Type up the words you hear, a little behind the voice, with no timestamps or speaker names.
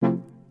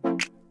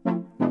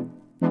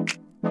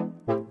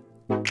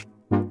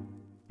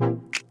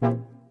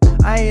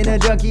ain't a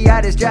junkie,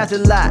 I just draft a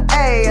lot,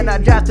 ayy, and I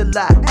draft a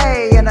lot,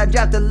 ayy, and I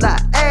draft a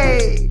lot,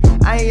 ayy.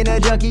 I ain't a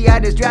junkie, I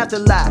just draft a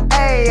lot,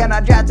 ayy, and I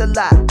draft a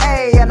lot,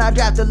 ayy, and I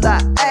draft a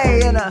lot,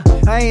 ayy, and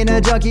I ain't a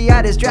junkie,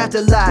 I just draft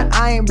a lot.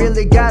 I ain't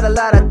really got a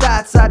lot of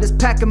thoughts, I just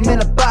pack them in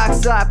a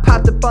box. So I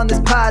popped up on this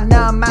pod,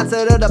 now I'm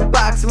outside of the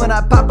box. When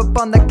I pop up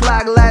on the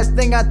clock, last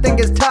thing I think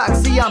is talk.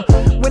 See, I'm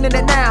winning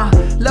it now,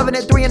 loving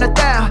it 3 in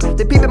 1,000.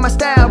 They peeping my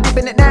style,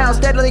 reaping it now,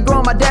 steadily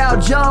growing my Dow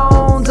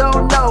Jones.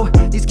 Oh no,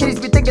 these kids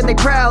be thinking they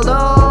proud.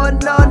 Oh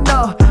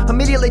no,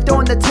 immediately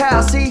throwing the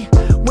towel. See,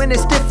 when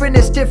it's different,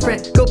 it's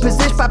different. Go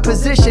position by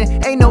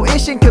position, ain't no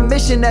issue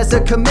commission. As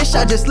a commission,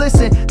 I just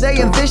listen.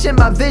 They envision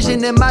my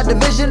vision in my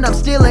division. I'm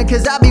stealing,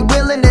 cause I be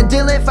willing and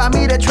dealing. Find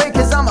me the trade,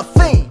 cause I'm a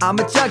fiend. I'm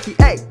a junkie,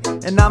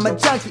 ayy, and I'm a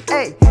junkie,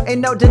 ayy.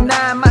 Ain't no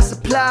denying my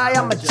supply,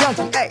 I'm a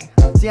junkie,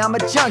 ayy. See, I'm a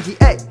junkie,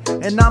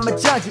 ayy, and I'm a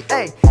junkie,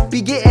 ayy.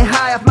 Be getting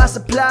high off my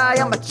supply,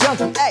 I'm a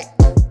junkie, ayy.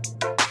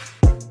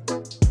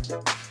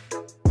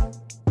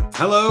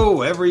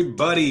 Hello,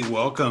 everybody.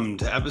 Welcome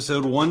to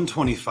episode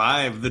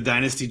 125 of the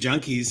Dynasty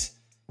Junkies.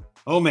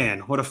 Oh man,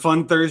 what a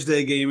fun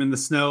Thursday game in the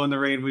snow and the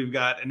rain we've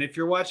got. And if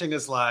you're watching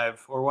us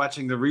live or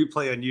watching the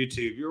replay on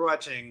YouTube, you're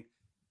watching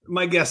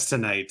my guest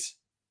tonight,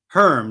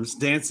 Herms,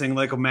 dancing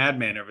like a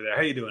madman over there.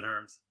 How you doing,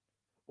 Herms?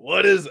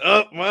 What is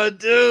up, my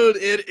dude?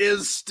 It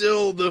is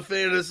still the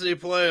fantasy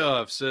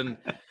playoffs, and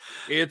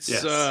it's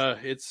yes.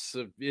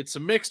 It's a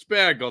mixed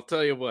bag. I'll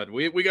tell you what.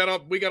 We got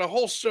a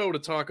whole show to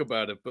talk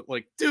about it, but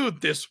like, dude,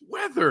 this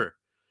weather.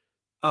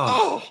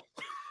 You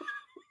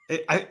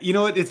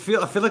know what? I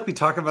feel like we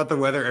talk about the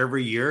weather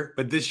every year,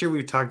 but this year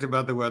we've talked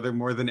about the weather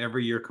more than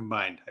every year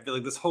combined. I feel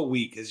like this whole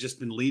week has just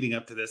been leading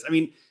up to this. I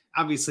mean,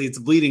 obviously it's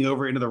bleeding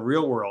over into the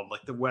real world.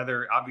 Like the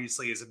weather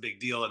obviously is a big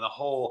deal, and the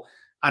whole,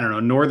 I don't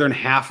know, northern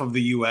half of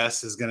the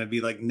U.S. is going to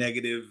be like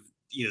negative,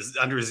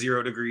 under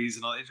 0 degrees,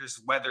 and all. There's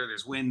weather,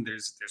 there's wind,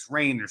 there's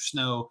rain, there's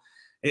snow.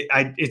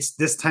 It's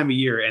this time of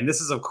year, and this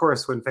is of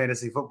course when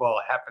fantasy football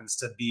happens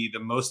to be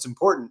the most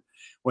important,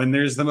 when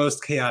there's the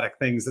most chaotic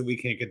things that we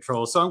can't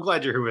control. So I'm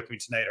glad you're here with me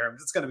tonight, Herms.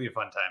 It's going to be a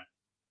fun time.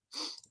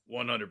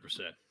 100%.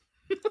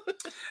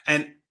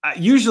 And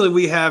usually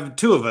we have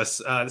two of us.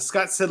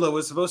 Scott Sidlow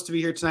was supposed to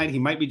be here tonight. He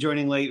might be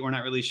joining late. We're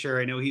not really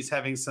sure. I know he's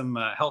having some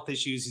health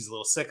issues. He's a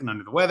little sick and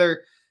under the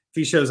weather. If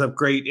he shows up,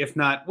 great. If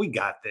not, we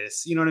got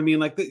this. You know what I mean?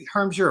 Like,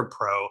 Herms, you're a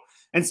pro.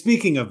 And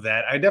speaking of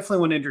that, I definitely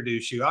want to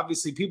introduce you.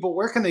 Obviously, people,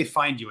 where can they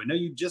find you? I know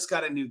you just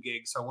got a new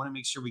gig, so I want to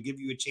make sure we give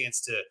you a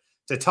chance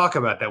to talk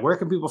about that. Where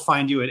can people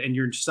find you and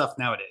your stuff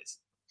nowadays?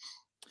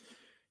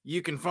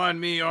 You can find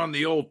me on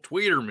the old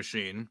tweeter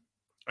machine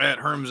at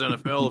Herms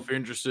NFL if you're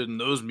interested in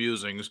those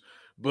musings.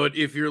 But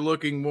if you're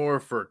looking more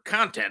for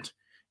content,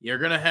 you're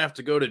going to have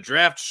to go to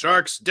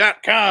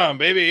draftsharks.com,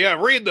 baby. Yeah,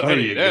 read the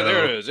hoodie.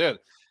 There it is. Yeah.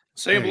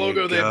 Same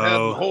logo they've had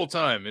the whole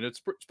time. And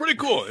it's pretty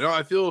cool. You know,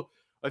 I feel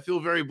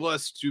very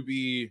blessed to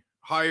be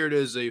hired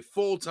as a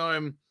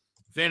full-time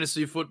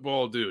fantasy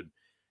football dude.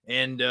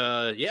 And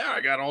I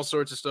got all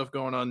sorts of stuff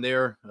going on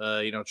there,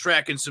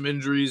 tracking some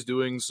injuries,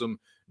 doing some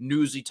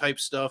newsy type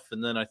stuff.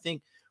 And then I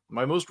think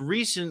my most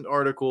recent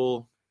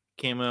article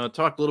came out,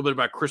 talked a little bit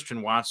about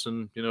Christian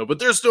Watson, but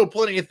there's still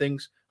plenty of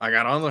things I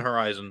got on the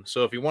horizon.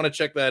 So if you want to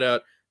check that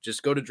out,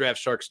 just go to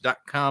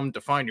draftsharks.com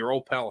to find your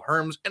old pal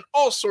Herms and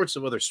all sorts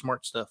of other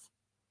smart stuff.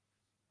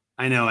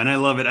 I know, and I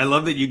love it. I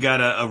love that you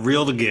got a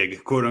real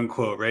gig, quote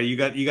unquote, right? You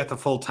got the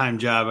full-time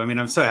job. I mean,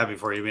 I'm so happy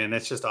for you, man.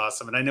 That's just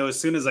awesome. And I know as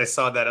soon as I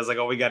saw that, I was like,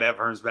 oh, we got to have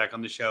Herms back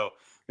on the show.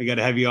 We got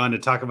to have you on to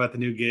talk about the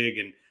new gig.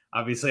 And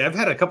obviously, I've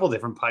had a couple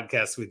different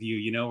podcasts with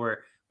you,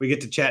 where we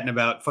get to chatting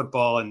about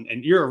football. And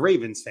you're a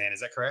Ravens fan,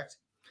 is that correct?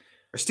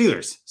 Or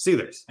Steelers?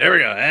 There we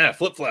go. Yeah,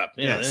 flip-flop.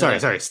 Yeah. Sorry.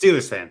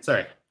 Steelers fan.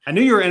 Sorry. I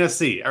knew you were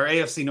NFC or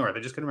AFC North. I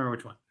just couldn't remember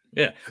which one.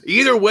 Yeah.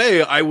 Either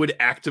way, I would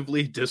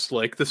actively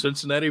dislike the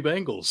Cincinnati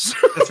Bengals.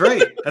 That's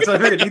right. That's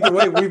what I figured. Either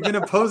way, we've been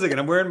opposing it.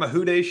 I'm wearing my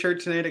Who Dey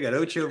shirt tonight. I got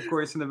Ocho, of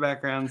course, in the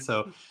background.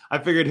 So I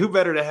figured who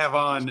better to have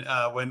on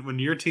when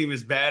your team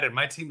is bad and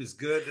my team is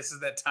good. This is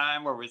that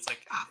time where it's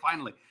like,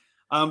 finally.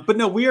 But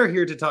no, we are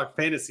here to talk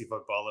fantasy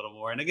football a little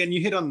more. And again,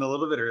 you hit on it a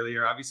little bit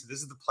earlier. Obviously,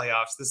 this is the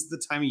playoffs. This is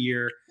the time of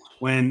year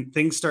when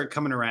things start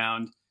coming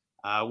around,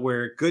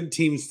 where good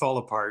teams fall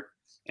apart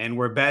and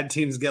where bad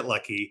teams get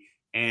lucky.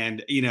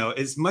 And,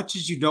 as much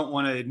as you don't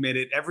want to admit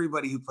it,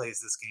 everybody who plays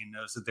this game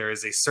knows that there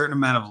is a certain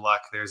amount of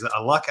luck. There's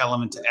a luck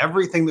element to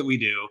everything that we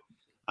do.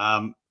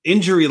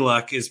 Injury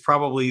luck is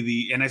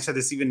probably and I said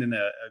this even in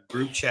a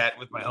group chat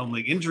with my home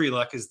league, injury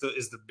luck is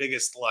the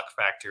biggest luck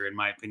factor, in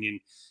my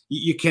opinion.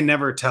 You can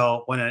never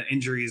tell when an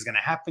injury is going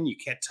to happen. You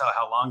can't tell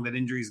how long that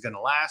injury is going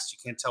to last. You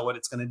can't tell what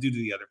it's going to do to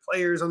the other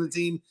players on the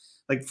team.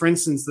 Like, for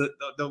instance,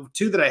 the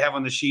two that I have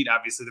on the sheet,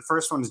 obviously, the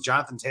first one is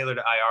Jonathan Taylor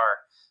to IR.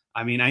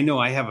 I mean, I know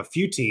I have a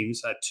few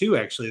teams, two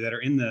actually, that are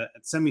in the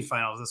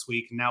semifinals this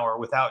week and now are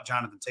without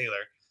Jonathan Taylor.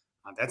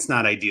 That's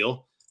not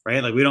ideal,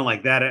 right? Like, we don't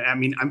like that. I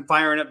mean, I'm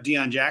firing up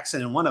Deion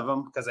Jackson in one of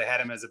them because I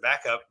had him as a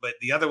backup, but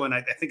the other one,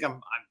 I think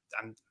I'm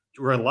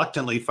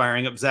reluctantly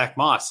firing up Zach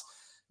Moss,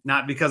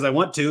 not because I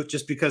want to,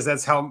 just because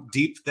that's how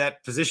deep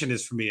that position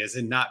is for me, as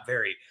in not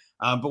very.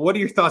 But what are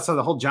your thoughts on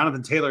the whole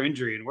Jonathan Taylor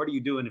injury, and what are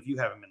you doing if you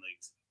have him in leagues?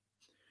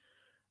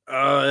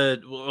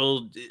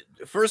 Well,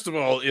 first of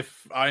all,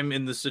 if I'm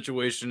in the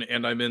situation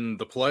and I'm in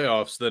the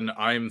playoffs, then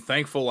I'm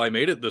thankful I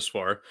made it this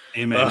far.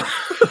 Amen.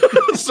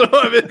 So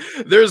I mean,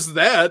 there's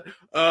that.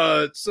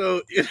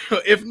 So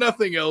if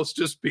nothing else,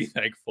 just be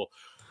thankful.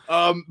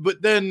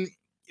 But then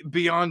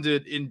beyond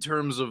it, in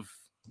terms of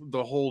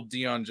the whole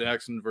Deion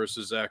Jackson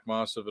versus Zach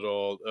Moss of it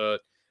all,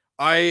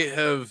 I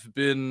have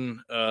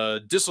been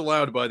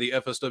disallowed by the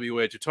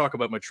FSWA to talk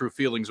about my true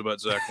feelings about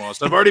Zach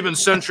Moss. I've already been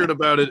censured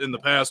about it in the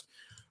past.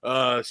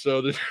 Once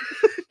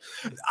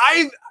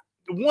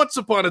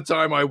upon a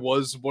time, I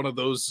was one of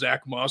those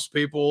Zach Moss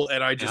people,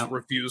 and I just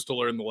refused to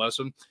learn the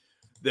lesson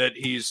that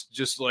he's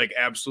just like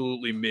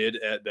absolutely mid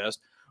at best.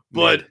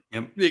 But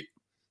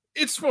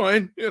it's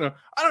fine, I don't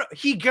know.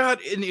 He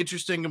got an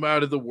interesting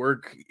amount of the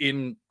work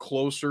in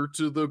closer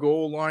to the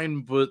goal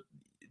line, but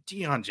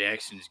Deion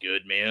Jackson's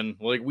good, man.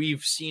 Like,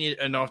 we've seen it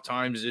enough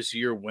times this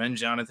year when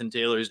Jonathan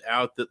Taylor's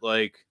out that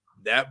like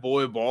that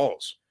boy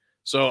balls.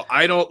 So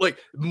I don't like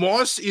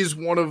Moss is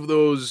one of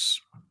those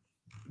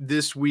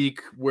this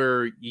week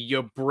where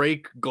you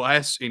break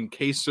glass in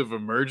case of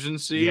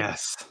emergency.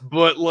 Yes.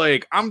 But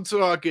like, I'm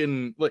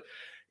talking like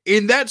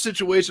in that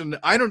situation,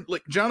 I don't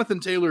like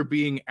Jonathan Taylor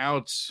being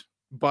out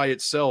by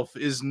itself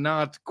is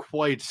not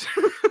quite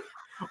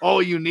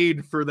all you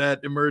need for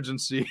that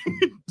emergency.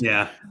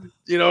 Yeah.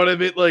 You know what I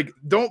mean? Like,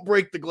 don't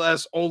break the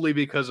glass only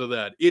because of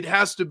that. It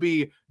has to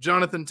be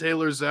Jonathan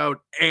Taylor's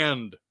out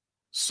and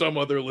some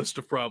other list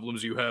of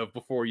problems you have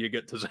before you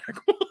get to Zach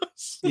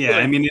Moss. Yeah,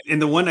 I mean, in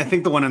the one, I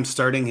think the one I'm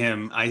starting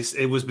him,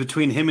 it was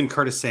between him and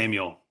Curtis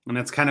Samuel. And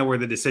that's kind of where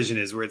the decision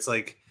is, where it's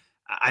like,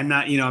 I'm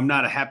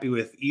not happy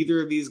with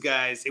either of these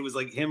guys. It was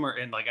like him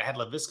and like I had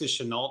LaVisca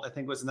Chenault, I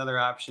think was another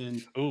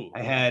option. Ooh.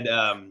 I had,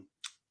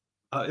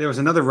 there was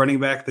another running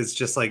back that's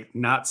just like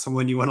not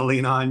someone you want to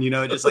lean on,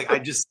 just like, I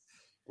just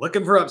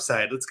looking for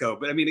upside. Let's go.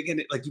 But I mean,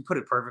 again, like you put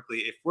it perfectly.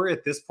 If we're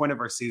at this point of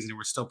our season and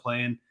we're still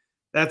playing,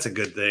 that's a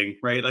good thing,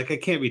 right? Like I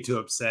can't be too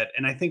upset.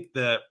 And I think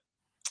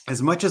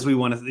as much as we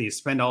want to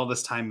spend all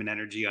this time and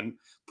energy on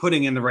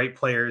putting in the right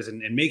players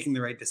and making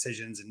the right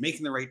decisions and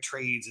making the right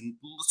trades and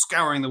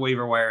scouring the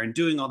waiver wire and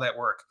doing all that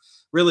work,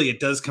 really it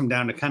does come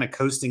down to kind of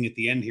coasting at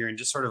the end here and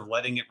just sort of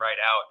letting it ride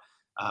out.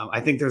 I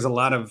think there's a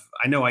lot of,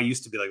 I know I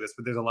used to be like this,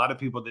 but there's a lot of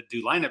people that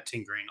do lineup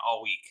tinkering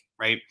all week,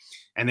 right?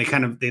 And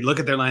they look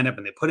at their lineup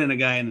and they put in a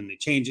guy and then they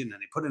change it and then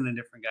they put in a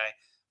different guy.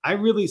 I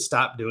really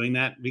stopped doing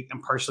that.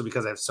 I'm partially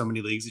because I have so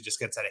many leagues, it just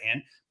gets out of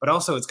hand. But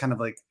also, it's kind of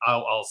like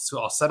I'll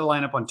set a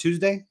lineup on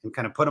Tuesday and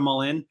kind of put them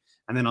all in,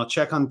 and then I'll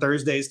check on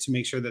Thursdays to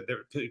make sure that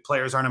the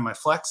players aren't in my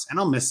flex, and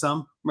I'll miss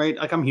some, right?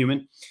 Like I'm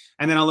human,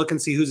 and then I'll look and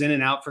see who's in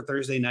and out for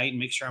Thursday night and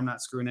make sure I'm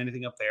not screwing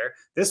anything up there.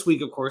 This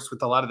week, of course,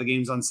 with a lot of the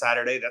games on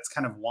Saturday, that's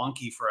kind of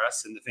wonky for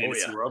us in the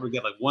fantasy world. We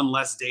get like one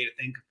less day to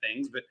think of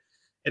things, but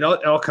it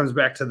all comes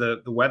back to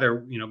the weather,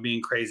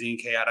 being crazy and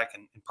chaotic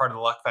and part of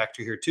the luck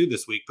factor here too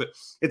this week. But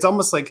it's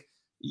almost like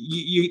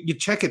you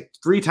check it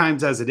 3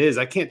 times as it is.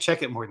 I can't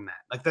check it more than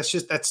that. Like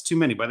that's too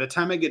many. By the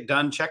time I get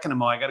done checking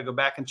them all, I got to go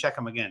back and check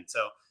them again.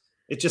 So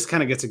it just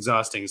kind of gets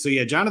exhausting. So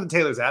yeah, Jonathan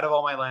Taylor's out of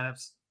all my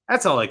lineups.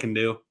 That's all I can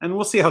do. And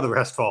we'll see how the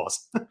rest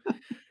falls.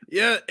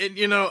 Yeah.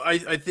 And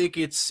I think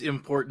it's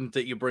important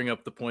that you bring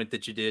up the point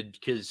that you did,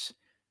 because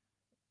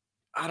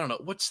I don't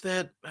know, what's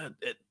that?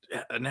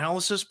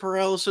 Analysis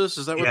paralysis?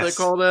 Is that what they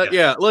call that?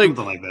 Yeah, like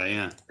something like that.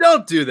 Yeah.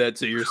 Don't do that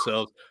to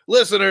yourself.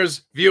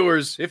 Listeners,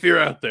 viewers, if you're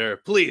out there,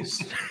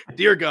 please,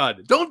 dear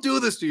God, don't do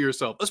this to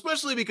yourself,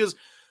 especially because,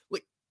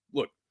 like,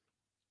 look,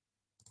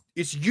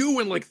 it's you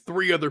and like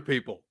 3 other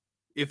people.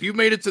 If you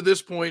made it to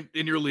this point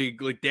in your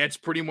league, like that's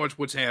pretty much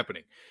what's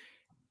happening.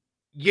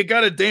 You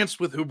got to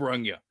dance with who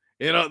brung you.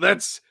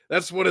 That's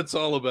what it's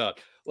all about.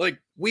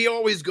 Like, we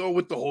always go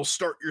with the whole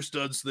start your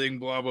studs thing,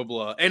 blah, blah,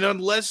 blah. And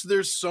unless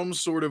there's some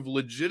sort of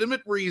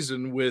legitimate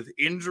reason with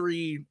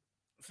injury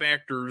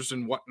factors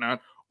and whatnot,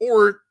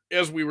 or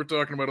as we were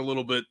talking about a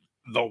little bit,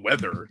 the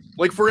weather.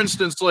 Like, for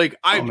instance, like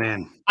I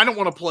don't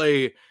want to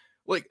play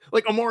like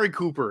Amari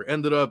Cooper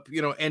ended up,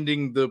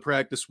 ending the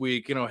practice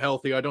week,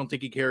 healthy. I don't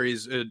think he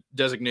carries a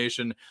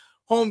designation.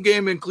 Home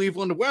game in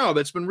Cleveland. Wow,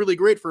 that's been really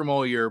great for him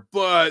all year,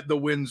 but the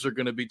winds are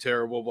going to be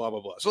terrible, blah, blah,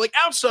 blah. So like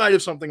outside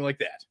of something like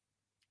that,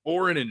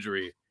 or an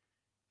injury,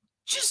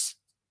 just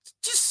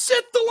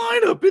set the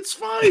lineup. It's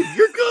fine.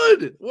 You're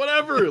good.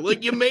 Whatever.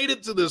 Like, you made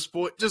it to this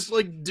point. Just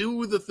like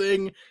do the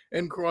thing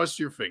and cross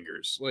your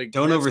fingers. Like,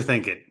 don't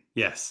overthink it.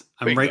 Yes,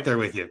 I'm right there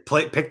with you.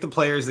 Pick the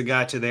players that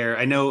got you there.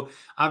 I know,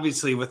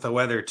 obviously, with the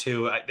weather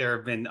too, there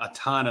have been a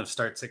ton of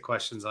start-sit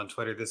questions on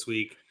Twitter this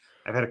week.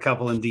 I've had a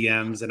couple in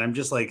DMs, and I'm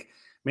just like,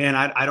 man,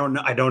 I don't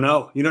know. I don't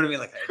know. You know what I mean?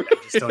 Like, I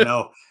just don't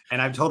know.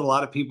 And I've told a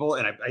lot of people,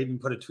 and I even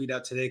put a tweet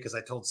out today because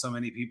I told so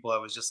many people, I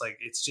was just like,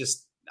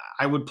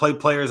 I would play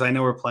players I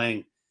know are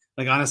playing.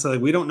 Like, honestly,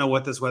 like, we don't know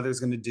what this weather is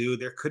going to do.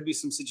 There could be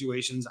some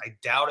situations. I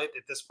doubt it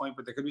at this point,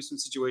 but there could be some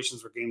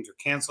situations where games are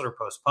canceled or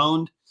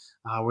postponed,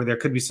 where there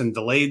could be some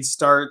delayed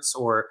starts,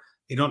 or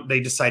they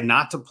decide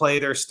not to play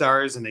their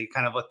stars and they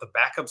kind of let the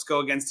backups go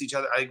against each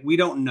other. We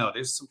don't know.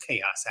 There's some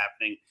chaos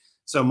happening.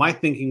 So my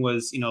thinking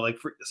was, like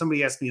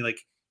somebody asked me like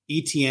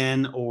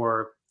ETN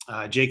or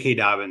J.K.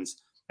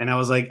 Dobbins. And I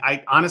was like,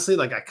 I honestly,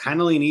 I kind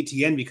of lean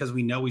ETN because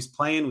we know he's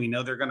playing. We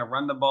know they're going to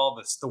run the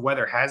ball. The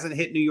weather hasn't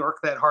hit New York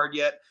that hard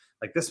yet.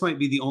 Like this might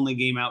be the only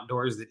game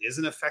outdoors that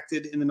isn't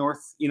affected in the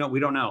North. We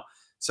don't know.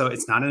 So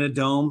it's not in a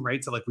dome,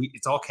 right? So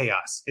it's all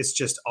chaos. It's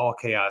just all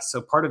chaos.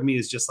 So part of me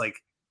is just like,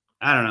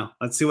 I don't know.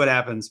 Let's see what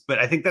happens. But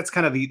I think that's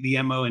kind of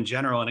the MO in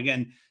general. And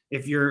again,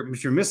 if you're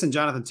missing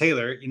Jonathan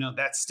Taylor,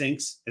 that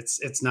stinks.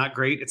 It's not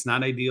great. It's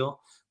not ideal.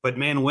 But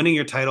man, winning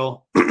your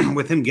title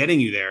with him getting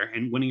you there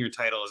and winning your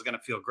title is going to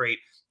feel great.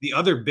 The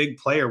other big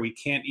player we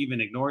can't even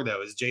ignore,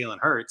 though, is Jalen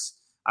Hurts.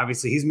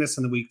 Obviously, he's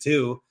missing the week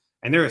 2.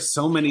 And there are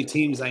so many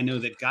teams I know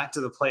that got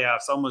to the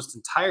playoffs almost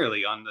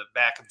entirely on the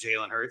back of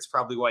Jalen Hurts,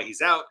 probably why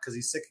he's out because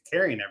he's sick of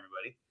carrying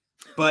everybody.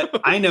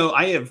 But I know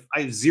I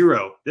have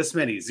zero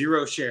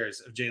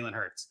shares of Jalen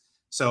Hurts.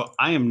 So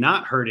I am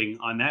not hurting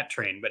on that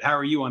train. But how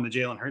are you on the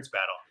Jalen Hurts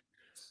battle?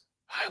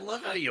 I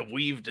love how you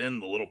weaved in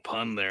the little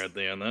pun there at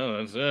the end.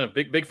 That's a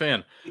big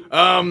fan.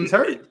 He's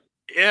hurt.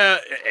 Yeah.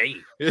 Hey.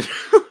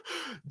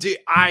 Dude,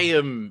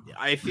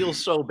 I feel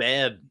so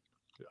bad.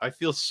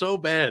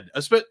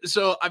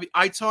 So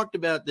I talked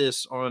about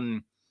this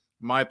on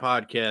my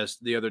podcast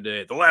the other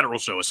day, The Lateral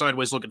Show, a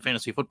sideways look at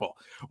fantasy football.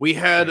 We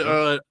had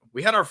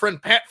our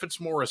friend Pat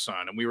Fitzmaurice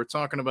on, and we were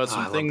talking about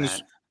some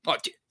things. Oh,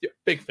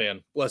 big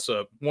fan. Bless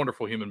a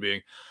wonderful human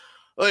being.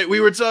 We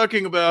were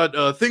talking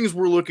about things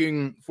we're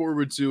looking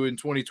forward to in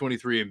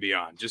 2023 and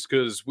beyond, just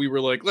because we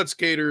were like, let's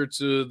cater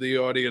to the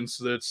audience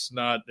that's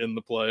not in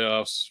the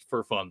playoffs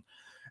for fun.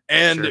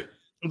 And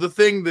the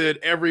thing that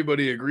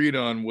everybody agreed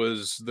on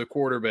was the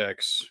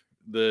quarterbacks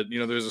that,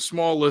 there's a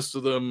small list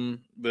of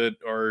them that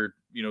are,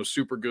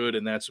 super good,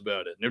 and that's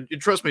about it.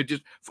 And trust me,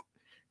 just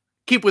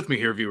keep with me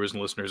here, viewers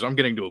and listeners. I'm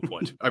getting to a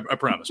point. I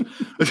promise.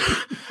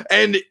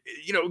 And,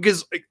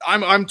 because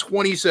I'm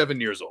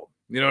 27 years old.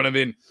 You know what I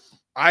mean?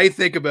 I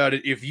think about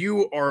it. If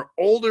you are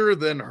older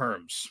than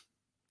Herms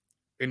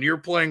and you're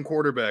playing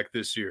quarterback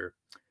this year,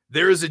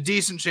 there is a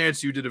decent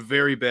chance you did a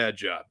very bad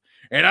job.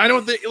 And I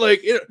don't think,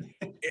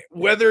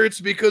 whether it's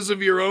because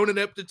of your own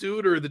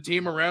ineptitude or the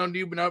team around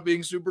you not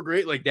being super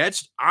great,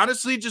 that's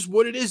honestly just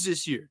what it is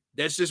this year.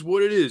 That's just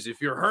what it is.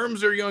 If your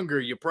Herms are younger,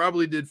 you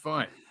probably did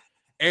fine.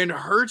 And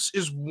Hurts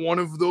is one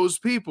of those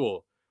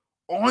people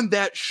on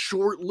that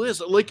short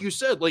list, like you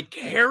said,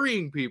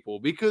 carrying people,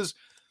 because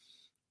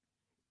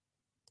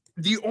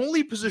the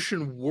only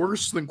position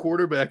worse than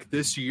quarterback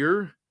this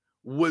year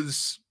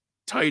was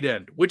tight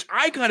end, which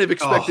I kind of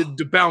expected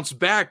to bounce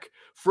back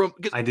from.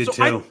 I did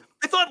too.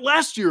 I thought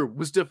last year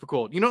was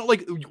difficult.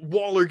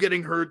 Waller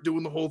getting hurt,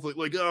 doing the whole thing.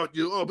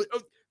 But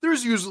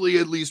there's usually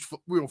at least 4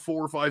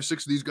 or 5,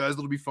 6 of these guys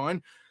that'll be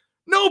fine.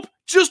 Nope,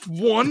 just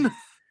one.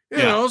 You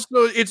know, so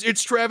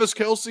it's Travis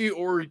Kelce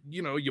or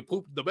you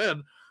pooped the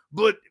bed.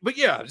 But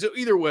yeah, so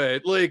either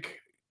way,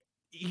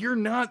 you're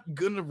not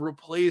gonna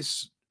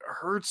replace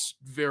Hurts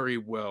very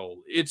well.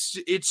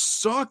 It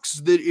sucks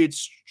that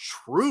it's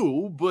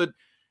true, but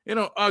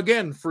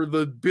again, for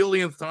the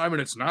billionth time,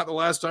 and it's not the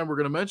last time we're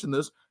gonna mention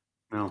this.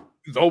 No.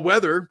 The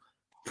weather,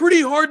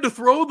 pretty hard to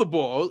throw the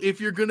ball if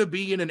you're gonna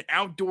be in an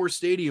outdoor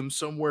stadium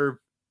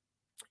somewhere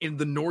in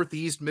the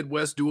Northeast,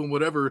 Midwest, doing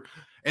whatever,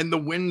 and the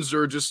winds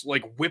are just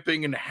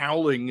whipping and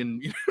howling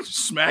and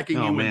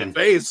smacking you in the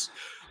face.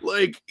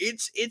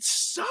 It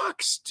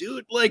sucks,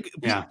 dude.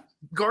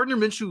 Gardner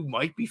Minshew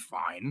might be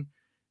fine.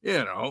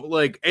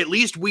 At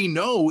least we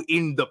know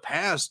in the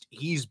past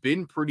he's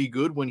been pretty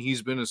good when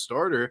he's been a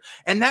starter.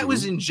 And that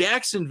was in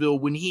Jacksonville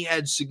when he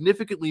had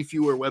significantly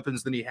fewer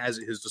weapons than he has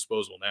at his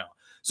disposal now.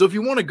 So if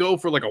you want to go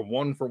for a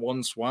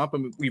 1-for-1 swap, I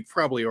mean, we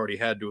probably already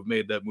had to have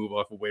made that move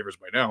off of waivers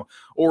by now.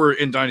 Or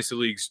in Dynasty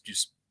Leagues,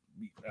 just,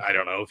 I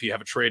don't know, if you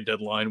have a trade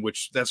deadline,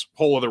 which that's a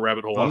whole other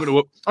rabbit hole. I'm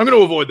going to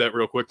avoid that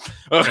real quick.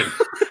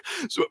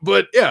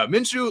 But yeah,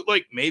 Minshew,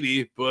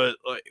 maybe, but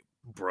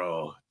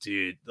bro,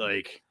 dude,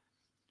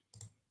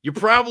 you're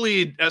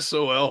probably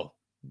SOL.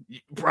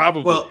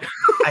 Probably. Well,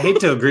 I hate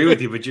to agree with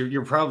you, but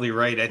you're probably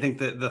right. I think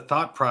that the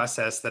thought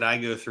process that I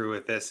go through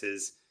with this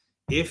is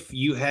if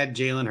you had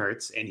Jalen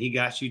Hurts and he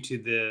got you to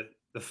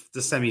the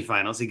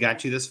semifinals, he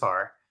got you this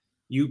far,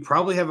 you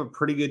probably have a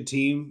pretty good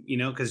team,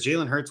 because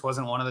Jalen Hurts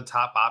wasn't one of the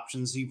top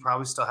options. So you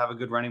probably still have a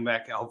good running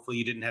back. Hopefully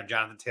you didn't have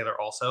Jonathan Taylor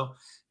also.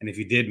 And if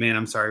you did, man,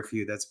 I'm sorry for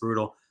you. That's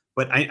brutal.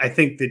 But I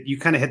think that you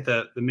kind of hit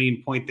the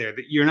main point there,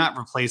 that you're not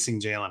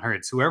replacing Jalen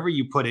Hurts. Whoever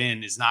you put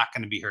in is not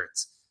going to be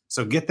Hurts.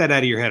 So get that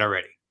out of your head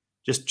already.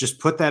 Just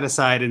put that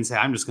aside and say,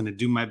 I'm just going to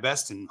do my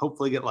best and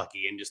hopefully get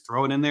lucky and just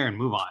throw it in there and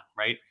move on,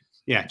 right?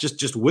 Yeah,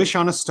 just wish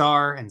on a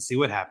star and see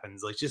what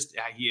happens. It's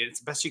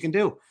the best you can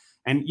do.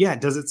 And yeah,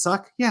 does it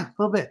suck? Yeah, a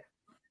little bit.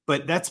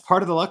 But that's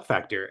part of the luck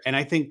factor. And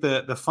I think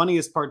the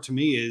funniest part to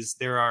me is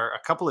there are a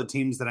couple of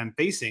teams that I'm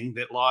facing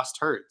that lost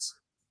Hurts.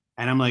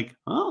 And I'm like,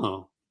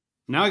 oh,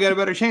 now I got a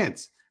better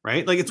chance,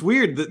 right? It's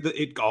weird that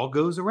it all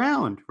goes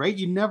around, right?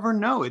 You never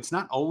know. It's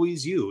not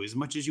always you as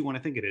much as you want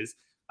to think it is.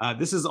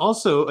 This is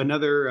also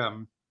another, I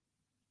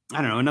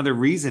don't know, another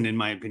reason, in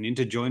my opinion,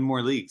 to join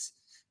more leagues.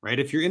 Right?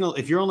 If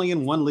you're only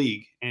in one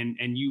league and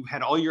you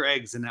had all your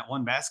eggs in that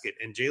one basket,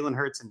 and Jalen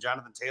Hurts and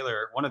Jonathan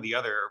Taylor, one or the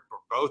other, or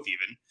both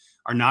even,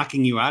 are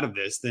knocking you out of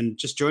this, then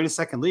just join a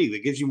second league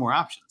that gives you more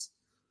options.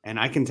 And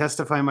I can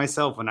testify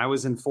myself, when I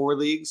was in 4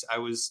 leagues, it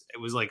was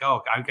like,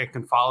 oh, I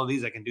can follow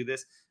these, I can do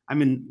this.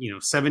 I'm in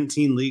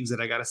 17 leagues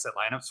that I got to set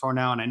lineups for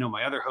now, and I know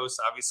my other hosts,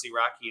 obviously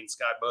Rocky and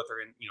Scott, both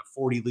are in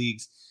 40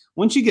 leagues.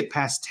 Once you get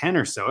past 10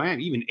 or so,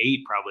 and even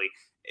 8 probably,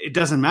 it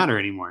doesn't matter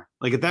anymore.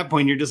 Like at that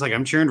point, you're just like,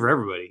 I'm cheering for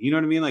everybody. You know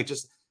what I mean? Like,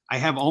 just, I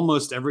have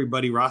almost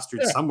everybody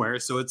rostered somewhere.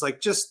 So it's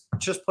like, just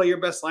play your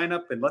best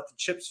lineup and let the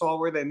chips fall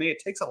where they may. It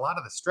takes a lot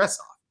of the stress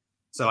off.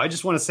 So I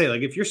just want to say,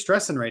 like, if you're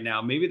stressing right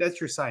now, maybe that's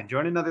your sign.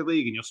 Join another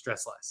league and you'll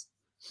stress less.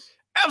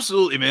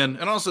 Absolutely, man.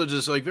 And also,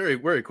 just like very,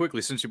 very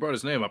quickly, since you brought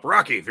his name up,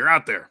 Rocky, if you're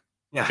out there,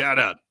 shout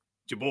out.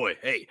 It's your boy.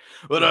 Hey.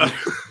 But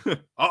I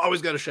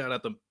always got to shout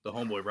out the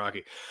homeboy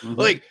Rocky. Mm-hmm.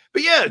 Like,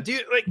 but yeah,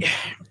 dude, like,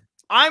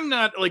 I'm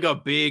not like a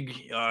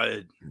big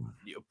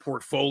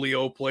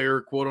portfolio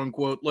player, quote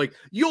unquote. Like,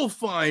 you'll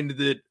find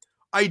that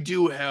I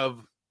do have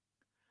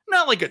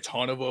not like a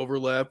ton of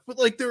overlap, but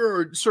like there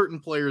are certain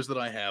players that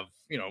I have,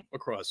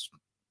 across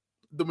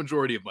the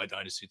majority of my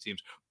dynasty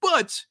teams.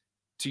 But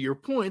to your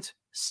point,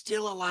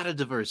 still a lot of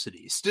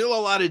diversity, still a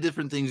lot of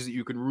different things that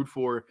you can root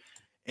for.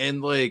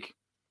 And like,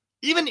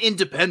 even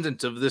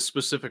independent of this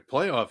specific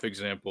playoff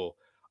example,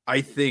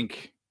 I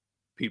think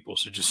people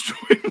should just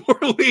join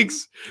more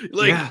leagues.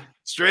 Like,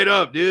 straight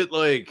up, dude.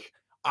 Like,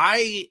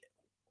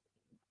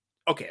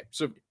 okay,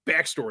 so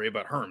backstory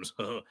about Herms.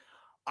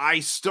 I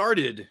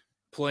started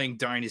playing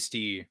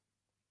Dynasty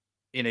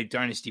in a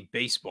Dynasty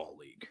baseball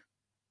league.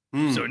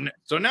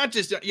 So not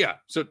just,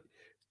 so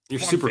you're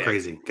super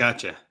crazy.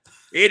 Gotcha.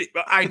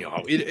 I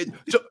know.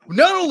 So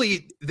not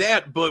only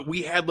that, but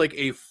we had like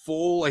a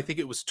full, I think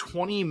it was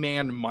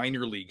 20-man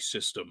minor league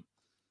system.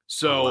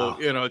 So,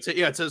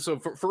 so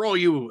for all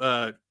you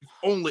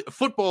only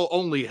football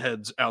only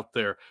heads out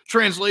there,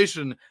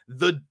 translation,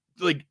 the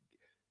like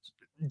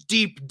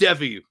deep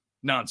devy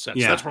nonsense.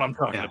 Yeah. That's what I'm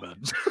talking about.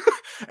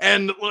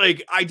 And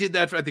like, I did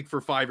that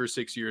for 5 or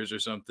 6 years or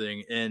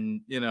something.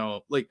 And,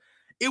 like,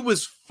 it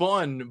was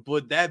fun,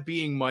 but that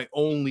being my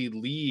only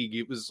league,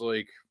 it was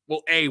like,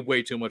 well, A,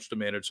 way too much to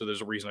manage. So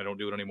there's a reason I don't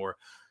do it anymore.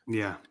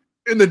 Yeah.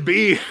 And then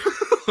B,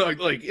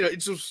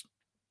 it's just,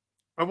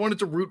 I wanted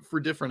to root for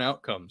different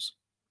outcomes.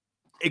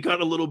 It got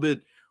a little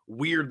bit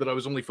weird that I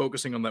was only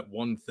focusing on that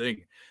one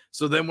thing.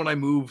 So then when I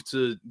moved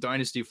to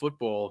Dynasty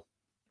football,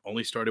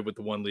 only started with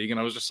the one league, and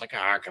I was just like,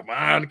 come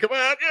on.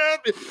 Yeah.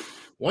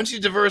 Once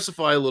you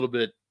diversify a little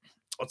bit,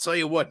 I'll tell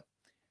you what,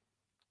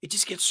 it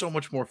just gets so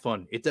much more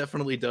fun. It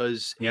definitely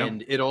does. Yep.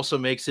 And it also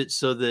makes it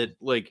so that,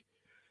 like,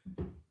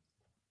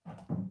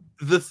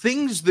 the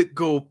things that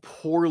go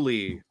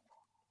poorly,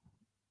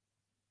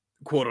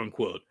 quote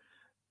unquote,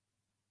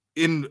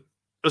 in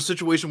a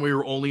situation where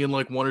you're only in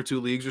like 1 or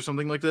 2 leagues or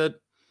something like that,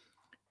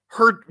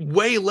 hurt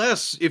way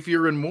less if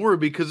you're in more,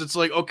 because it's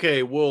like,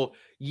 okay, well,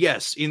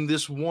 yes, in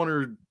this 1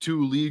 or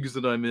 2 leagues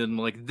that I'm in,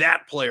 like,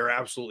 that player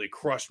absolutely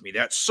crushed me.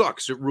 That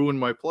sucks. It ruined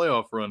my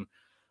playoff run.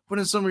 But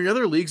in some of your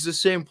other leagues, the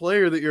same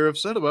player that you're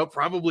upset about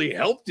probably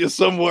helped you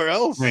somewhere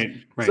else. Right.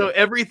 So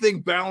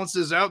everything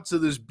balances out to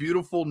this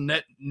beautiful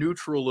net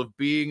neutral of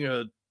being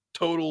a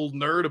total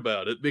nerd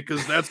about it,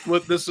 because that's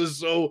what this is.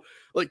 So,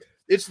 like,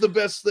 it's the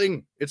best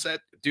thing. It's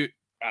that, dude.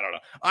 I don't know.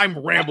 I'm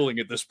rambling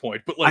at this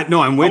point, but like,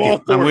 I'm with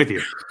you.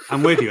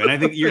 I'm with you. And I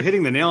think you're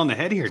hitting the nail on the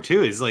head here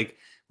too. Is like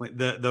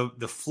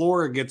the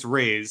floor gets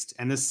raised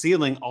and the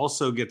ceiling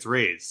also gets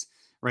raised,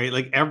 right?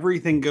 Like,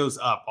 everything goes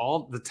up.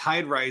 All the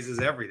tide rises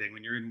everything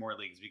when you're in more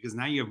leagues, because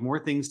now you have more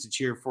things to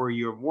cheer for.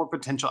 You have more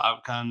potential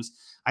outcomes.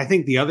 I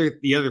think the other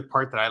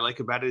part that I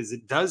like about it is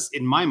it does,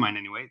 in my mind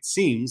anyway, it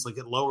seems like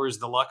it lowers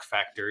the luck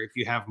factor. If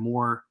you have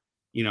more,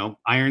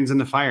 irons in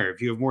the fire,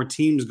 if you have more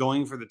teams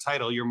going for the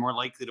title, you're more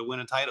likely to win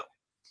a title.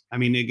 I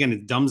mean, again,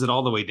 it dumbs it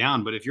all the way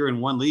down. But if you're in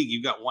one league,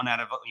 you've got 1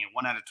 out of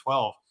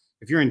 12.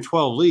 If you're in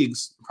 12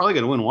 leagues, you're probably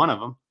going to win one of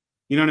them.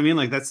 You know what I mean?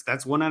 Like,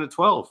 that's 1 out of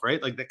 12,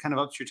 right? Like, that kind of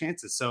ups your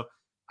chances. So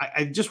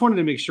I just wanted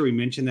to make sure we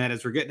mention that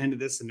as we're getting into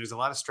this, and there's a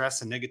lot of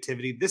stress and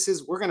negativity.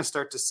 We're going to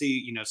start to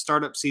see,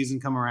 startup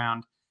season come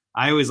around.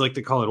 I always like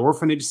to call it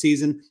orphanage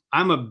season.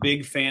 I'm a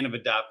big fan of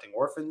adopting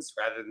orphans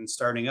rather than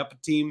starting up a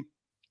team,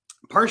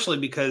 partially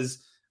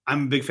because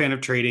I'm a big fan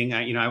of trading.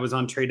 I was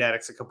on Trade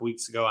Addicts a couple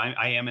weeks ago.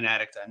 I am an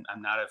addict.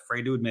 I'm not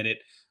afraid to admit it.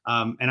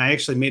 And I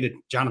actually made a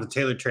Jonathan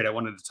Taylor trade I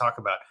wanted to talk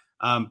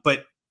about.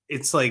 But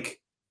it's like,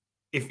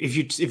 if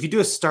you do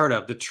a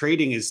startup, the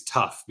trading is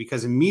tough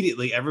because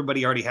immediately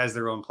everybody already has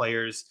their own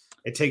players.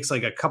 It takes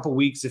like a couple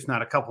weeks, if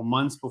not a couple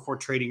months, before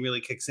trading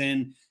really kicks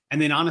in. And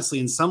then honestly,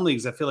 in some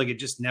leagues, I feel like it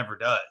just never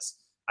does.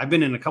 I've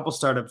been in a couple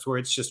startups where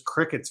it's just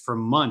crickets for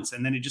months,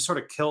 and then it just sort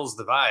of kills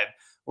the vibe.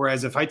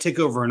 Whereas if I take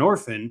over an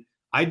orphan,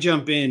 I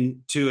jump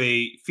into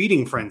a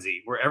feeding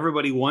frenzy where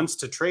everybody wants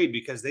to trade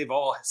because they've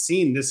all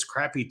seen this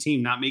crappy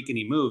team not make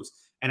any moves.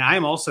 And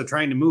I'm also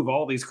trying to move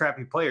all these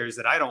crappy players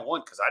that I don't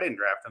want because I didn't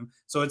draft them.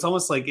 So it's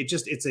almost like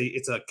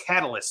it's a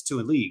catalyst to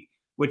a league,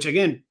 which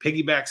again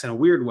piggybacks in a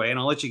weird way. And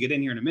I'll let you get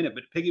in here in a minute,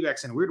 but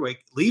piggybacks in a weird way.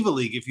 Leave a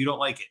league if you don't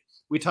like it.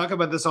 We talk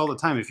about this all the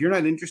time. If you're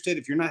not interested,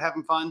 if you're not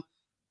having fun,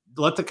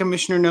 let the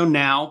commissioner know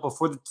now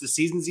before the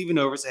season's even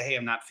over. Say, hey,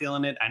 I'm not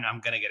feeling it. I'm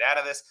going to get out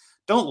of this.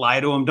 Don't lie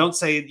to them. Don't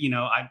say,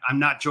 I'm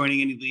not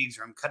joining any leagues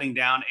or I'm cutting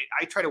down.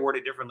 I try to word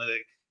it differently.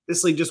 Like,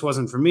 this league just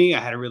wasn't for me. I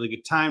had a really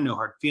good time. No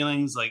hard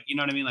feelings. Like, you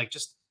know what I mean? Like,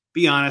 just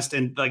be honest.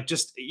 And like,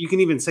 just, you can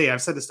even say,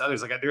 I've said this to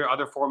others, like there are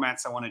other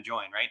formats I want to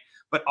join. Right.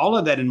 But all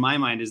of that in my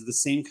mind is the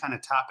same kind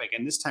of topic.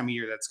 And this time of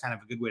year, that's kind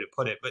of a good way to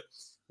put it. But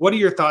what are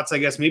your thoughts, I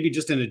guess, maybe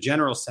just in a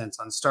general sense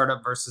on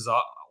startup versus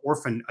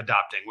orphan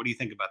adopting? What do you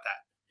think about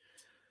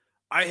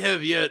that? I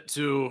have yet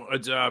to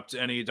adopt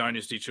any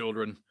dynasty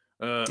children.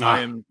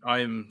 I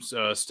am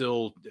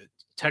still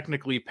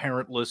technically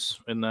parentless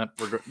in that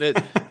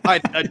regard.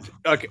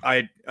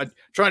 I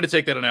trying to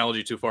take that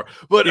analogy too far,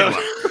 but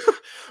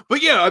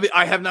but yeah, I mean,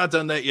 I have not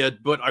done that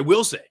yet. But I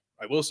will say,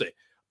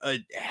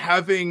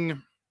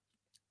 having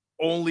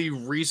only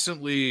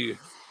recently,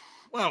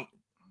 well,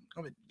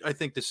 I mean, I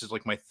think this is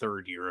like my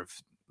third year of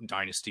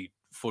dynasty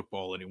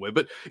football anyway,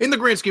 but in the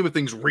grand scheme of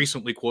things,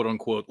 recently, quote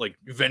unquote, like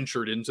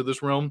ventured into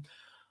this realm.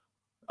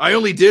 I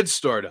only did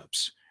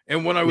startups.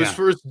 And when I was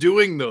first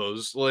doing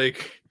those,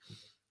 like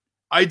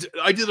I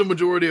did a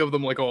majority of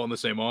them like all in the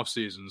same off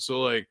season.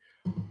 So like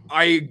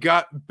I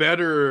got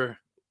better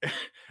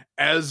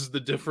as the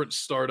different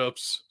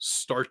startups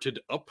started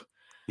up.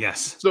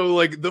 Yes. So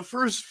like the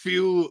first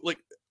few, like,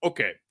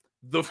 okay,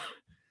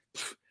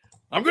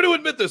 I'm going to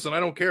admit this and I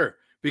don't care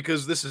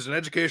because this is an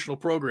educational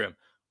program.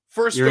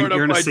 First startup,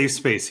 you're in a safe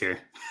space here.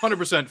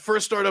 100%.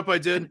 First startup I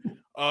did,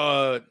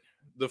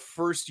 the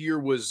first year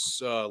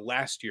was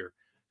last year.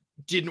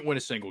 Didn't win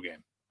a single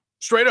game.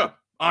 Straight up.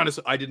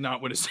 Honestly, I did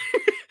not win a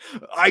single.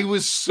 I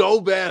was so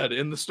bad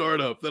in the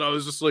startup that I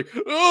was just like,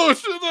 oh,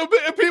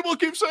 people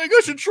keep saying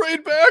I should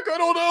trade back. I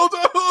don't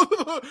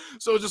know.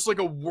 So it was just like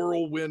a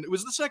whirlwind. It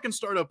was the second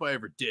startup I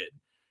ever did.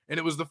 And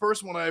it was the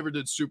first one I ever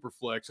did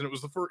Superflex. And it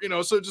was the first,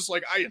 so just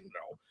like, I didn't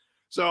know.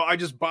 So I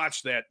just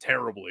botched that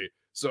terribly.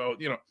 So,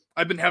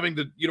 I've been having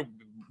to,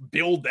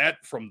 build that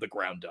from the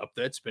ground up.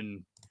 That's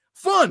been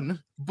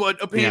fun,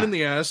 but a pain in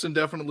the ass and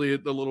definitely a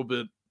little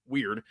bit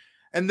weird.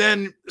 And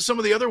then some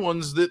of the other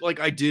ones that like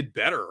I did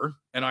better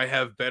and I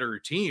have better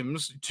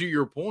teams, to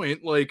your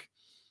point, like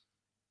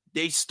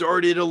they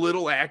started a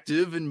little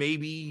active and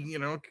maybe,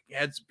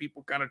 had some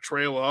people kind of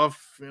trail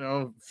off,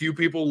 a few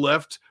people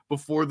left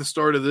before the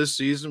start of this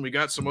season. We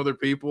got some other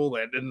people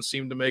that didn't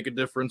seem to make a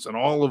difference in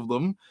all of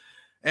them.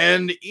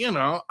 And,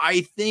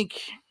 I think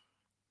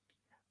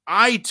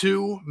I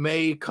too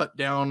may cut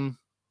down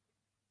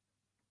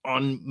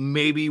on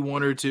maybe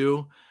one or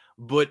two,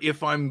 but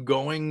if I'm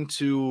going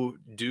to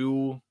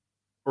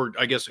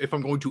if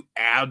I'm going to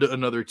add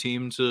another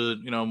team to,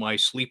 my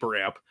sleeper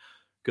app,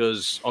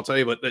 because I'll tell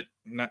you what, that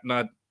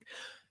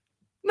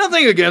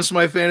nothing against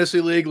my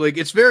fantasy league. Like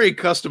it's very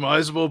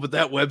customizable, but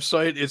that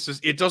website,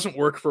 it doesn't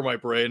work for my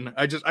brain.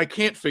 I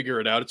can't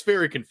figure it out. It's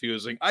very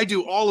confusing. I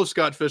do all of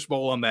Scott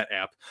Fishbowl on that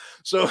app.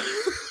 So,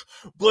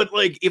 but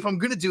like, if I'm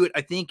going to do it,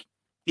 I think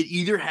it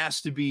either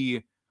has to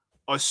be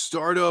a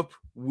startup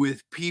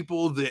with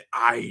people that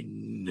I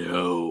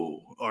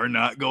know are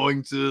not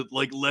going to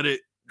like let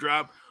it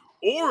drop,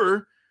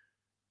 or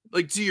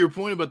like to your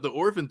point about the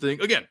orphan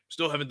thing, again,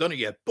 still haven't done it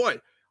yet,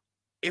 but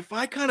if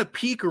I kind of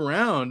peek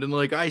around and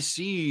like I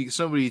see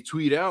somebody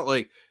tweet out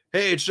like,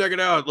 hey, check it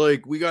out,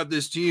 like we got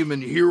this team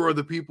and here are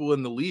the people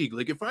in the league,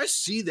 like if I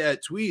see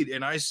that tweet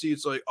and I see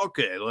it's like,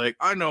 okay, like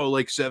I know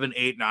like 7,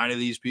 8, 9 of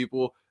these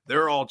people,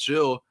 they're all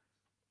chill,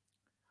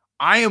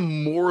 I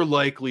am more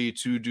likely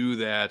to do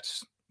that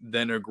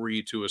than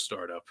agree to a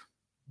startup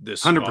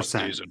this 100%.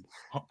 Season.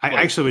 I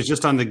actually was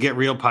just on the Get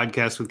Real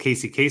podcast with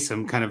Casey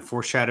Kasem, kind of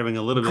foreshadowing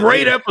a little bit.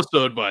 Great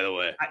episode, by the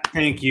way.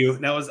 Thank you.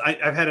 That was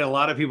I've had a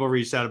lot of people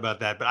reach out about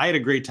that, but I had a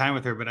great time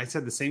with her. But I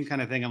said the same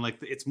kind of thing. I'm like,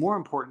 it's more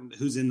important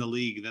who's in the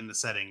league than the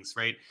settings,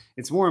 right?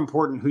 It's more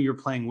important who you're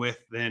playing with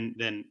than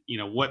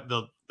what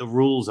the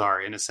rules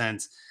are in a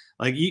sense.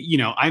 Like,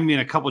 I'm in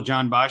a couple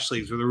John Bosch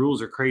leagues where the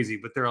rules are crazy,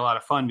 but they're a lot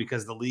of fun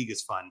because the league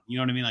is fun. You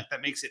know what I mean? Like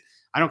that makes it,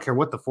 I don't care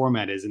what the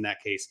format is in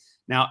that case.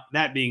 Now,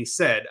 that being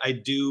said, I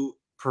do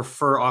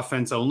prefer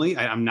offense only.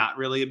 I'm not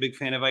really a big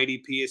fan of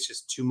IDP. It's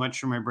just too much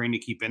for my brain to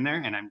keep in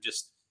there. And I'm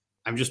just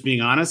being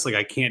honest. Like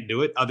I can't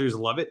do it. Others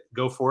love it.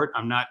 Go for it.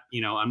 I'm not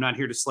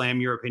here to slam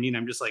your opinion.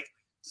 I'm just like,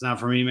 it's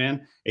not for me,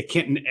 man.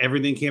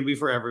 Everything can't be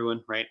for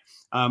everyone. Right.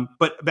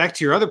 But back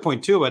to your other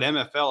point too, about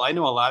MFL, I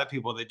know a lot of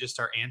people that just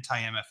are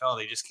anti-MFL.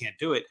 They just can't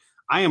do it.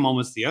 I am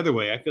almost the other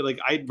way. I feel like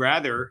I'd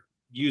rather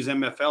use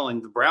MFL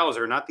in the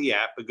browser, not the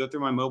app, but go through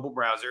my mobile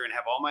browser and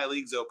have all my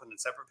leagues open in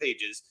separate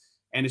pages.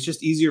 And it's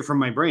just easier for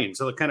my brain.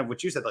 So kind of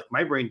what you said, like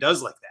my brain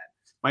does like that.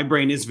 My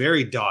brain is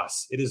very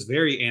DOS. It is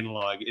very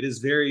analog. It is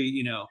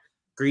very,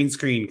 green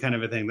screen kind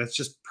of a thing. That's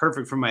just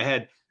perfect for my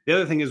head. The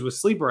other thing is with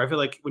Sleeper, I feel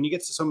like when you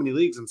get to so many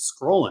leagues, I'm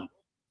scrolling.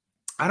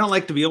 I don't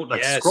like to be able to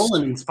Yes.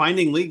 scrolling and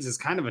finding leagues is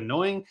kind of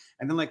annoying.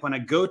 And then like when I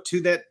go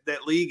to that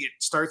league, it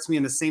starts me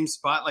in the same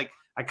spot. Like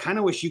I kind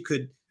of wish you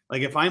could,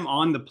 like if I'm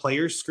on the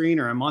player screen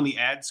or I'm on the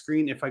ad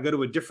screen, if I go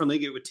to a different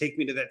league, it would take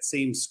me to that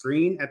same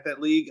screen at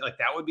that league. Like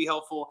that would be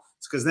helpful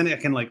because then I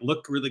can like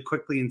look really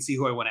quickly and see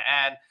who I want to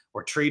add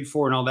or trade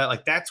for and all that.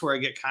 Like that's where I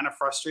get kind of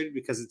frustrated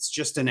because it's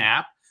just an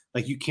app.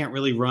 Like you can't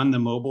really run the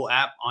mobile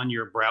app on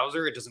your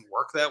browser. It doesn't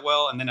work that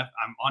well. And then if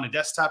I'm on a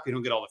desktop, you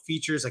don't get all the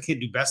features. I can't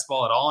do best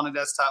ball at all on a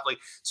desktop. Like,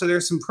 so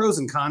there's some pros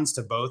and cons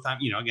to both. I'm,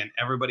 again,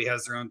 everybody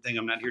has their own thing.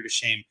 I'm not here to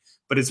shame,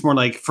 but it's more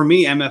like for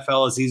me,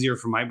 MFL is easier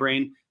for my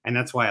brain. And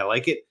that's why I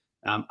like it.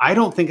 I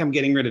don't think I'm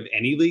getting rid of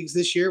any leagues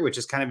this year, which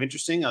is kind of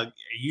interesting. I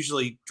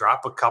usually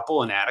drop a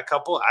couple and add a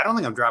couple. I don't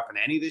think I'm dropping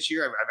any this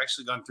year. I've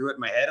actually gone through it in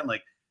my head. I'm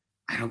like,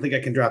 I don't think I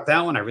can drop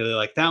that one. I really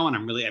like that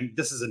one.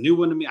 This is a new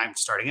one to me. I'm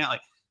starting out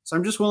like, so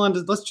I'm just willing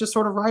to, let's just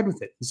sort of ride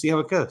with it and see how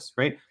it goes,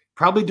 right?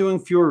 Probably doing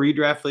fewer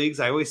redraft leagues.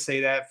 I always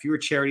say that, fewer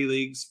charity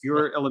leagues,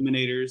 fewer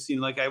eliminators,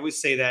 like I always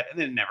say that, and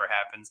then it never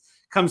happens.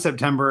 Come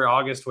September,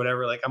 August,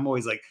 whatever, like I'm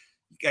always like,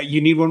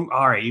 you need one.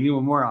 All right, you need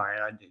one more. All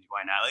right,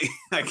 why not? Like,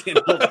 I can't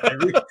hold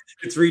it.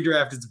 It's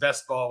redraft, it's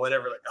best ball,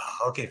 whatever. Like,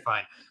 oh, okay,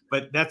 fine.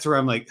 But that's where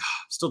I'm like,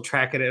 I'm still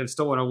tracking it. I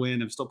still want to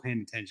win. I'm still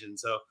paying attention.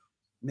 So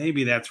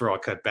maybe that's where I'll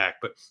cut back.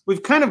 But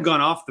we've kind of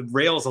gone off the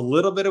rails a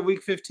little bit of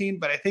week 15,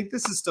 but I think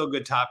this is still a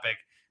good topic.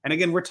 And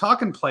again, we're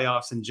talking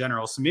playoffs in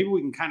general. So maybe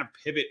we can kind of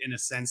pivot in a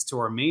sense to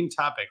our main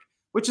topic,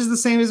 which is the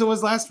same as it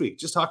was last week,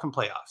 just talking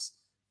playoffs,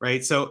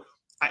 right? So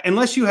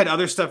unless you had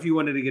other stuff you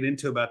wanted to get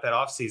into about that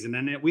offseason,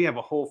 and we have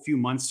a whole few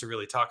months to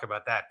really talk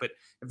about that. But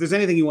if there's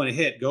anything you want to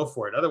hit, go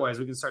for it. Otherwise,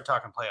 we can start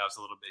talking playoffs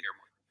a little bit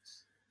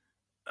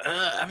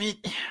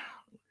here.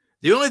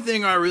 The only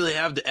thing I really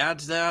have to add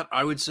to that,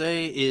 I would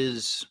say,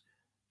 is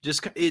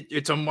just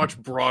it's a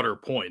much broader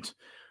point,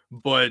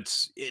 but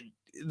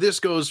this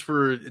goes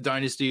for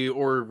Dynasty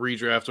or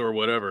redraft or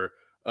whatever.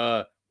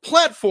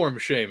 Platform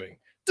shaming.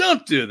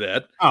 Don't do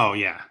that. Oh,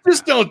 yeah.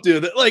 Just don't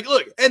do that. Like,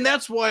 look, and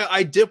that's why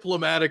I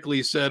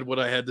diplomatically said what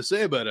I had to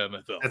say about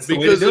MFL. That's the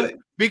way to do it.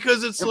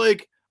 Because it's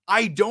like,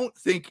 I don't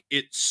think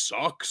it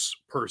sucks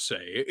per se.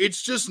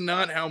 It's just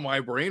not how my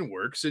brain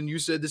works. And you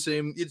said the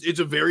same. It's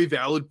a very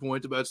valid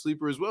point about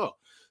Sleeper as well.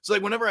 It's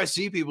like whenever I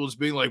see people just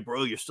being like,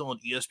 bro, you're still on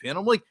ESPN.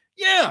 I'm like,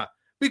 yeah,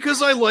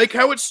 because I like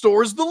how it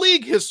stores the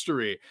league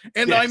history.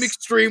 And yes, I'm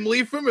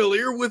extremely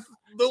familiar with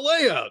the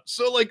layout.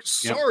 So like,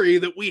 sorry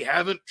that we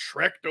haven't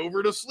trekked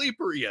over to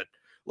Sleeper yet.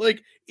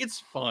 Like, it's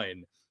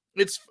fine.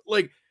 It's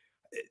like,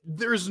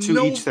 there's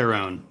to each their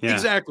own. Yeah.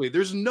 Exactly.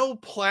 There's no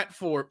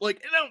platform.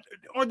 Like,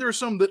 are there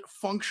some that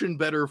function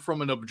better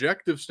from an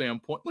objective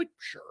standpoint? Like,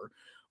 sure.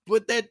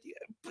 But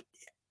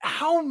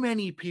how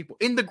many people,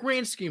 in the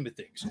grand scheme of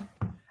things,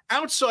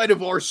 outside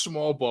of our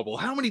small bubble,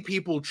 how many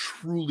people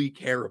truly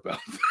care about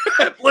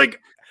that?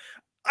 Like,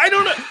 I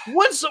don't know.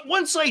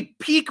 Once I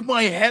peek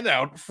my head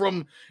out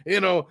from,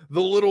 the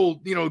little,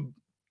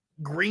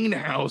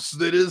 greenhouse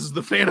that is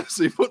the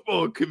fantasy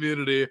football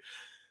community,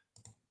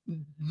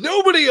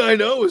 nobody I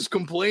know is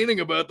complaining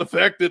about the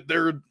fact that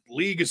their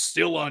league is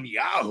still on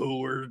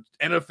Yahoo or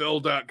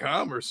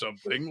NFL.com or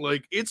something.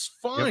 Like, it's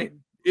fine. Yep.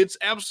 It's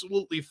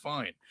absolutely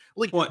fine.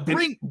 Like,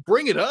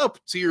 bring it up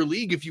to your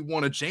league if you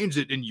want to change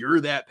it and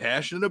you're that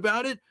passionate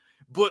about it.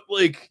 But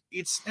like,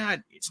 it's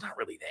not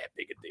really that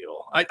big a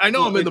deal. I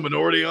know I'm in the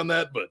minority on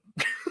that, but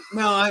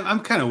no, I'm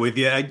kind of with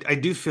you. I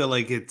do feel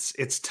like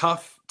it's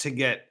tough to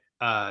get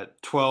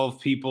 12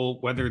 people,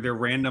 whether they're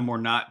random or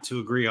not, to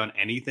agree on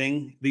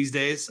anything these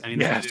days. I mean,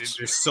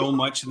 there's so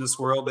much in this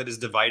world that is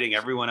dividing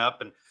everyone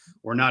up, and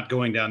we're not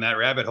going down that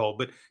rabbit hole.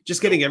 But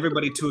just getting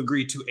everybody to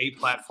agree to a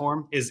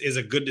platform is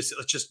a good decision.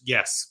 Let's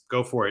just,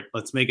 go for it.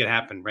 Let's make it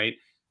happen, right?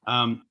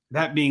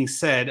 That being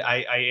said,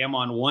 I am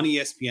on one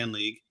ESPN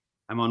league.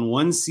 I'm on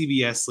one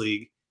CBS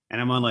league,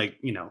 and I'm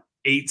on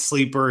 8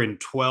 Sleeper and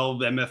 12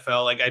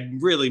 MFL. Like, I'd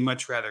really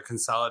much rather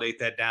consolidate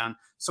that down.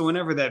 So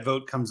whenever that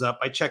vote comes up,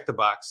 I check the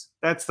box.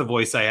 That's the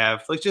voice I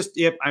have. Like,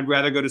 I'd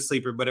rather go to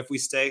Sleeper, but if we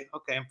stay,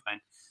 okay, I'm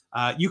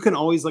fine. You can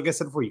always, like I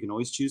said before, you can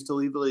always choose to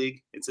leave the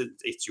league.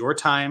 It's your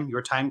time.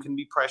 Your time can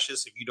be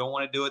precious. If you don't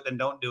want to do it, then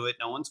don't do it.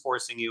 No one's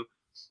forcing you,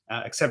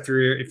 except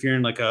if you're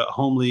in like a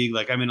home league.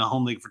 Like, I'm in a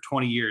home league for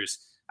 20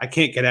 years. I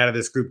can't get out of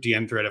this group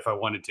DM thread if I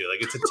wanted to.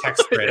 Like, it's a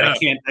text thread. I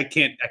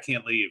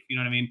can't leave. You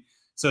know what I mean?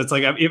 So it's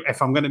like,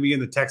 if I'm going to be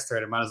in the text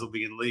thread, I might as well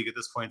be in the league at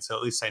this point. So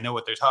at least I know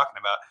what they're talking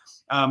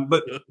about.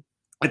 But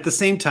at the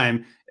same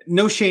time,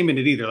 no shame in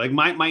it either. Like,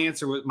 my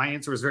answer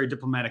was very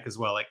diplomatic as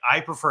well. Like, I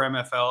prefer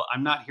MFL.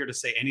 I'm not here to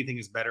say anything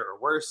is better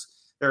or worse.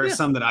 There are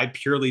some that I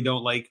purely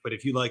don't like, but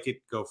if you like it,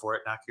 go for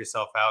it. Knock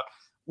yourself out.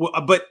 Well,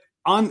 but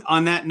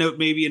on that note,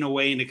 maybe in a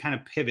way, and to kind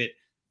of pivot,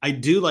 I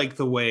do like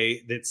the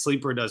way that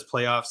Sleeper does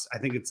playoffs. I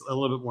think it's a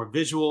little bit more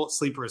visual.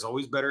 Sleeper is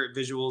always better at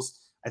visuals.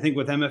 I think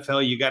with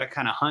MFL, you got to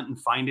kind of hunt and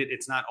find it.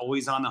 It's not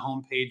always on the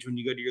homepage when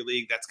you go to your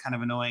league. That's kind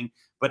of annoying.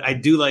 But I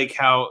do like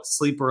how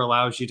Sleeper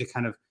allows you to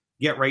kind of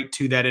get right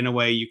to that in a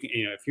way. You can,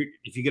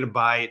 if you get a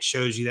buy, it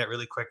shows you that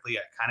really quickly.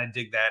 I kind of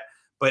dig that.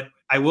 But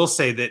I will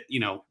say that,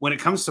 when it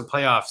comes to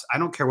playoffs, I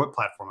don't care what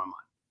platform I'm on.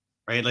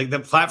 right? Like the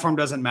platform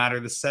doesn't matter.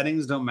 The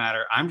settings don't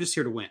matter. I'm just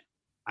here to win.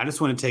 I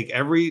just want to take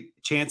every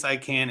chance I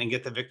can and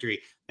get the victory.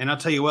 And I'll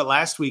tell you what,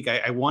 last week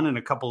I won in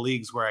a couple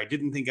leagues where I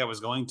didn't think I was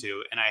going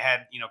to. And I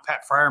had,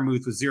 Pat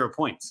Fryermuth with 0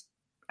 points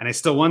and I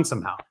still won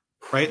somehow.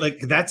 Right. Like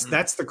that's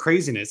the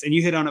craziness. And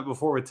you hit on it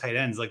before with tight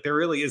ends. Like there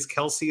really is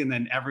Kelsey and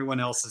then everyone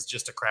else is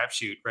just a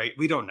crapshoot. Right.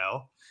 We don't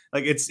know.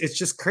 Like it's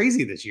just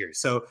crazy this year.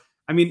 So,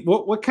 I mean,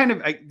 what kind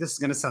of, this is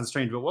going to sound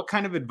strange, but what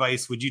kind of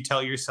advice would you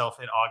tell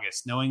yourself in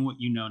August, knowing what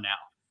you know now?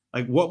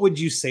 Like, what would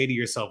you say to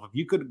yourself if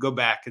you could go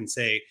back and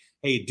say,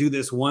 hey, do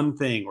this one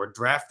thing or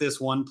draft this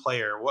one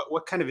player?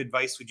 What kind of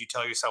advice would you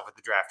tell yourself at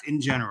the draft in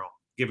general,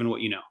 given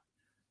what you know?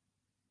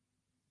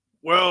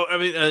 Well, I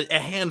mean, a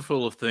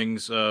handful of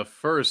things.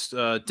 First,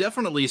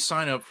 definitely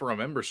sign up for a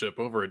membership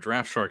over at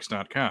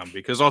DraftSharks.com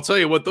because I'll tell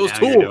you what, those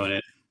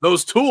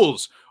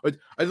tools,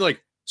 I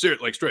like,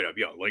 seriously, like straight up,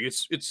 yeah, like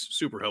it's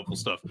super helpful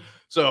stuff.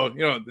 So,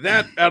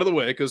 that out of the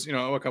way because,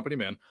 I'm a company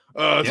man.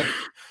 Yep.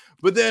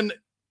 But then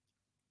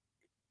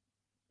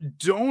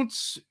don't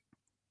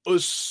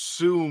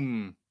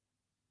assume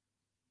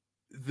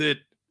that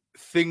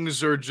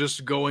things are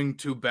just going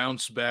to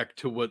bounce back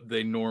to what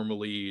they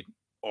normally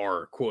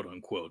are, quote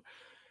unquote.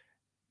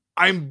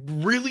 I'm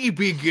really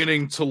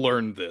beginning to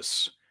learn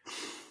this.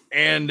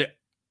 And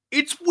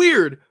it's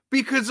weird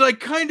because I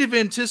kind of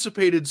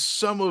anticipated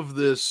some of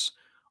this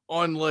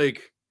on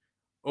like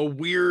a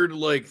weird,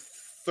 like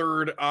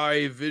third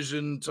eye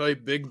vision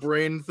type big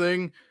brain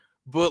thing.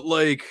 But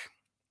like,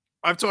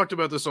 I've talked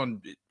about this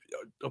on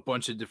a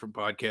bunch of different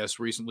podcasts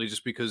recently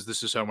just because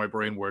this is how my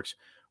brain works.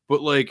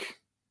 But like,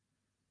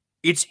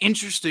 it's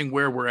interesting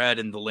where we're at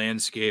in the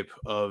landscape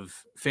of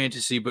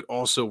fantasy, but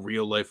also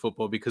real life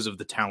football because of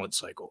the talent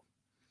cycle.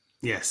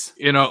 Yes.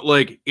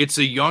 Like it's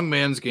a young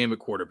man's game at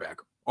quarterback.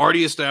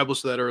 Already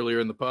established that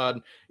earlier in the pod.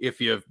 If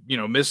you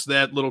missed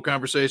that little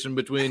conversation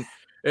between,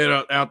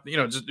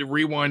 just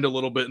rewind a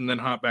little bit and then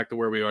hop back to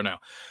where we are now.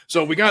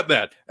 So we got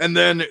that. And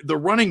then the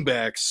running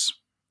backs,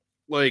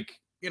 like,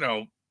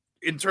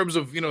 in terms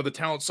of, the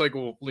talent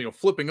cycle,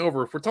 flipping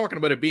over, if we're talking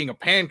about it being a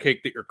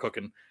pancake that you're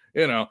cooking,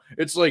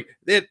 it's like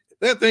that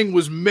thing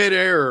was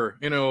midair,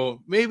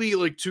 maybe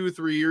like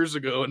 2-3 years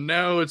ago. And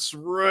now it's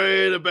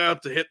right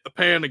about to hit the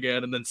pan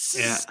again. And then,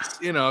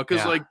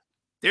 because like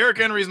Derrick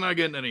Henry's not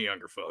getting any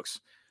younger, folks.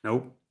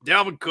 Nope.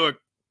 Dalvin Cook,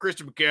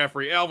 Christian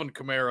McCaffrey, Alvin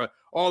Kamara,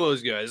 all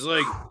those guys,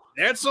 like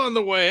that's on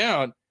the way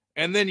out.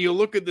 And then you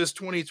look at this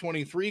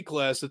 2023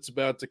 class that's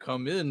about to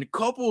come in,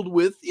 coupled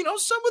with,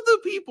 some of the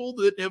people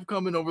that have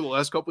come in over the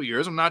last couple of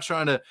years. I'm not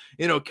trying to,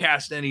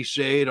 cast any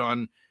shade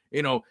on,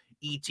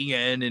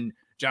 ETN and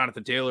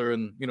Jonathan Taylor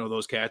and,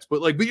 those cats,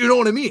 but you know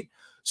what I mean?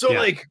 So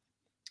like,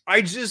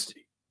 I just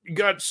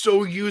got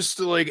so used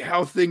to like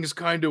how things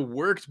kind of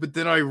worked, but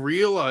then I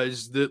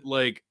realized that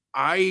like,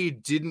 I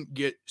didn't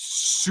get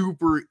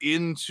super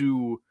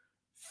into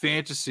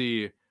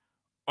fantasy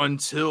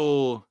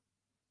until,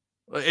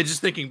 and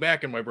just thinking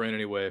back in my brain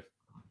anyway,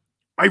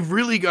 I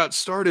really got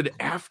started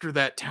after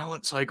that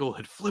talent cycle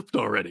had flipped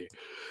already.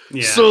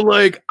 Yeah. So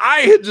like I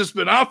had just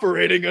been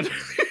operating under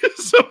the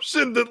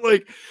assumption that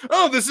like,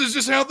 oh, this is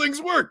just how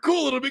things work.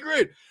 Cool, it'll be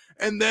great.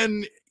 And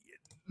then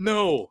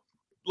no,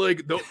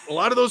 like a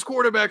lot of those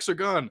quarterbacks are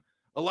gone.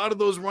 A lot of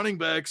those running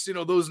backs,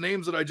 those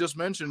names that I just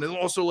mentioned, and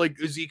also like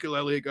Ezekiel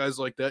Elliott, guys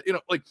like that,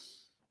 like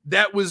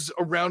that was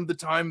around the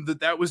time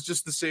that was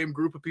just the same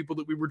group of people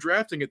that we were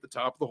drafting at the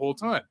top the whole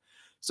time.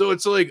 So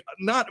it's like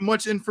not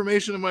much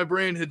information in my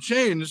brain had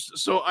changed.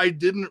 So I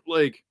didn't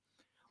like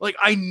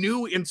I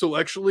knew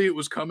intellectually it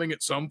was coming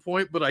at some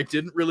point, but I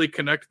didn't really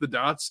connect the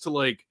dots to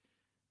like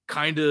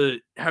kind of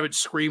have it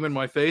scream in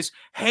my face.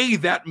 Hey,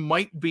 that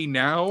might be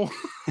now.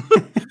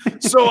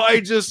 So I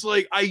just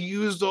like, I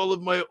used all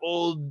of my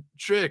old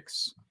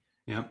tricks.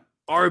 Yeah.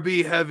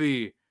 RB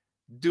heavy,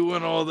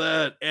 doing all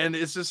that. And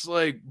it's just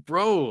like,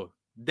 bro,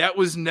 that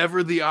was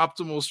never the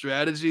optimal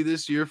strategy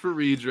this year for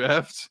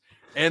redraft.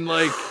 And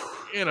like,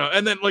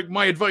 and then like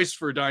my advice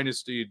for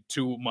Dynasty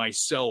to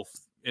myself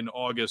in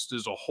August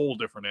is a whole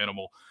different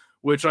animal,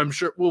 which I'm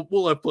sure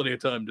we'll have plenty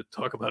of time to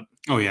talk about.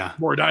 Oh yeah.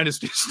 More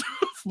Dynasty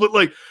stuff. But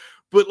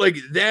like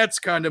that's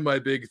kind of my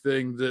big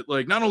thing that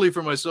like, not only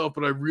for myself,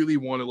 but I really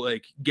want to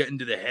like get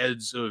into the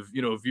heads of,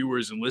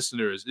 viewers and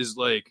listeners is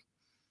like,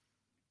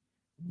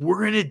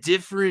 we're in a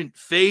different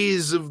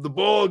phase of the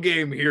ball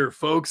game here,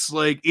 folks.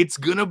 Like it's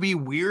going to be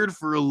weird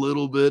for a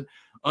little bit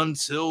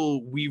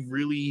until we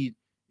really,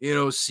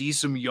 see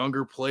some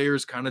younger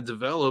players kind of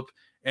develop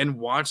and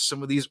watch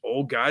some of these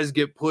old guys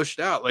get pushed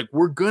out. Like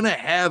we're going to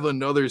have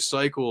another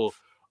cycle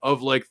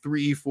of like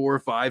 3, 4,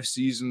 5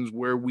 seasons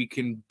where we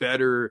can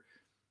better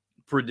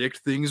predict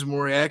things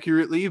more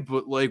accurately,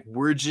 but like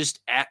we're just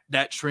at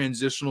that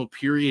transitional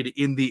period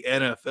in the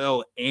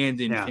NFL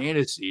and in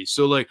fantasy.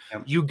 So like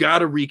you got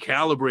to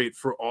recalibrate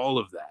for all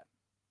of that.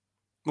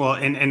 Well,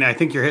 and I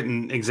think you're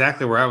hitting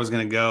exactly where I was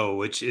going to go,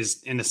 which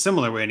is in a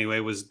similar way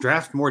anyway, was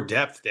draft more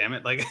depth. Damn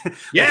it. Like,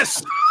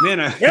 Yes. man,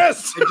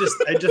 Yes.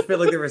 I just feel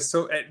like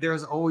there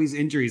was always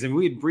injuries, and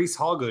we had Breece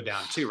Hall go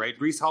down too, right?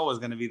 Breece Hall was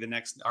going to be the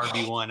next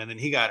RB1, and then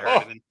he got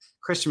hurt, and then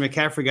Christian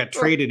McCaffrey got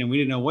traded, and we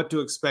didn't know what to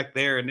expect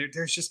there. And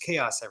there's just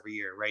chaos every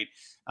year, right?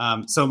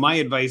 So my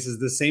advice is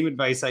the same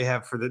advice I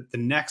have for the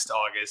next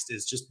August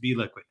is just be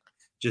liquid.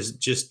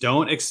 Just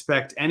don't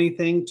expect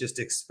anything. Just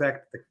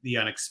expect the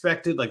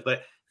unexpected. Like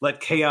let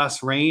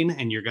chaos reign,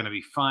 and you're going to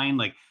be fine.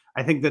 Like,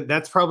 I think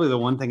that's probably the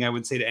one thing I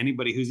would say to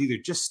anybody who's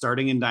either just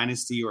starting in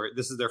Dynasty or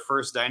this is their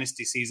first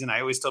Dynasty season. I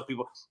always tell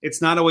people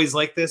it's not always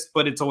like this,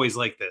 but it's always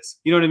like this.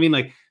 You know what I mean?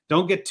 Like,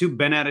 don't get too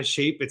bent out of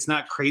shape. It's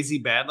not crazy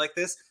bad like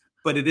this,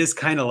 but it is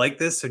kind of like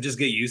this. So just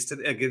get used to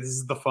it. Like, this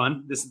is the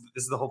fun. This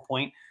is the whole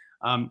point.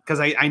 Because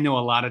I know a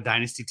lot of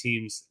Dynasty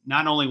teams,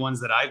 not only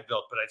ones that I've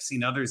built, but I've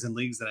seen others in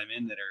leagues that I'm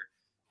in that are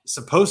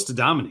supposed to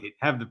dominate,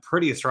 have the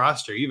prettiest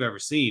roster you've ever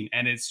seen.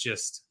 And it's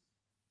just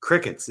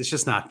crickets. It's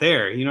just not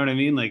there. You know what I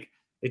mean? Like,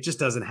 it just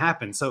doesn't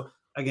happen. So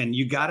again,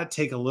 you got to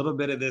take a little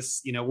bit of this.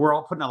 You know, we're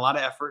all putting a lot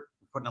of effort,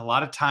 putting a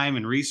lot of time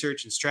and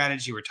research and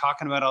strategy. We're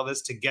talking about all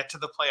this to get to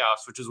the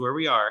playoffs, which is where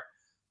we are.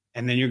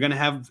 And then you're going to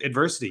have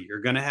adversity.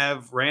 You're going to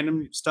have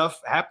random stuff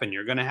happen.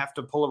 You're going to have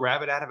to pull a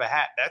rabbit out of a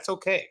hat. That's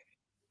okay.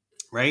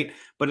 Right.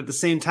 But at the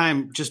same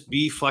time, just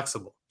be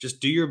flexible. Just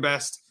do your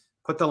best.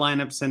 Put the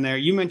lineups in there.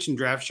 You mentioned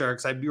Draft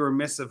Sharks. I'd be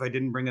remiss if I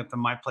didn't bring up the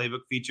My Playbook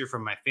feature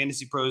from my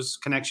Fantasy Pros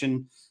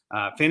connection.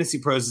 Fantasy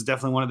Pros is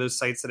definitely one of those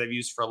sites that I've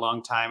used for a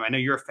long time. I know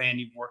you're a fan.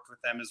 You've worked with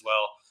them as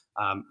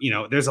well. You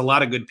know, there's a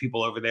lot of good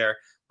people over there.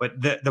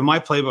 But the My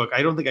Playbook,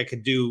 I don't think I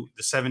could do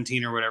the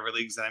 17 or whatever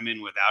leagues that I'm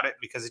in without it,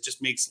 because it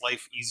just makes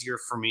life easier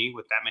for me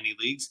with that many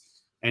leagues.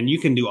 And you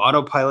can do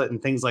autopilot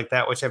and things like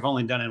that, which I've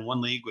only done in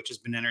one league, which has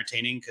been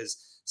entertaining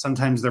because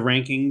sometimes the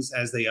rankings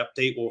as they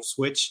update will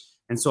switch.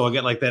 And so I'll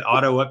get like that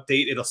auto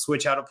update. It'll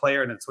switch out a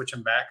player and then switch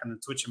them back and then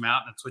switch them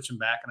out and then switch them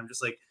back. And I'm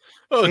just like,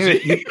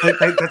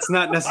 that's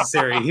not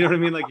necessary. You know what I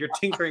mean? Like, you're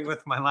tinkering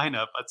with my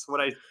lineup. That's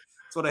what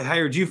I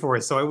hired you for.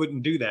 So I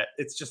wouldn't do that.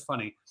 It's just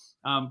funny.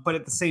 But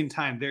at the same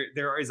time,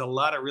 there is a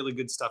lot of really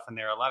good stuff in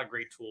there, a lot of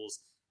great tools.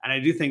 And I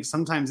do think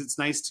sometimes it's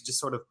nice to just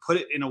sort of put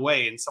it in a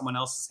way in someone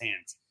else's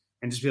hands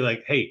and just be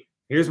like, hey,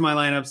 here's my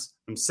lineups.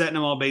 I'm setting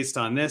them all based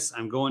on this.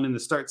 I'm going in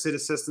the start sit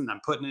assistant. I'm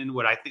putting in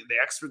what I think the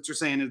experts are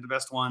saying is the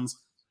best ones.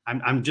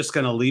 I'm just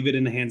going to leave it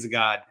in the hands of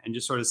God and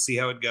just sort of see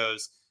how it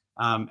goes.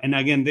 And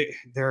again,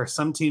 there are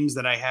some teams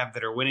that I have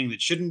that are winning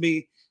that shouldn't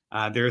be.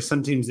 There are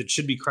some teams that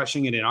should be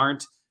crushing it and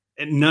aren't.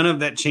 And none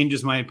of that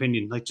changes my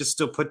opinion. Like, just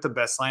still put the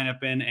best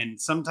lineup in. And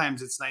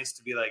sometimes it's nice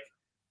to be like,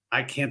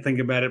 I can't think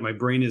about it. My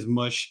brain is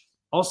mush.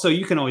 Also,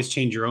 you can always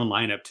change your own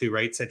lineup too,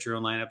 right? Set your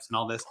own lineups and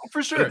all this. Oh,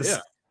 for sure,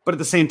 But at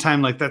the same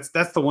time, like that's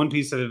the one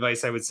piece of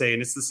advice I would say.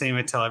 And it's the same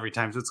I tell every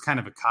time. So it's kind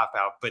of a cop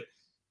out, but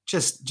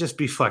just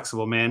be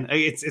flexible, man.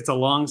 It's a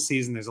long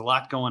season. There's a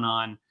lot going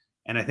on.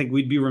 And I think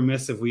we'd be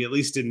remiss if we at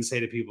least didn't say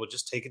to people,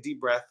 just take a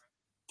deep breath,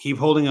 keep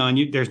holding on.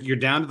 You're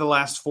down to the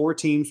last 4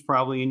 teams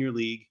probably in your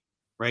league,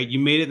 right? You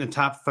made it in the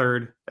top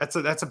third. That's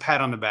a pat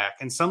on the back.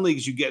 In some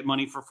leagues, you get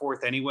money for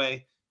 4th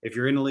anyway. If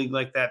you're in a league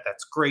like that,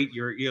 that's great.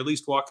 You're at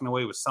least walking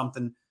away with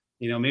something.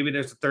 You know, maybe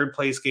there's a 3rd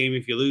place game.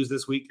 If you lose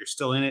this week, you're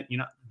still in it. You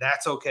know,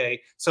 that's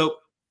okay. So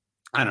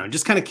I don't know,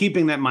 just kind of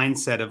keeping that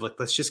mindset of like,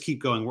 let's just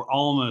keep going. We're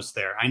almost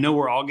there. I know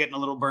we're all getting a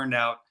little burned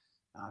out.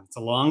 It's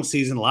a long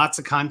season, lots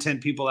of content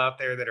people out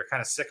there that are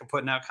kind of sick of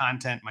putting out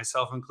content,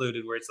 myself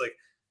included, where it's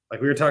like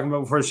we were talking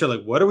about before the show,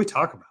 like, what are we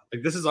talking about?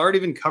 Like, this has already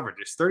been covered.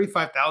 There's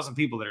 35,000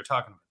 people that are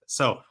talking about this.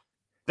 So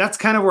that's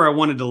kind of where I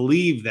wanted to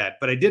leave that.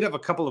 But I did have a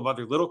couple of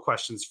other little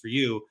questions for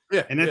you.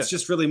 Yeah, and that's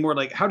just really more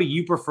like, how do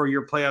you prefer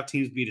your playoff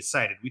teams be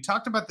decided? We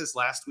talked about this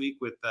last week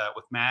with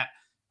Matt.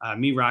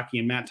 Me, Rocky,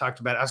 and Matt talked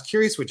about it. I was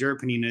curious what your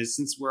opinion is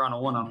since we're on a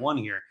one-on-one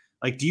here.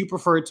 Like, do you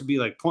prefer it to be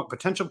like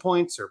potential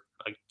points or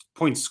like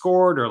points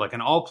scored or like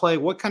an all play?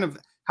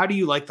 How do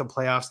you like the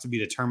playoffs to be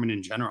determined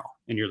in general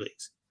in your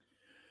leagues?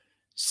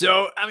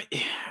 So, I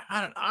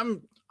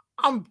mean,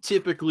 I'm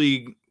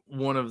typically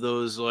one of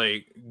those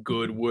like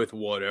good with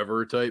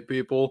whatever type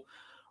people,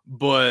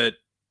 but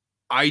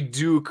I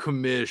do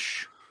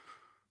commish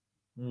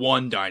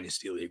one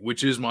dynasty league,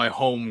 which is my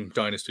home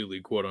dynasty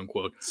league, quote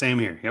unquote. Same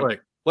here. Yep.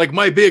 Like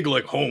my big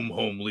like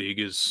home league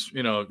is,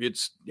 you know,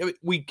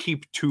 we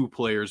keep 2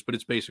 players, but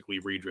it's basically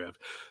redraft.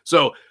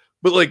 So,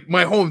 but like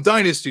my home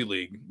dynasty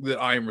league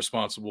that I am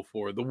responsible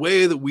for, the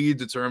way that we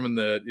determine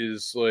that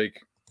is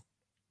like,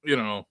 you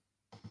know,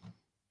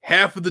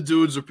 half of the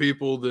dudes are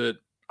people that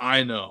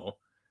I know,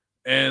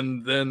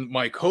 and then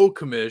my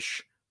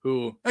co-commish,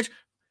 who actually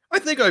I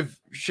think I've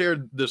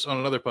shared this on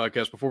another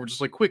podcast before, just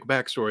like quick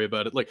backstory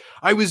about it. Like,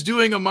 I was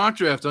doing a mock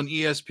draft on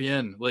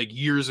ESPN like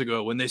years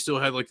ago when they still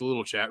had like the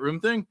little chat room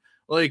thing,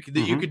 like that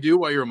you could do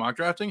while you were mock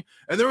drafting.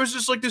 And there was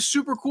just like this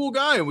super cool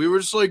guy, and we were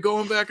just like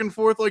going back and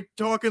forth, like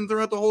talking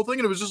throughout the whole thing.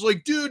 And it was just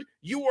like, dude,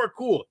 you are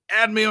cool.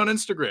 Add me on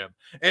Instagram.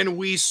 And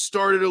we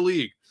started a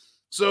league.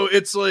 So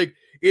it's like,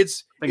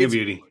 it's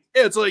beauty.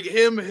 Yeah, it's like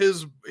him,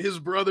 his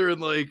brother, and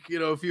like, you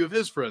know, a few of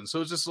his friends.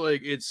 So it's just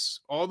like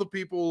it's all the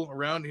people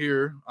around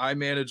here. I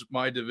manage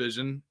my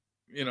division,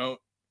 you know,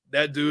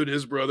 that dude,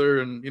 his brother,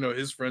 and you know,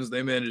 his friends,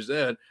 they manage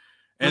that.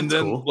 And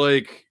That's then cool.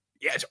 like,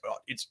 yeah,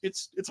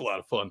 it's a lot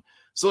of fun.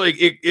 So like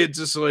it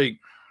just like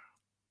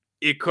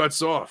it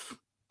cuts off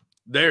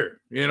there,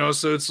 you know.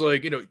 So it's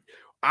like, you know,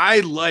 I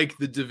like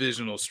the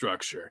divisional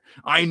structure.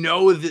 I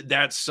know that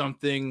that's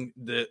something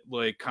that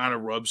like kind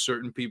of rubs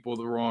certain people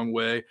the wrong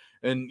way.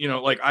 And you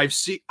know, like I've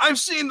seen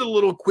the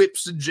little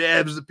quips and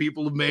jabs that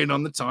people have made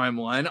on the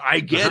timeline. I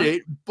get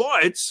it,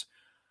 but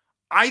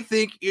I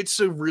think it's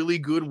a really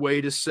good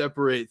way to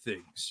separate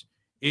things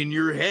in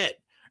your head.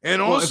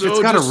 And Well, also, if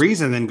it's got a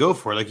reason, then go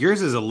for it. Like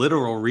yours is a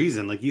literal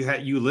reason. Like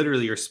you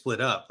literally are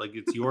split up. Like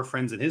it's your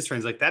friends and his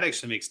friends. Like that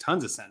actually makes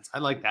tons of sense. I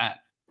like that.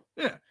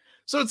 yeah.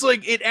 So it's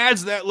like it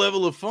adds that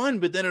level of fun,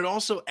 but then it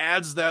also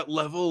adds that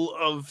level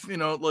of, you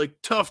know, like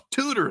tough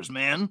tutors,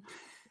 man.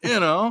 You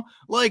know,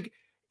 like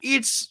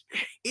it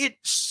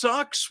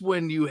sucks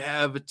when you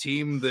have a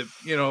team that,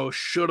 you know,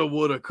 shoulda,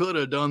 woulda,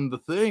 coulda done the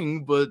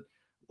thing, but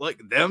like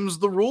them's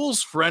the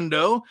rules,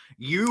 friendo.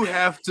 You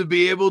have to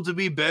be able to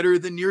be better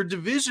than your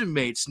division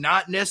mates,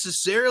 not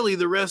necessarily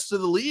the rest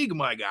of the league,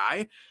 my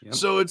guy. Yep.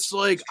 So it's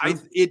like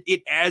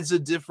it adds a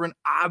different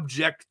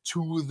object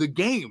to the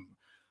game.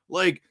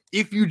 Like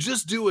if you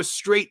just do a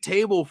straight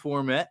table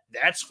format,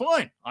 that's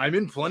fine. I'm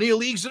in plenty of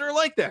leagues that are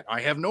like that.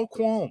 I have no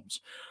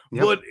qualms.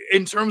 Yep. But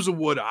in terms of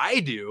what I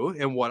do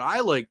and what I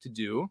like to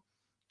do,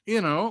 you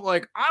know,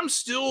 like I'm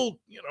still,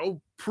 you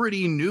know,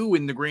 pretty new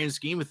in the grand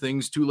scheme of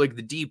things to like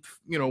the deep,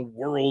 you know,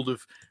 world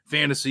of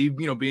fantasy,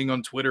 you know, being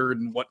on Twitter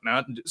and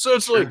whatnot. So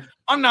it's like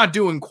I'm not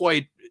doing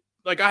quite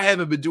like I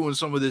haven't been doing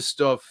some of this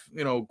stuff,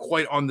 you know,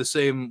 quite on the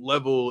same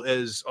level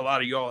as a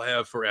lot of y'all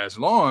have for as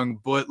long.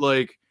 But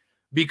like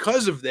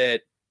because of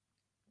that,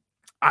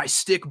 I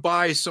stick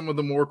by some of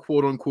the more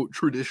quote unquote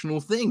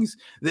traditional things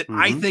that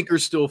I think are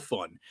still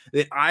fun,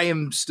 that I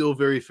am still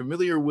very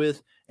familiar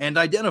with and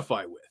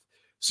identify with.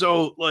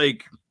 So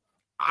like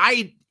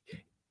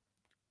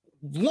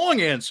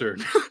long answer,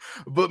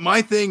 but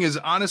my thing is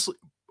honestly,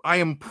 I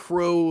am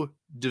pro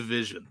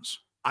divisions.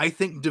 I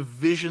think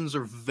divisions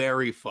are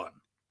very fun.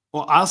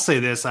 Well, I'll say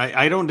this.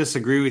 I don't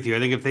disagree with you. I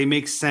think if they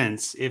make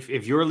sense, if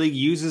your league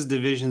uses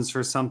divisions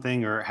for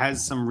something or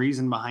has some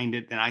reason behind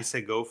it, then I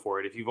say go for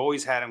it. If you've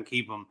always had them,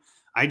 keep them.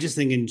 I just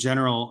think in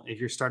general, if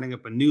you're starting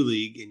up a new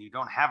league and you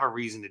don't have a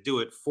reason to do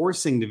it,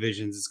 forcing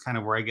divisions is kind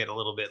of where I get a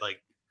little bit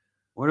like,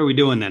 what are we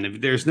doing then?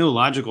 If there's no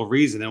logical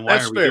reason, then why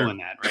are we doing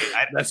that?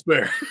 Right? That's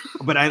fair.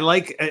 But I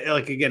like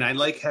again, I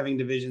like having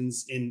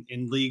divisions in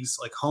leagues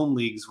like home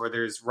leagues where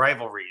there's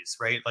rivalries,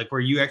 right? Like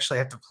where you actually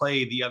have to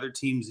play the other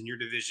teams in your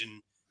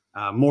division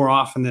more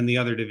often than the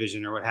other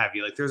division or what have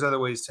you. Like there's other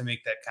ways to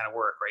make that kind of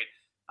work,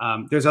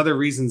 right? There's other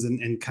reasons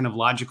and kind of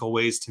logical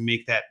ways to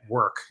make that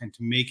work and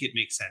to make it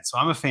make sense. So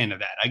I'm a fan of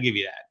that. I give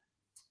you that.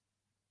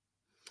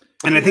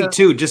 And I think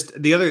too, just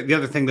the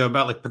other thing though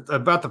about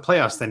the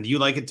playoffs, then do you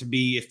like it to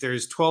be, if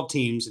there's 12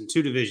 teams in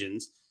two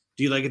divisions,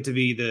 do you like it to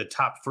be the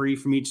top 3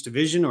 from each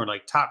division or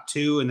like top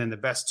 2 and then the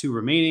best 2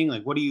 remaining?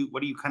 Like what do you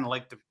kind of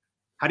like to,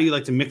 how do you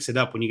like to mix it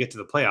up when you get to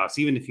the playoffs,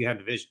 even if you have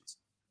divisions?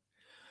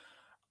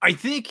 I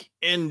think,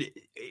 and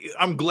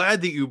I'm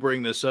glad that you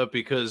bring this up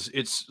because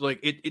it's like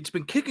it's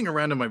been kicking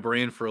around in my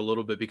brain for a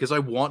little bit because I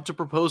want to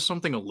propose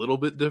something a little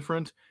bit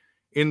different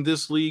in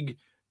this league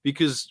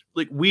because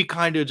like we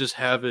kind of just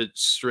have it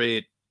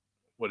straight.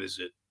 What is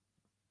it?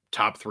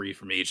 Top 3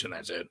 from each, and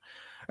that's it.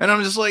 And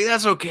I'm just like,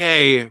 that's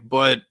okay,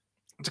 but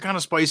to kind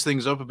of spice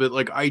things up a bit,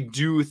 like I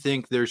do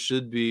think there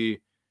should be,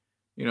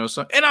 you know,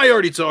 some. And I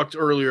already talked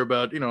earlier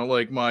about, you know,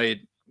 like my,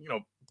 you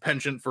know,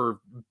 penchant for,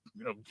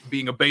 you know,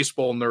 being a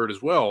baseball nerd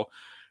as well.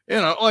 You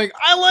know, like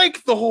I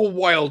like the whole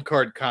wild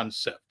card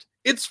concept.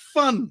 It's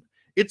fun.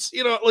 It's,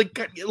 you know, like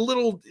a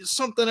little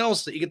something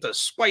else that you get to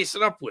spice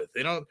it up with,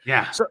 you know?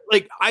 Yeah. So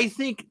like, I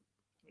think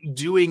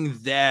doing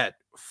that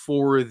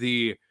for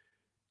the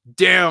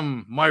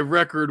damn, my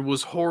record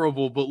was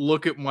horrible, but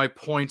look at my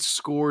points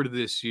scored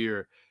this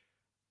year.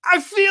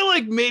 I feel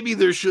like maybe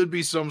there should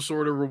be some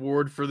sort of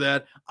reward for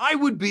that. I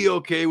would be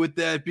okay with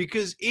that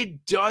because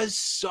it does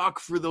suck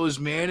for those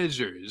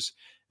managers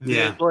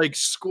that like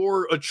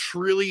score 1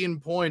 trillion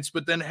points,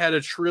 but then had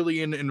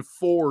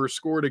 1,004,000,000,000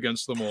 scored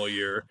against them all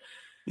year.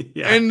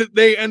 And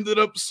they ended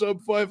up sub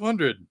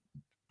 500.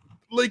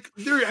 Like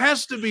there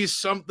has to be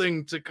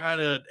something to kind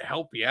of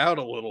help you out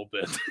a little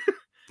bit.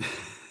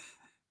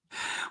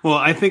 Well,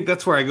 I think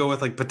that's where I go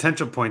with like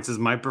potential points is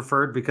my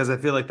preferred because I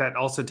feel like that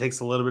also takes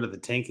a little bit of the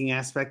tanking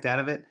aspect out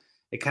of it.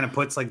 It kind of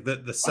puts like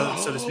the so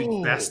to speak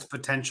best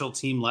potential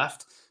team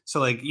left. So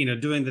like, you know,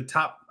 doing the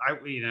top,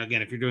 you know,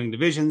 again, if you're doing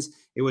divisions,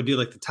 it would do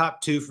like the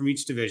top 2 from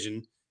each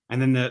division.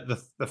 And then the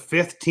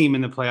 5th team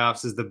in the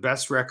playoffs is the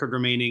best record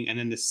remaining. And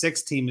then the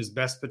 6th team is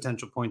best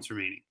potential points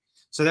remaining.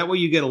 So that way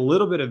you get a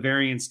little bit of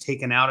variance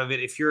taken out of it.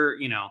 If you're,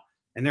 you know,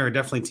 and there are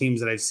definitely teams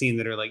that I've seen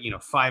that are like, you know,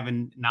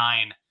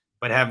 5-9,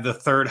 but have the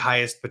 3rd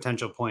highest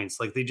potential points.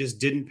 Like they just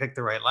didn't pick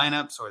the right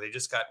lineups or they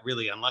just got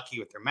really unlucky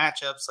with their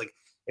matchups. Like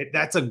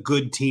that's a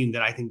good team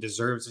that I think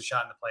deserves a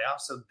shot in the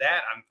playoffs. So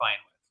that I'm fine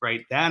with,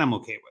 right? That I'm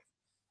okay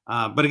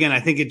with. But again, I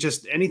think it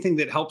just anything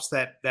that helps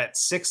that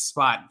sixth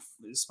spot,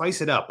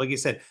 spice it up. Like you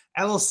said,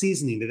 add a little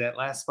seasoning to that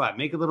last spot,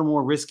 make it a little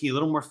more risky, a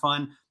little more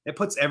fun. It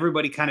puts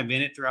everybody kind of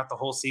in it throughout the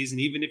whole season.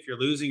 Even if you're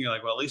losing, you're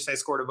like, well, at least I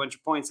scored a bunch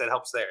of points. That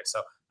helps there.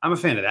 So I'm a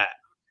fan of that.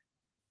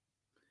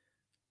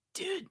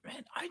 Dude,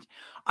 man,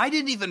 I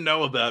didn't even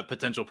know about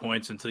potential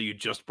points until you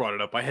just brought it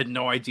up. I had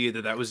no idea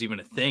that was even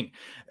a thing.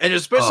 And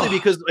especially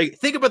because, like,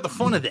 think about the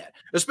fun of that,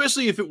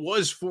 especially if it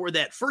was for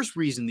that first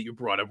reason that you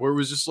brought up, where it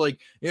was just like,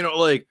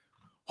 like,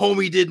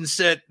 homie didn't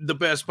set the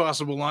best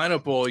possible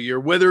lineup all year,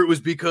 whether it was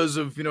because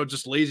of,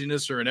 just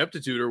laziness or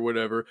ineptitude or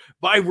whatever.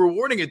 By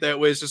rewarding it that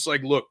way, it's just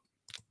like, look,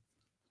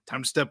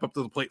 time to step up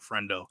to the plate,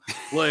 friendo.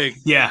 Like,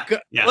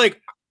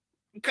 like,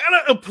 kind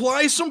of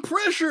apply some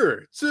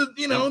pressure to,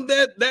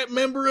 that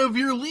member of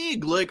your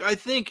league. Like, I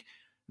think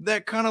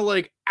that kind of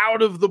like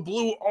out of the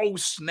blue, oh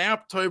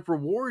snap type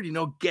reward,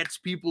 gets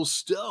people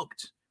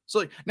stoked. So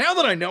like, now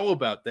that I know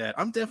about that,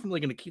 I'm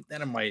definitely going to keep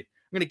that in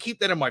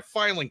my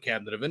filing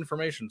cabinet of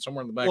information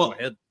somewhere in the back of my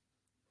head.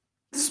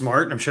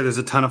 Smart. I'm sure there's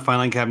a ton of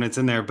filing cabinets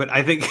in there, but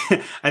I think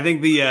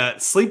the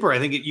sleeper,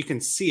 you can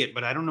see it,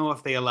 but I don't know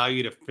if they allow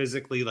you to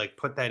physically like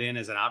put that in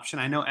as an option.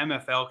 I know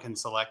MFL can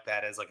select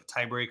that as like a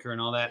tiebreaker and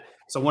all that.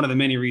 So one of the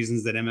many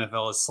reasons that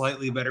MFL is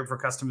slightly better for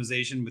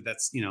customization, but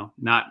that's,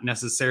 not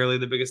necessarily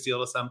the biggest deal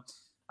to some.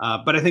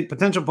 But I think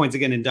potential points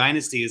again in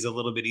Dynasty is a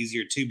little bit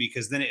easier too,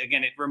 because then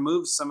it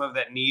removes some of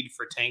that need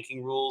for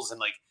tanking rules and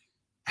like,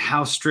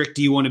 how strict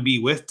do you want to be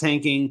with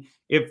tanking?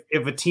 If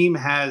a team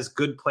has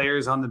good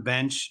players on the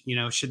bench,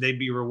 should they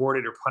be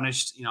rewarded or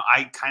punished?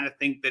 I kind of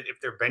think that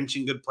if they're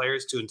benching good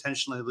players to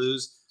intentionally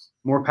lose,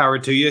 more power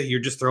to you. You're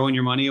just throwing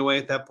your money away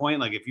at that point.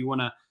 Like if you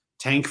want to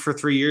tank for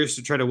 3 years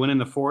to try to win in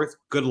the fourth,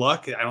 good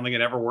luck. I don't think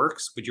it ever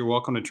works, but you're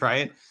welcome to try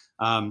it.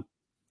 I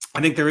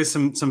think there is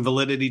some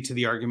validity to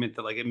the argument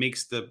that like it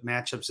makes the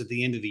matchups at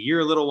the end of the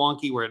year a little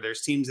wonky, where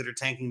there's teams that are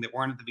tanking that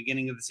weren't at the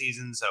beginning of the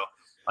season. So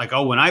like,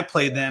 oh, when I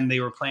played them, they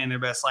were playing their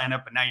best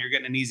lineup, but now you're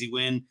getting an easy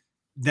win.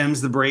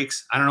 Them's the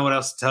breaks. I don't know what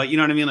else to tell you. You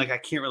know what I mean? Like, I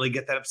can't really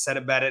get that upset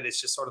about it. It's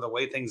just sort of the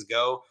way things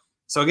go.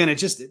 So again,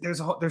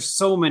 there's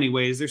so many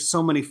ways. There's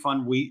so many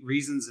fun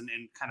reasons and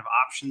kind of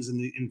options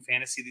in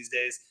fantasy these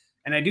days.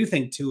 And I do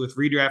think too, with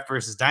redraft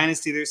versus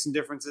dynasty, there's some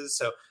differences.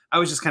 So I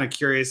was just kind of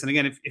curious. And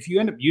again, if you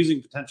end up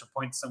using potential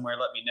points somewhere,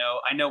 let me know.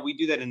 I know we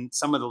do that in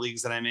some of the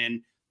leagues that I'm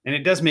in, and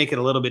it does make it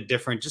a little bit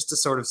different, just to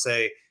sort of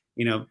say,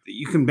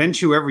 you can bench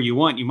whoever you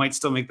want. You might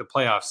still make the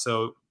playoffs.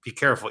 So be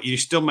careful. You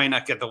still might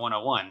not get the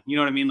 101. You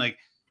know what I mean? Like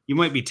you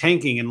might be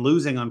tanking and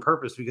losing on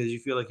purpose because you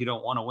feel like you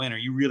don't want to win, or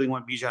you really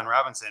want Bijan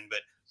Robinson.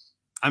 But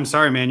I'm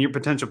sorry, man, your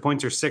potential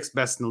points are 6th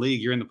best in the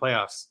league. You're in the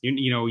playoffs.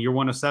 You're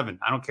 107.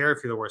 I don't care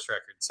if you're the worst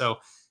record. So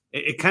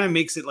it kind of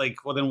makes it like,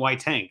 well, then why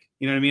tank?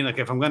 You know what I mean? Like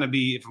if I'm going to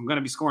be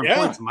scoring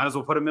points, I might as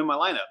well put them in my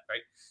lineup.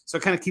 Right. So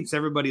it kind of keeps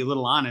everybody a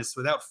little honest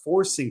without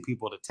forcing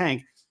people to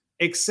tank.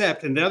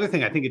 Except, and the other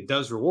thing I think it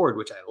does reward,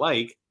 which I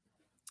like,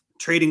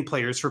 trading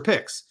players for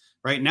picks.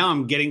 Right now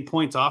I'm getting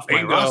points off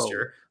my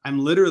roster. I'm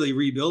literally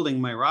rebuilding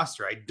my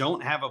roster. I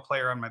don't have a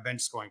player on my bench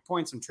scoring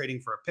points. I'm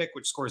trading for a pick,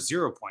 which scores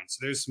 0 points.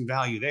 So there's some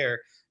value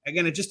there.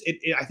 Again,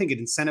 I think it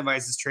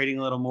incentivizes trading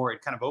a little more.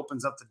 It kind of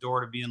opens up the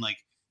door to being like,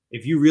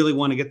 if you really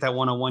want to get that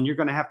 101, you're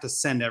going to have to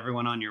send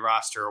everyone on your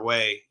roster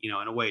away, in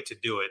a way to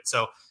do it.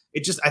 So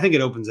I think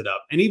it opens it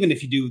up. And even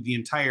if you do the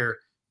entire,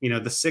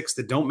 the 6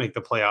 that don't make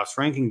the playoffs,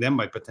 ranking them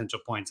by potential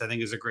points, I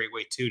think is a great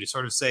way too, to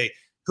sort of say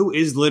who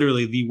is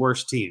literally the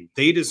worst team.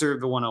 They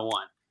deserve the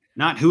 101,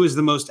 not who is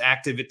the most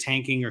active at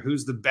tanking or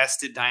who's the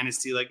best at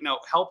dynasty. Like, no,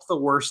 help the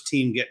worst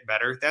team get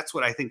better. That's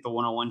what I think the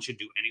 101 should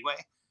do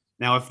anyway.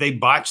 Now, if they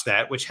botch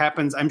that, which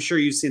happens, I'm sure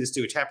you've seen this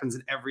too, which happens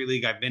in every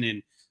league I've been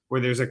in, where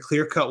there's a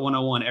clear-cut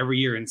 101 every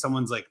year, and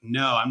someone's like,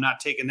 no, I'm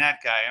not taking that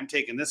guy. I'm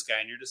taking this guy.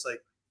 And you're just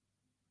like,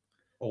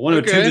 well,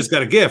 102 just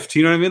got a gift.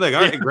 You know what I mean? Like,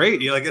 all right,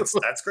 great. You're like,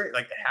 that's great.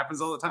 Like, it happens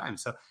all the time.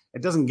 So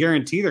it doesn't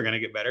guarantee they're going to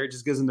get better. It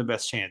just gives them the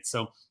best chance.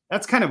 So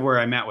that's kind of where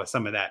I'm at with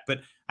some of that. But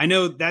I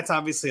know that's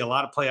obviously a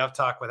lot of playoff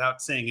talk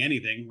without saying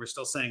anything. We're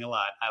still saying a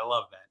lot. I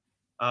love that.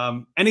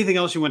 Anything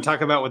else you want to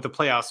talk about with the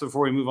playoffs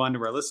before we move on to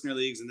our listener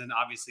leagues, and then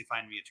obviously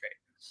find me a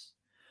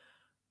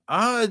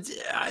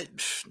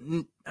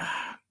trade?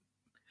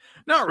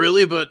 Not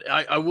really, but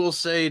I will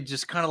say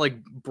just kind of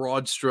like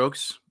broad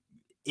strokes.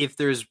 If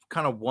there's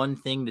kind of one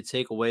thing to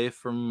take away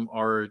from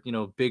our,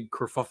 big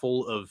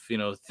kerfuffle of,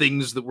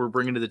 things that we're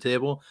bringing to the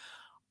table,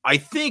 I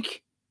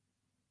think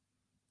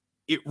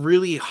it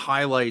really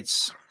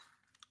highlights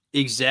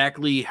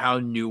exactly how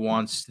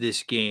nuanced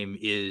this game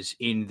is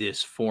in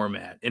this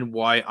format, and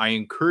why I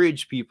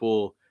encourage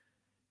people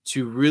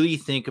to really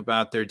think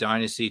about their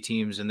dynasty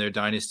teams and their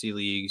dynasty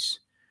leagues.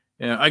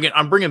 Again,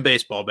 I'm bringing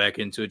baseball back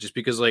into it just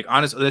because, like,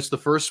 honestly, that's the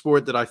first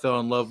sport that I fell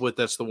in love with.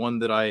 That's the one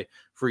that I,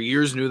 for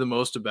years, knew the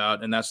most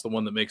about, and that's the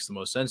one that makes the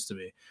most sense to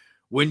me.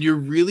 When you're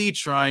really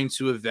trying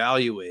to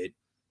evaluate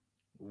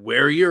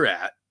where you're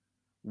at,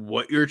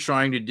 what you're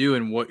trying to do,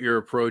 and what your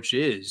approach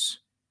is,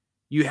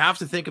 you have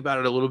to think about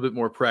it a little bit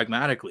more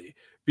pragmatically,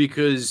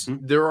 because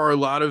there are a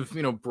lot of,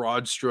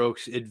 broad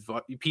strokes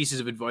pieces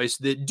of advice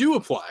that do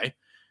apply.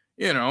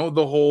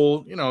 The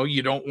whole,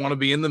 you don't want to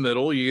be in the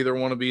middle. You either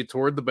want to be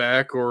toward the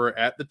back or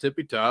at the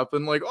tippy top.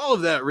 And like all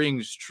of that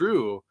rings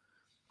true.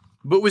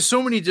 But with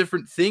so many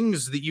different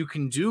things that you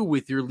can do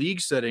with your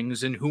league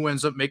settings and who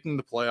ends up making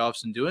the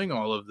playoffs and doing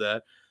all of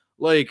that,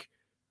 like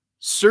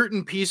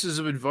certain pieces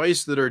of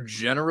advice that are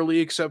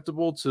generally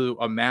acceptable to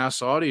a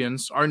mass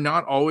audience are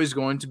not always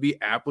going to be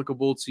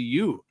applicable to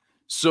you.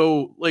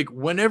 So like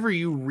whenever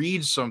you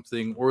read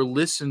something or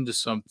listen to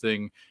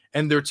something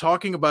and they're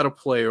talking about a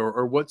player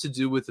or what to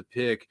do with a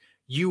pick,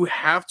 you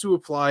have to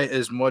apply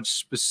as much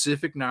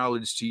specific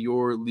knowledge to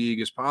your league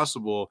as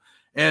possible.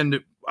 And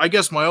I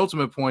guess my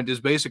ultimate point is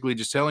basically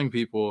just telling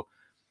people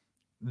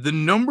the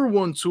number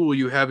one tool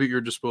you have at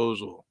your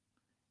disposal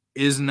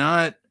is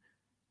not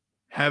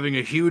having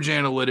a huge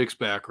analytics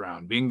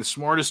background, being the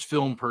smartest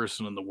film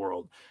person in the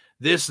world,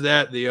 this,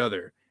 that, the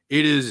other.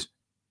 It is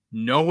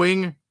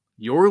knowing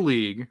your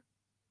league,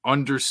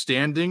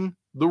 understanding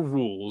the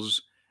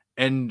rules,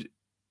 and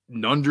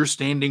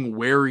understanding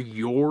where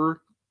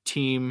your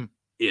team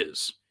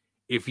is.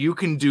 If you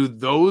can do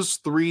those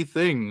three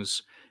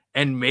things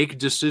and make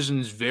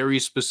decisions very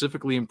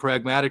specifically and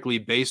pragmatically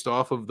based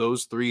off of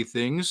those three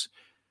things,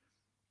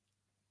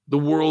 the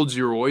world's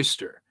your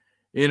oyster.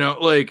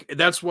 Like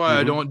that's why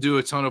I don't do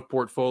a ton of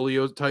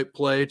portfolio type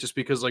play, just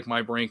because like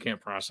my brain can't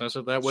process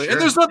it that way. Sure.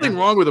 And there's nothing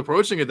wrong with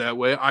approaching it that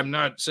way. I'm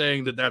not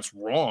saying that that's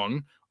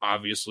wrong,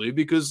 obviously,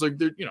 because like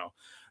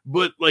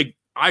but like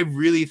I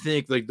really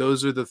think like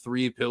those are the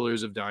three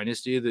pillars of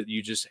Dynasty that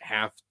you just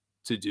have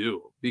to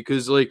do,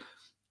 because like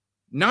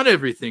not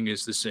everything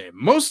is the same.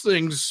 Most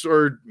things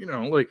are,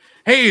 like,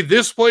 hey,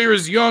 this player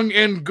is young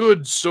and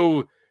good,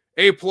 so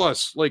A+.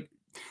 Like,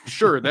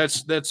 sure,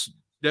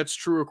 that's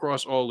true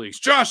across all leagues.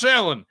 Josh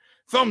Allen,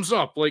 thumbs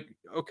up. Like,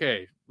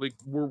 okay, like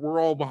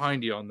we're all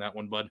behind you on that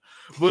one, bud.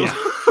 But yeah.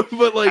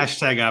 but like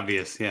hashtag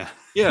obvious, yeah.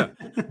 Yeah.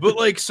 But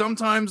like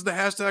sometimes the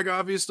hashtag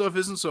obvious stuff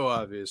isn't so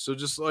obvious. So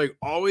just like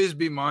always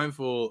be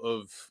mindful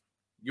of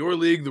your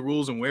league, the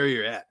rules, and where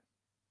you're at.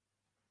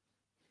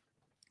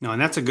 No,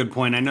 and that's a good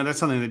point. I know that's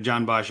something that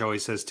John Bosch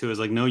always says too, is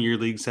like know your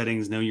league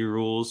settings, know your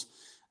rules.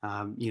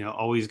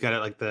 Always got it.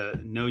 Like the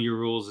know your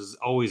rules is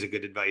always a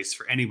good advice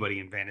for anybody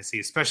in fantasy,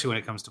 especially when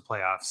it comes to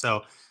playoffs.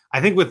 So I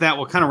think with that,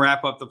 we'll kind of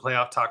wrap up the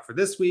playoff talk for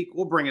this week.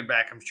 We'll bring it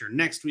back, I'm sure,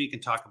 next week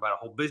and talk about a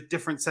whole bit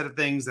different set of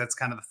things. That's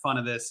kind of the fun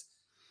of this.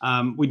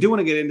 We do want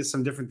to get into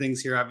some different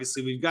things here.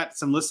 Obviously, we've got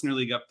some listener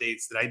league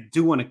updates that I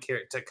do want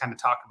to kind of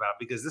talk about,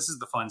 because this is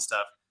the fun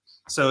stuff.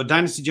 So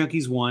Dynasty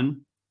Junkies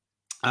won.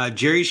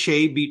 Jerry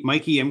Shea beat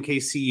Mikey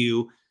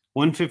MKCU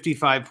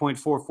 155.44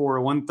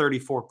 to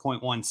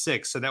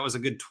 134.16. So that was a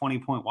good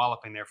 20-point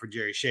walloping there for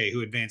Jerry Shea,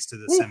 who advanced to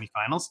the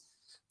semifinals.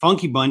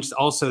 Funky Bunch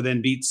also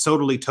then beat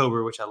Sodally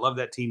Tober, which I love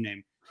that team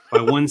name, by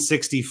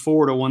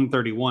 164 to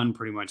 131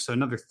 pretty much. So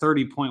another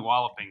 30-point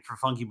walloping for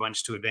Funky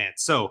Bunch to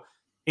advance. So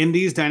in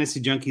these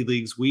Dynasty Junkie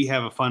leagues, we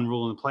have a fun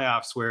rule in the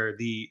playoffs where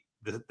the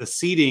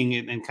seeding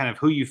and kind of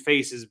who you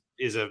face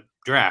is a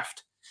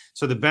draft.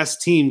 So the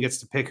best team gets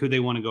to pick who they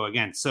want to go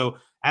against. So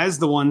as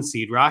the 1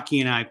 seed, Rocky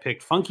and I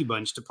picked Funky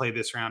Bunch to play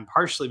this round,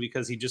 partially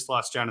because he just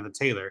lost Jonathan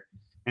Taylor.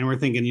 And we're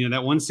thinking,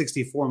 that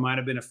 164 might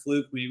have been a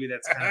fluke. Maybe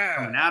that's kind of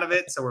coming out of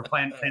it. So we're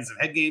playing some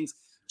head games.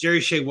 Jerry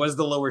Shea was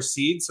the lower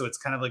seed, so it's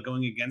kind of like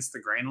going against the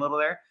grain a little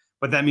there.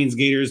 But that means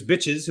Gators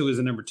Bitches, who is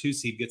a number 2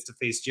 seed, gets to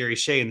face Jerry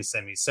Shea in the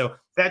semis. So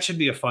that should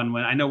be a fun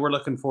one. I know we're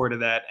looking forward to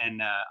that.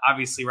 And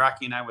obviously,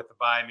 Rocky and I with the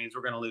bye means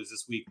we're going to lose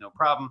this week. No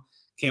problem.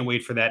 Can't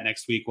wait for that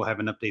next week. We'll have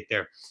an update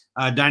there.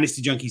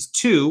 Dynasty Junkies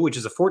 2, which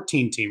is a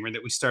 14-teamer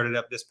that we started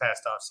up this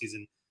past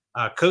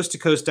offseason. Coast to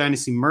Coast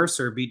Dynasty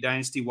Mercer beat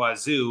Dynasty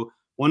Wazoo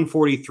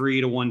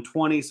 143 to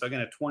 120. So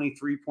again, a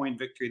 23-point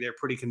victory there.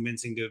 Pretty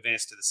convincing to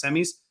advance to the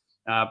semis.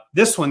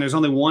 This one, there's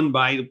only one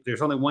bye.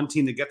 There's only one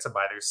team that gets a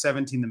bye. There's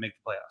 17 that make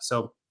the playoffs.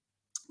 So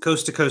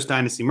Coast to Coast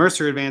Dynasty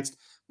Mercer advanced.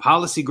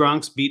 Policy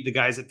Gronks beat the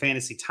guys at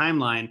Fantasy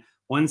Timeline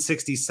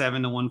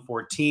 167 to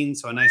 114.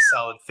 So a nice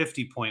solid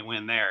 50-point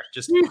win there.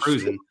 Just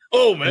cruising.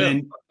 Oh,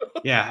 man.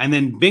 And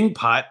then Bing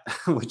Pot,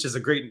 which is a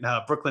great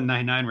Brooklyn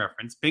Nine-Nine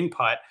reference. Bing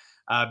Pot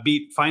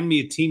beat Find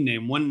Me a Team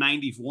Name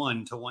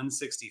 191 to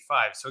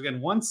 165. So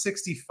again,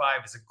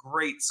 165 is a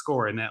great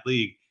score in that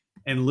league,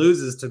 and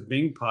loses to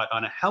Bing Pot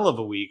on a hell of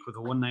a week with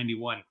a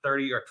 191,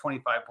 30 or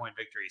 25-point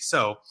victory.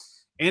 So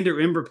Andrew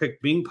Imber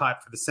picked Bing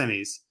Pot for the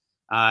semis,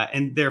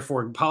 and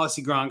therefore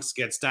Policy Gronks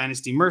gets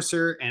Dynasty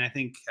Mercer, and I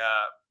think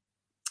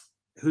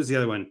who's the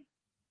other one?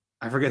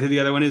 I forget who the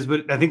other one is,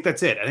 but I think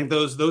that's it. I think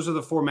those are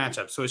the 4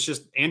 matchups. So it's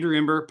just Andrew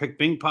Imber picked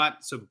Bing Pot,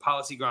 so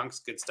Policy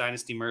Gronks gets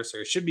Dynasty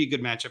Mercer. It should be a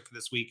good matchup for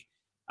this week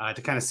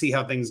to kind of see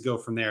how things go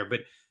from there.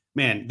 But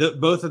man,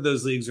 both of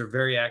those leagues are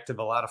very active,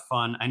 a lot of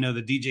fun. I know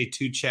the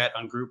DJ2 chat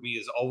on GroupMe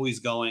is always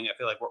going. I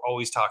feel like we're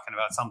always talking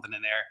about something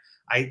in there.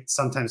 I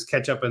sometimes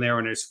catch up in there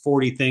when there's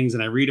 40 things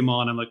and I read them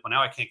all and I'm like, well,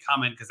 now I can't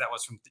comment because that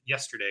was from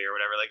yesterday or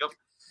whatever. Like, oh,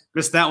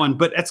 missed that one,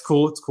 but that's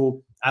cool. It's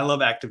cool. I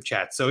love active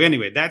chat. So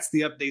anyway, that's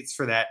the updates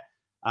for that.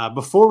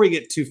 Before we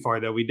get too far,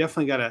 though, we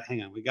definitely got to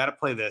hang on. We got to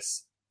play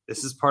this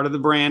This is part of the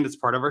brand. It's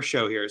part of our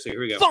show here. So here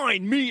we go.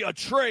 Find me a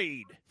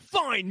trade.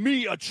 Find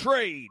me a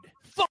trade.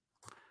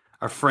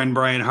 Our friend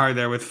Brian Hart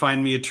there with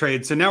Find Me a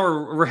Trade. So now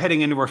we're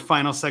heading into our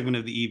final segment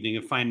of the evening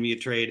of Find Me a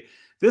Trade.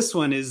 This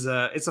one is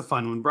it's a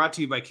fun one, brought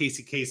to you by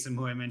Casey Kasem,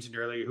 who I mentioned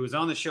earlier, who was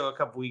on the show a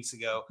couple weeks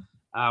ago.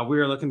 We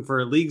were looking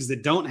for leagues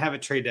that don't have a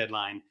trade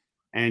deadline,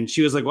 and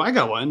she was like, "Well, I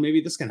got one. Maybe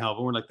this can help."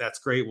 And we're like, "That's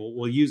great.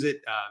 We'll use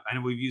it." I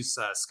know we've used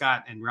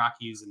Scott and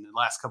Rockies in the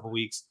last couple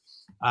weeks.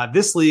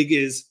 This league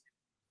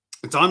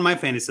it's on My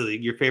Fantasy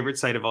League, your favorite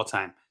site of all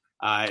time.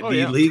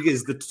 League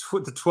is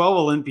the 12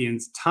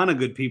 Olympians. Ton of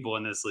good people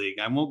in this league.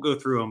 I won't go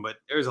through them, but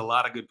there's a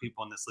lot of good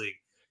people in this league.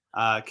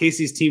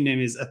 Casey's team name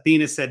is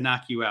Athena Said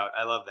Knock You Out.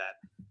 I love that.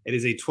 It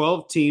is a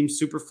 12-team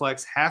super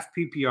flex, half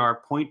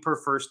PPR, point per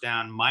first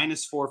down,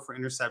 -4 for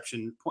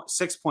interception,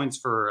 6 points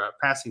for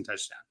passing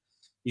touchdown.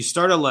 You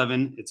start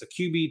 11. It's a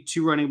QB,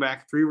 2 running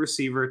back, 3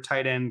 receiver,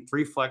 tight end,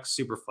 3 flex,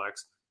 super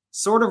flex.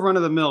 Sort of run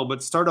of the mill,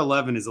 but start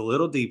 11 is a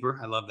little deeper.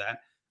 I love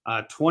that.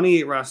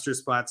 28 roster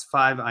spots,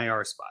 5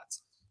 IR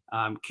spots.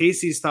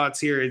 Casey's thoughts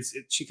here is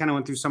she kind of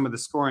went through some of the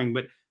scoring,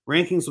 but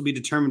rankings will be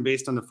determined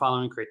based on the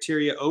following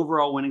criteria: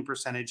 overall winning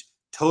percentage,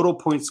 total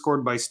points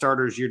scored by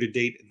starters year to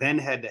date, then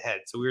head to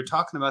head. So we were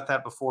talking about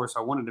that before,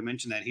 so I wanted to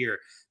mention that here.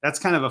 That's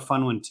kind of a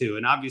fun one too.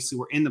 And obviously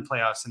we're in the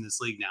playoffs in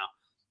this league now,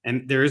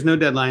 and there is no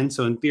deadline.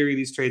 So in theory,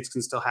 these trades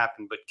can still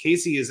happen, but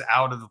Casey is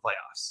out of the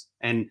playoffs.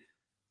 And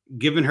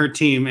given her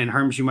team, and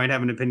Herms, you might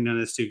have an opinion on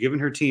this too, given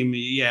her team,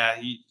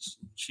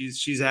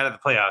 she's out of the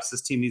playoffs.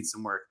 This team needs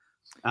some work.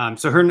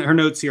 So her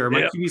notes here,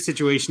 my QB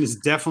situation is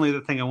definitely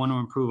the thing I want to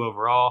improve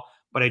overall,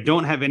 but I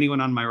don't have anyone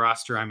on my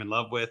roster I'm in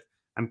love with.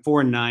 I'm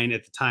 4-9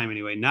 at the time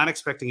anyway, not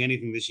expecting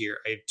anything this year.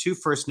 I have 2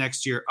 firsts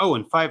next year. Oh,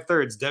 and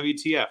 5/3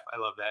 WTF. I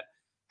love that.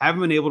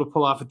 Haven't been able to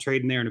pull off a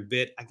trade in there in a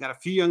bit. I got a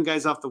few young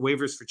guys off the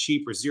waivers for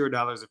cheap or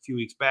 $0 a few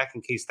weeks back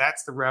in case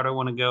that's the route I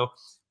want to go.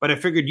 But I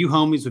figured you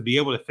homies would be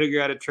able to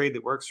figure out a trade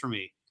that works for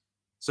me.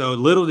 So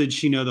little did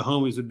she know the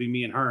homies would be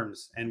me and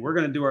Herms, and we're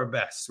going to do our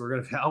best. We're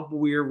going to help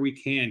where we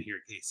can here,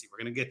 Casey. We're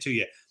going to get to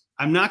you.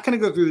 I'm not going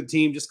to go through the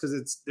team just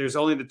because there's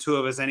only the 2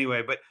 of us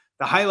anyway, but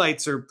the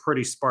highlights are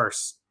pretty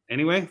sparse.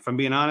 Anyway, if I'm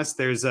being honest,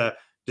 there's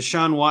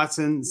Deshaun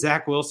Watson,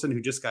 Zach Wilson,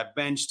 who just got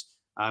benched,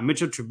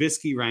 Mitchell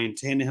Trubisky, Ryan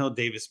Tannehill,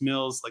 Davis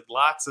Mills, like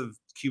lots of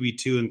QB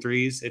 2 and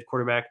 3s at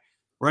quarterback.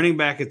 Running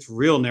back, it's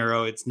real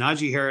narrow. It's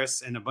Najee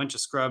Harris and a bunch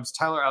of scrubs.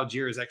 Tyler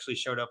Algier has actually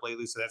showed up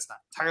lately, so that's not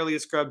entirely a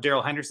scrub.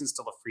 Darrell Henderson's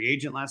still a free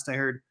agent, last I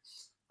heard.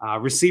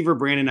 Receiver,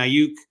 Brandon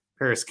Ayuk,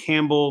 Paris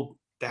Campbell.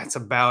 That's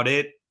about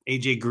it.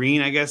 AJ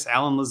Green, I guess.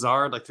 Alan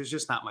Lazard. Like, there's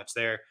just not much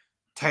there.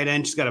 Tight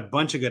end, she's got a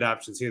bunch of good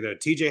options here, though.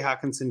 TJ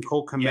Hawkinson,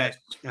 Cole Kmet,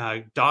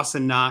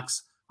 Dawson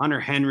Knox, Hunter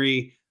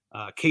Henry,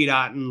 Kate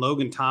Otten,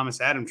 Logan Thomas,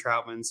 Adam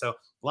Troutman. So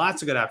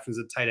lots of good options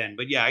at tight end.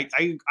 But yeah,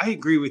 I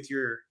agree with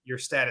your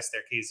status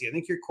there, Casey. I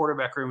think your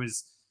quarterback room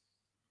is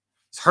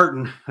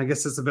hurting. I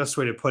guess that's the best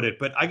way to put it.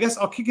 But I guess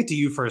I'll kick it to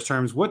you first,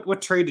 Terms.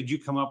 What trade did you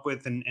come up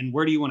with, and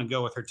where do you want to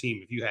go with her team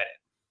if you had it?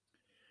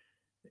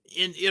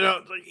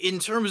 In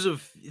terms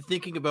of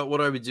thinking about what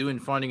I would do in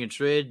finding a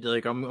trade,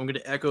 like I'm going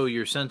to echo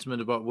your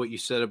sentiment about what you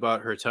said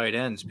about her tight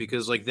ends,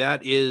 because like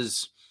that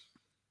is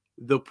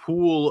the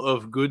pool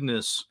of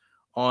goodness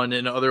on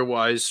an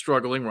otherwise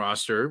struggling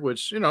roster,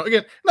 which,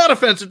 again, not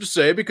offensive to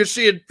say because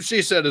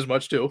she said as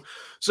much too.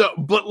 So,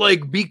 but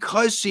like,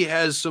 because she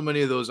has so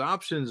many of those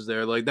options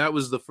there, like that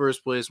was the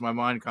first place my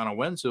mind kind of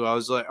went to. I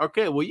was like,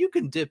 okay, well, you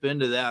can dip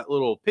into that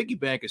little piggy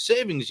bank of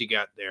savings you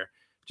got there.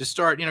 Just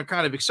start,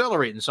 kind of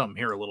accelerating something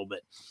here a little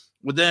bit.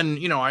 But then,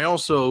 I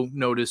also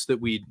noticed that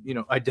we,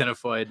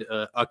 identified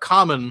a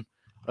common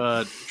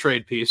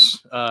trade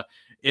piece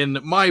in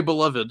my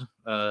beloved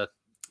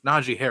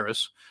Najee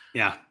Harris.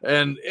 Yeah.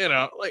 And,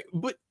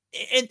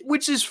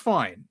 which is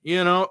fine,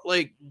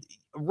 like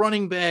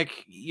running back,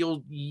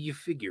 you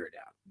figure it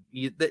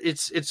out.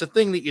 It's a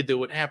thing that you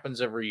do. It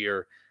happens every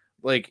year.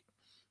 Like,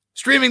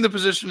 streaming the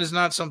position is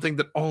not something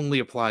that only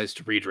applies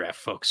to redraft,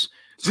 folks.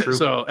 True.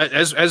 So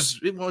it's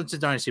a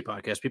Dynasty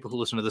podcast. People who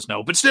listen to this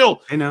know, but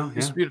still, I know.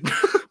 Yeah.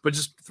 But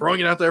just throwing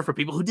it out there for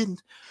people who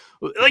didn't.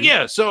 Like,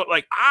 yeah. So,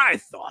 like, I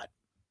thought,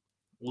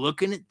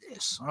 looking at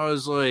this, I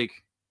was like,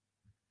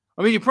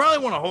 you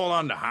probably want to hold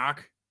on to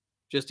Hawk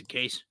just in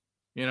case,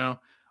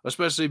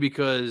 especially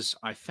because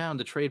I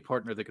found a trade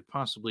partner that could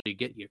possibly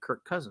get you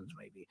Kirk Cousins,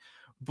 maybe.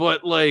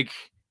 But like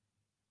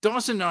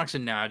Dawson Knox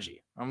and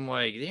Najee, I'm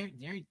like,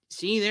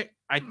 there.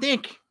 I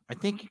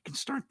think you can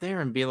start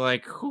there and be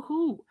like,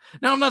 hoo.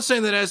 Now, I'm not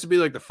saying that has to be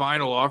like the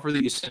final offer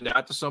that you send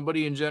out to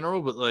somebody in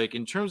general, but like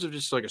in terms of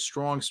just like a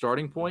strong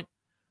starting point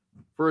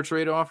for a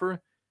trade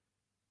offer,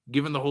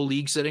 given the whole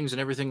league settings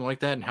and everything like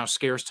that and how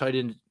scarce tight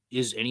end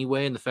is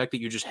anyway, and the fact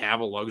that you just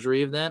have a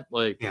luxury of that,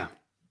 like, yeah,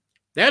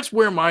 that's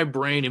where my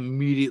brain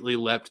immediately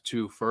leapt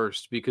to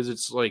first, because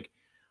it's like,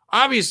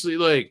 obviously,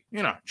 like,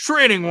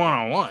 trading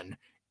one-on-one,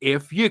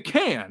 if you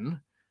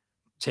can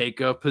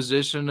take a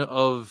position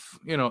of,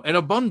 an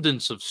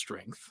abundance of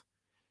strength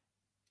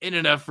in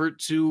an effort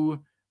to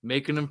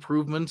make an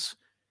improvement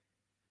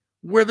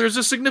where there's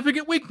a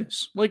significant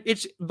weakness. Like,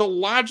 it's the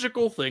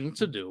logical thing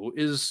to do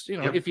is,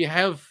 if you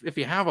have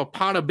a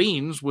pot of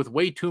beans with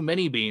way too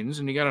many beans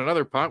and you got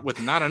another pot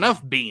with not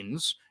enough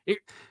beans,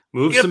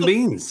 move some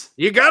beans.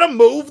 You got to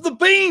move the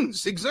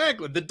beans.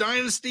 Exactly. The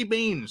Dynasty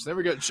Beans. There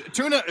we go.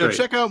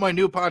 Check out my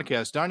new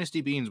podcast,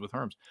 Dynasty Beans with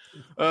Herms.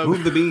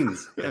 Move the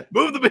beans. Yeah.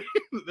 Move the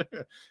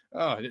beans.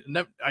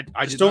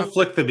 I just don't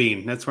flick the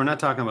bean. We're not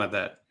talking about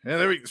that. Yeah,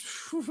 there we.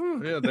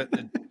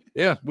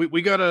 Yeah,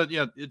 we gotta.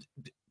 Yeah,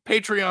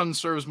 Patreon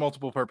serves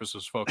multiple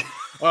purposes, folks.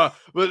 But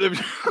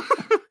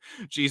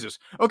Jesus.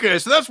 Okay,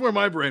 so that's where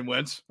my brain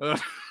went.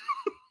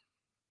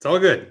 It's all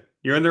good.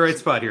 You're in the right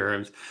spot here,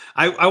 Herms.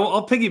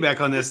 I'll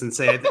piggyback on this and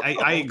say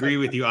I agree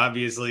with you.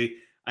 Obviously,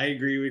 I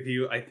agree with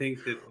you. I think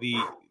that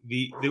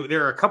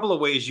there are a couple of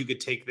ways you could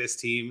take this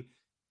team.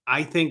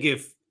 I think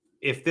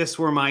if this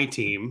were my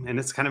team, and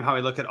it's kind of how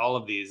I look at all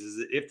of these, is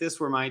that if this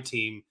were my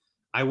team,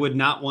 I would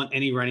not want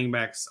any running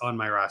backs on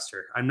my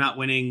roster. I'm not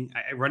winning.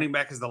 Running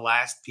back is the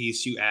last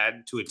piece you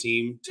add to a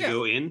team to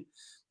go in.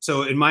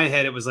 So in my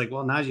head, it was like,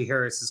 well, Najee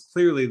Harris is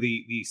clearly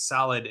the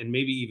solid and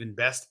maybe even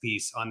best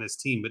piece on this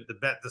team, but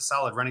the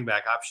solid running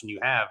back option you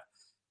have,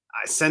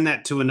 I send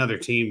that to another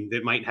team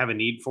that might have a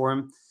need for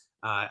him.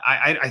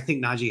 I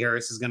think Najee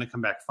Harris is going to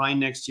come back fine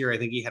next year. I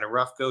think he had a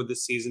rough go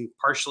this season,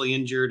 partially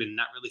injured and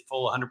not really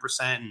full 100%.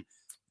 And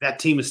that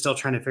team is still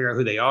trying to figure out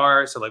who they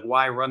are. So like,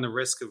 why run the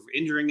risk of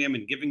injuring him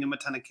and giving him a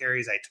ton of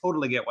carries? I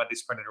totally get why they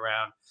spread it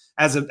around.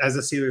 As a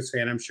Steelers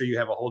fan, I'm sure you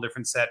have a whole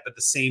different set, but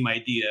the same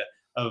idea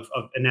of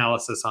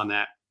analysis on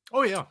that.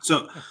 Oh yeah.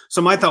 So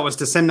my thought was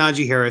to send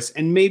Najee Harris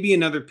and maybe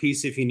another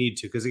piece if you need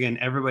to, because again,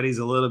 everybody's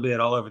a little bit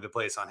all over the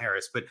place on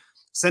Harris, but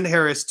send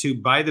Harris to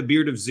buy the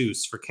beard of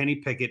Zeus for Kenny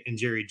Pickett and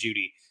Jerry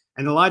Jeudy.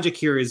 And the logic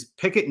here is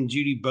Pickett and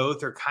Jeudy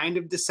both are kind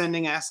of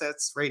descending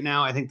assets right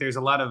now. I think there's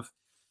a lot of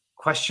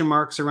question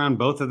marks around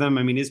both of them.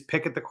 I mean, is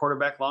Pickett the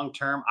quarterback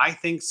long-term? I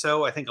think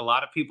so. I think a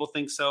lot of people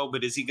think so,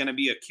 but is he going to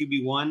be a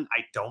QB1?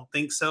 I don't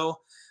think so.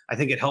 I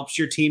think it helps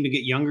your team to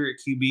get younger at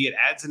QB. It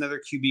adds another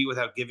QB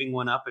without giving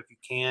one up if you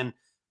can.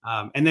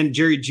 And then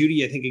Jerry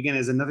Jeudy, I think, again,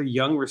 is another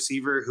young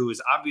receiver who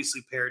is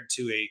obviously paired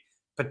to a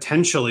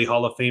potentially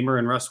Hall of Famer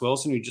and Russ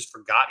Wilson, who just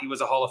forgot he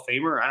was a Hall of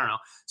Famer. I don't know.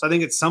 So I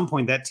think at some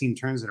point that team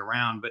turns it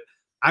around. But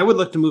I would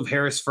look to move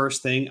Harris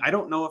first thing. I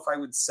don't know if I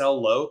would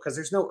sell low because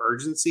there's no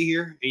urgency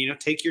here. And,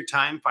 take your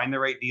time, find the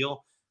right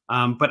deal.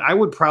 But I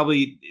would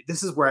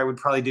this is where I would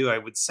probably do. I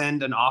would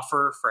send an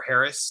offer for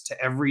Harris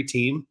to every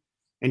team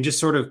and just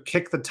sort of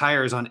kick the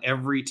tires on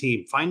every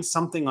team. Find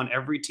something on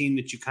every team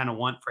that you kind of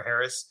want for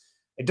Harris.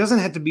 It doesn't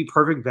have to be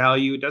perfect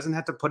value. It doesn't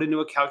have to put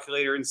into a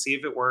calculator and see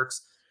if it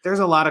works. There's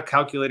a lot of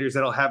calculators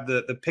that'll have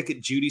the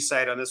Pickett Jeudy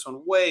side on this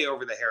one way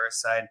over the Harris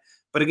side.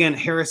 But again,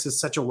 Harris is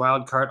such a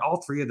wild card.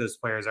 All three of those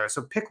players are.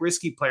 So pick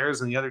risky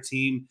players on the other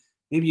team.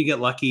 Maybe you get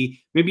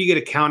lucky. Maybe you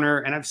get a counter.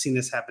 And I've seen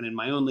this happen in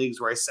my own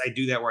leagues where I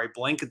do that, where I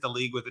blanket the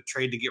league with a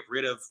trade to get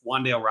rid of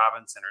Wan'Dale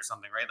Robinson or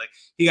something, right? Like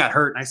he got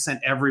hurt and I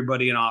sent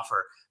everybody an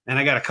offer. And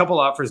I got a couple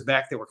offers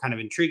back that were kind of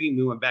intriguing.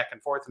 We went back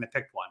and forth and I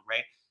picked one,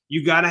 right?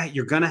 You're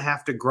going to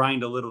have to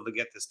grind a little to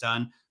get this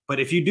done. But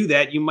if you do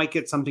that, you might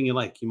get something you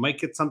like. You might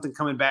get something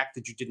coming back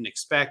that you didn't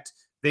expect.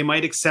 They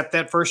might accept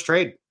that first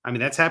trade. I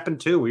mean, that's happened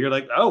too, where you're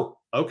like, oh,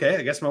 okay,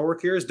 I guess my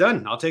work here is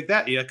done. I'll take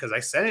that. Yeah, because I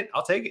said it,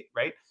 I'll take it,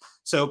 right?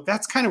 So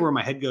that's kind of where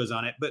my head goes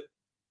on it. But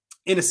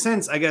in a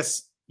sense, I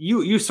guess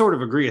you sort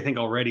of agree, I think,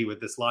 already with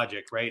this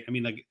logic, right? I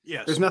mean, like,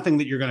 yes. There's nothing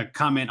that you're going to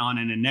comment on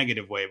in a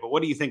negative way. But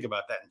what do you think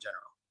about that in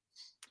general?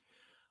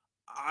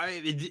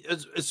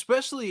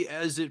 Especially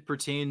as it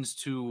pertains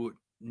to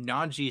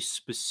Najee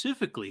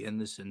specifically in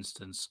this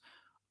instance,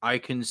 I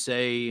can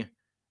say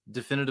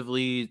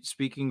definitively,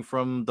 speaking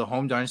from the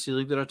home dynasty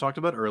league that I talked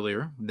about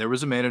earlier, there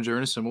was a manager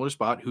in a similar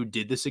spot who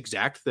did this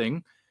exact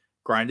thing,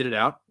 grinded it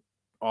out,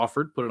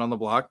 offered, put it on the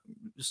block,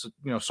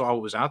 saw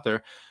what was out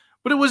there.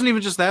 But it wasn't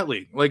even just that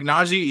league. Like,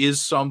 Najee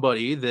is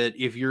somebody that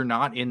if you're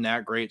not in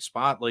that great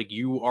spot, like,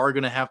 you are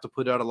going to have to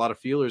put out a lot of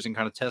feelers and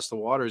kind of test the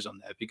waters on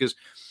that, because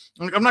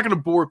I'm not going to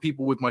bore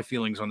people with my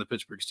feelings on the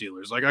Pittsburgh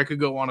Steelers. Like, I could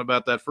go on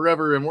about that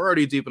forever, and we're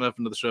already deep enough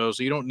into the show,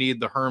 so you don't need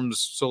the Herms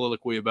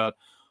soliloquy about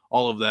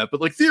all of that.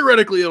 But, like,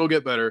 theoretically, it'll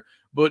get better.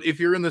 But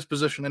if you're in this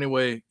position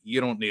anyway, you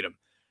don't need him.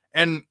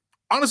 And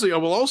honestly, I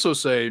will also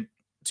say,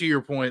 to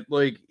your point,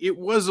 like, it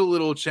was a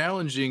little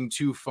challenging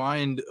to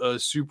find a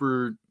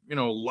super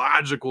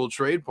logical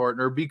trade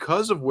partner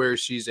because of where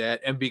she's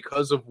at and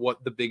because of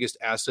what the biggest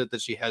asset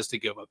that she has to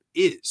give up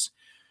is.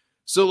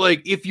 So,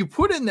 like, if you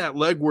put in that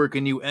legwork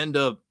and you end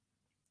up,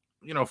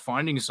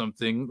 finding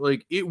something,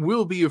 like, it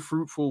will be a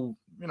fruitful,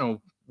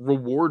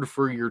 reward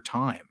for your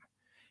time.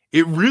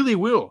 It really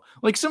will.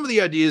 Like, some of the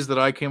ideas that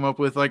I came up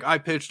with, like, I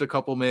pitched a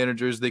couple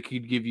managers that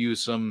could give you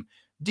some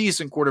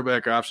decent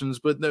quarterback options,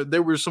 but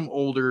there were some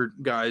older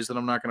guys that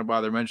I'm not going to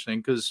bother mentioning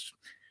because,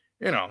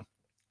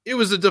 it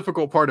was a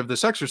difficult part of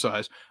this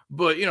exercise.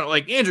 But,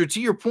 like, Andrew,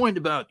 to your point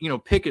about,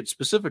 Pickett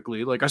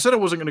specifically, like I said, I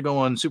wasn't going to go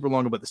on super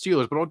long about the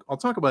Steelers, but I'll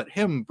talk about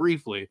him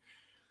briefly.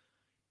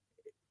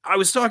 I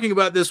was talking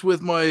about this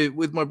with my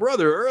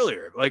brother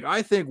earlier. Like,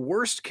 I think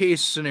worst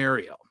case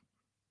scenario,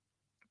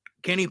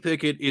 Kenny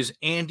Pickett is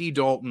Andy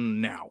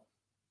Dalton now.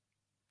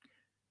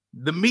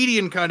 The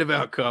median kind of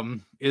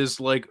outcome is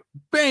like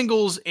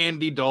Bengals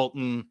Andy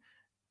Dalton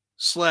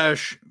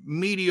 /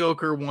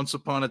 mediocre once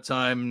upon a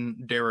time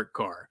Derek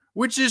Carr,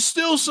 which is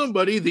still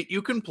somebody that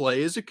you can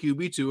play as a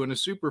QB2 in a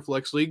super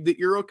flex league that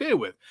you're okay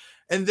with.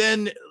 And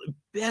then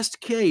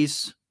best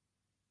case,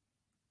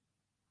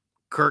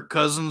 Kirk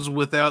Cousins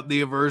without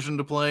the aversion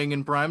to playing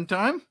in prime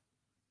time.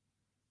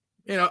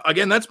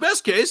 Again, that's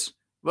best case,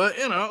 but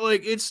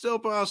like it's still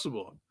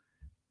possible.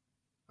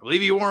 I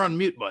believe you are on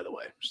mute, by the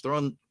way. Just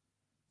throwing.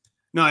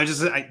 No, I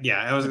was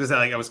gonna say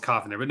like I was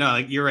coughing there, but no,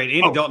 like you're right.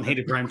 Andy Dalton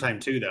hated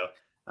primetime too, though.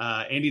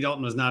 Andy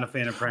Dalton was not a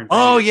fan of primetime.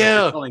 Oh so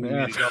yeah,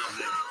 Andy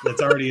Dalton,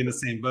 that's already in the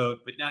same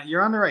boat. But now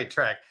you're on the right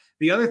track.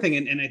 The other thing,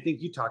 and I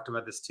think you talked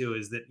about this too,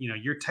 is that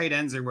your tight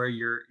ends are where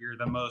you're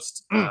the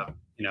most.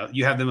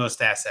 You have the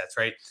most assets,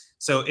 right?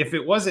 So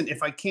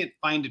if I can't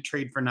find a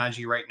trade for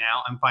Najee right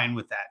now, I'm fine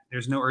with that.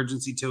 There's no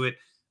urgency to it.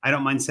 I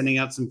don't mind sending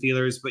out some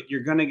feelers, but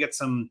you're gonna get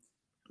some,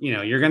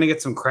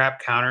 crap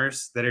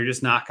counters that are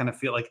just not gonna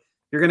feel like.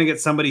 You're going to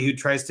get somebody who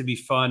tries to be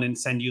fun and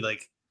send you I'm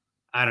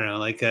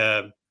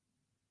trying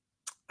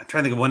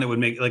to think of one that would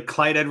make like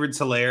Clyde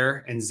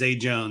Edwards-Helaire and Zay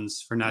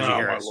Jones for Najee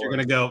Harris. You're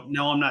going to go,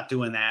 no, I'm not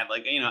doing that.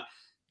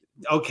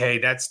 Okay,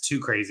 that's too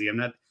crazy. I'm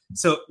not.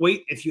 So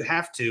wait, if you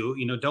have to,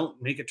 don't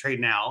make a trade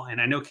now. And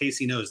I know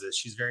Casey knows this.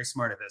 She's very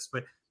smart at this,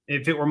 but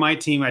if it were my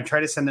team, I'd try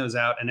to send those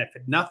out. And if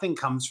nothing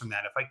comes from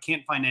that, if I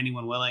can't find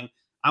anyone willing,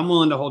 I'm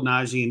willing to hold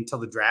Najee until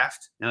the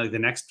draft. Now, the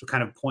next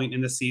kind of point in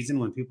the season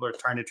when people are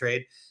trying to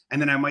trade.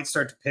 And then I might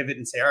start to pivot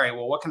and say, all right,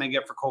 well, what can I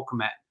get for Cole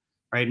Kmet?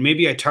 Right?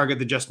 Maybe I target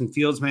the Justin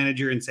Fields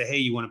manager and say, hey,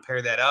 you want to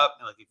pair that up?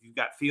 Like if you've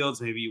got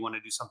Fields, maybe you want to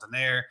do something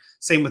there.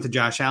 Same with the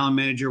Josh Allen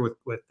manager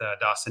with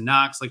Dawson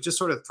Knox. Like just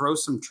sort of throw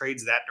some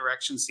trades that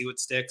direction, see what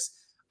sticks.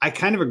 I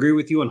kind of agree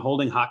with you on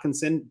holding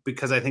Hawkinson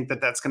because I think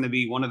that that's going to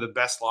be one of the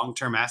best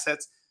long-term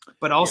assets.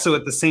 But also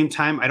at the same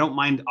time, I don't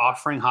mind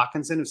offering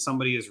Hawkinson if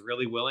somebody is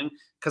really willing.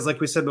 Because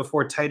like we said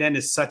before, tight end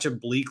is such a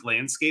bleak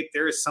landscape.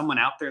 There is someone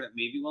out there that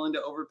may be willing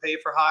to overpay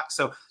for Hawk.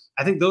 So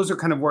I think those are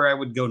kind of where I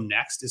would go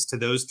next is to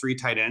those 3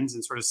 tight ends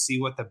and sort of see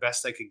what the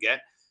best I could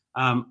get.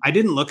 I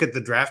didn't look at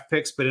the draft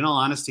picks, but in all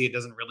honesty, it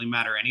doesn't really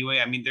matter anyway.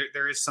 I mean,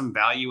 there is some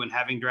value in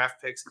having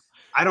draft picks.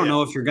 I don't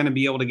know if you're going to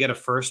be able to get a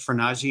first for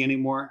Najee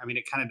anymore. I mean,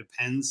 it kind of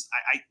depends.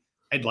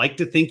 I'd like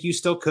to think you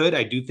still could.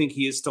 I do think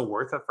he is still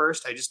worth a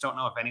first. I just don't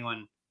know if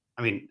anyone –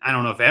 I mean, I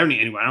don't know if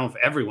anyone – I don't know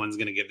if everyone's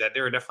going to give that.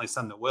 There are definitely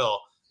some that will.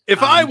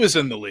 If I was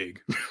in the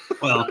league.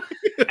 Well,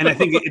 and I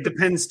think it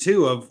depends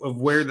too of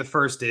where the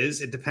first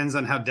is. It depends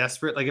on how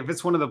desperate. Like if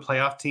it's one of the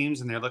playoff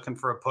teams and they're looking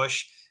for a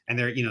push and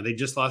they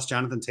just lost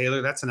Jonathan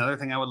Taylor. That's another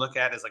thing I would look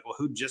at is like, well,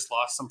 who just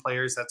lost some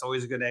players? That's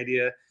always a good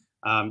idea.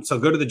 So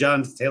go to the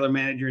Jonathan Taylor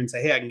manager and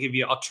say,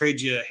 hey, I'll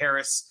trade you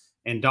Harris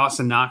and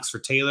Dawson Knox for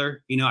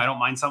Taylor. I don't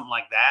mind something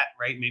like that,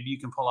 right? Maybe you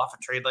can pull off a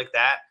trade like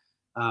that.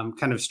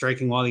 Kind of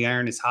striking while the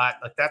iron is hot.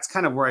 Like that's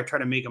kind of where I try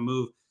to make a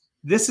move.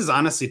 This is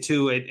honestly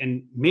too,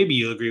 and maybe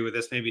you'll agree with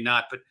this, maybe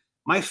not, but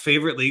my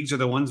favorite leagues are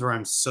the ones where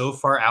I'm so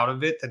far out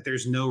of it that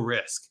there's no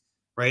risk,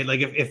 right? Like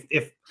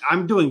if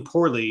I'm doing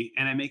poorly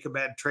and I make a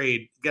bad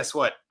trade, guess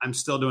what? I'm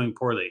still doing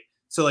poorly.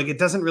 So like, it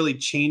doesn't really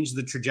change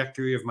the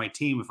trajectory of my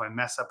team if I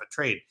mess up a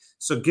trade.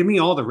 So give me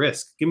all the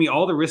risk, give me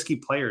all the risky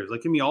players.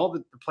 Like give me all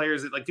the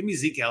players that give me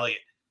Zeke Elliott,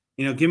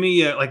 give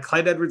me like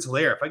Clyde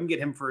Edwards-Helaire. If I can get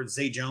him for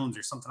Zay Jones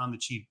or something on the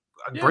cheap,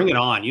 bring it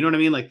on. You know what I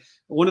mean? Like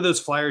one of those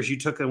flyers you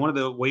took, one of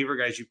the waiver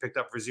guys you picked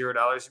up for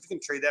 $0. If you can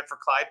trade that for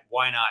Clyde,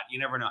 why not? You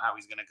never know how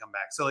he's going to come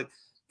back. So like,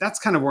 that's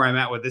kind of where I'm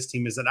at with this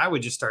team is that I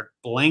would just start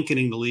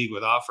blanketing the league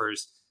with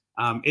offers.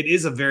 It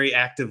is a very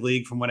active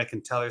league from what I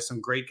can tell. There's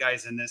some great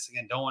guys in this.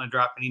 Again, don't want to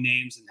drop any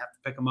names and have to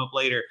pick them up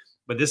later,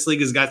 but this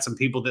league has got some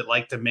people that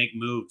like to make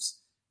moves.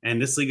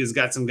 And this league has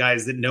got some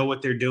guys that know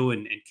what they're doing.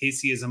 And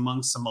Casey is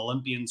amongst some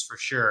Olympians for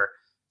sure.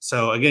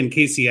 So again,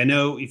 Casey, I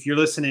know if you're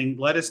listening,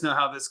 let us know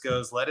how this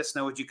goes. Let us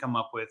know what you come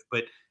up with.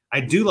 But I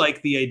do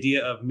like the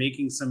idea of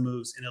making some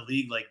moves in a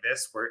league like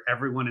this where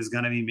everyone is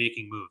going to be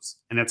making moves.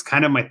 And that's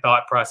kind of my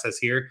thought process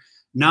here.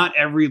 Not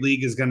every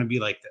league is going to be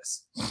like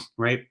this,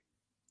 right?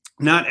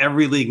 Not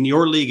every league. In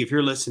your league, if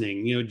you're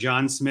listening,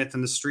 John Smith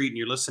in the street and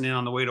you're listening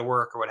on the way to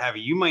work or what have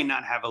you, you might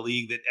not have a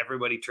league that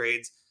everybody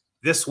trades.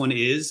 This one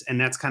is, and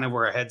that's kind of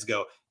where our heads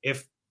go.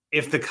 If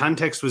the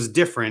context was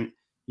different,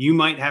 you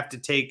might have to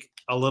take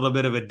a little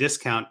bit of a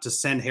discount to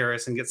send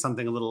Harris and get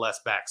something a little less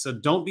back. So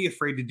don't be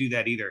afraid to do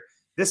that either.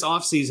 This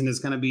offseason is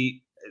going to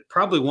be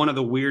probably one of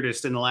the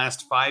weirdest in the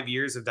last 5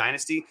 years of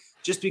Dynasty,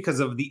 just because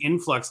of the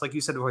influx. Like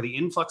you said before, the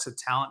influx of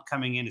talent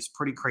coming in is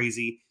pretty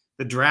crazy.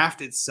 The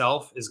draft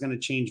itself is going to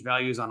change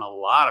values on a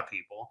lot of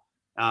people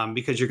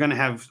because you're going to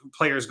have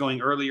players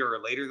going earlier or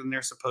later than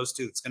they're supposed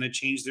to. It's going to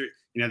change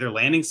their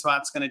landing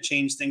spot's going to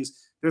change things.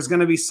 There's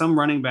going to be some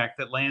running back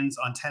that lands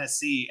on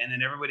Tennessee, and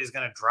then everybody's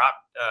going to drop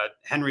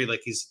Henry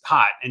like he's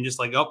hot and just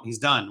like, oh, he's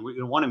done. We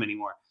don't want him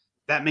anymore.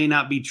 That may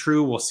not be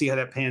true. We'll see how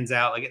that pans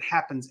out. Like it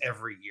happens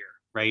every year,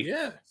 right?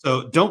 Yeah.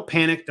 So don't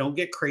panic. Don't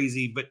get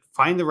crazy, but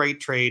find the right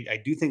trade. I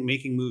do think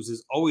making moves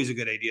is always a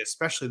good idea,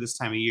 especially this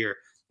time of year.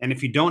 And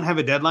if you don't have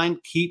a deadline,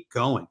 keep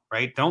going,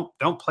 right?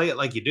 Don't play it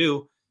like you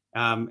do.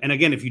 And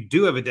again, if you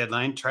do have a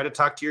deadline, try to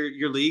talk to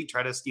your league,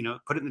 try to,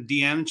 put it in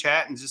the DM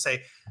chat and just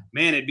say,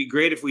 man, it'd be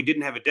great if we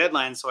didn't have a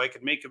deadline so I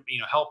could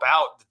help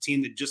out the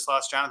team that just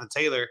lost Jonathan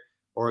Taylor,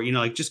 or,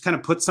 just kind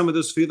of put some of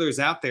those feelers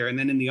out there. And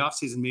then in the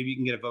offseason, maybe you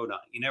can get a vote on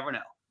it. You never know.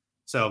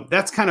 So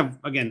that's kind of,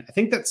 again, I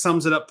think that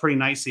sums it up pretty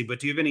nicely. But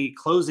do you have any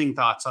closing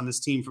thoughts on this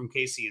team from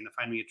Casey in the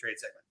Find Me a Trade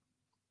segment?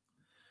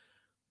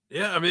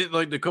 Yeah, I mean,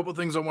 like, the couple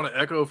things I want to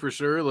echo for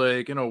sure,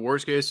 like,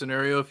 worst case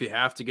scenario, if you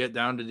have to get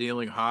down to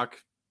dealing Hawk,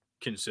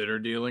 consider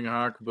dealing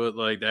Hawk, but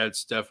like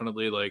that's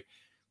definitely like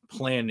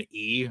plan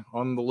E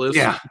on the list.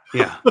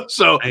 Yeah.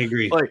 So I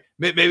agree. Like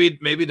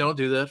maybe don't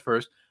do that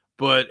first.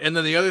 But and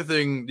then the other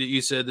thing that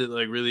you said that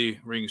like really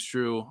rings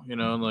true,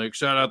 and like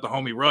shout out the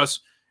homie Russ,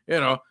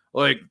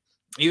 like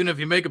even if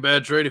you make a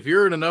bad trade, if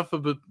you're in enough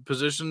of a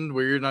position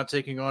where you're not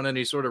taking on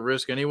any sort of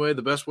risk anyway,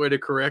 the best way to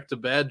correct a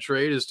bad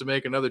trade is to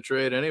make another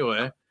trade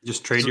anyway.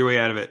 Just trade your way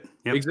out of it.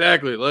 Yep.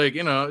 Exactly. Like,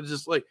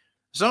 just like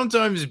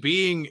sometimes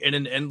being in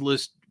an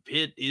endless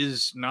pit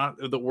is not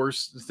the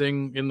worst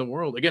thing in the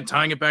world. Again,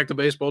 tying it back to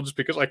baseball, just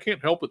because I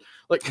can't help it.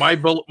 Like my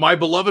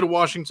beloved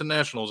Washington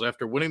Nationals,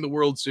 after winning the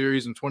World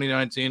Series in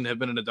 2019, have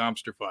been in a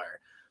dumpster fire.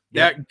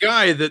 That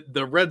guy that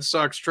the Red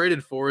Sox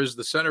traded for is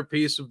the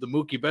centerpiece of the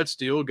Mookie Betts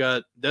deal,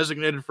 got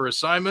designated for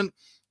assignment,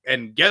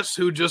 and guess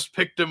who just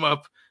picked him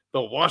up?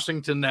 The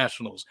Washington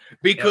Nationals.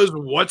 Because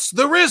what's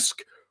the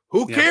risk?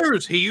 Who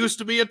cares? He used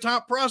to be a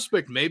top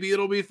prospect. Maybe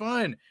it'll be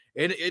fine.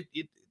 And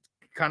it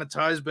kind of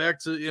ties back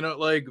to,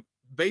 like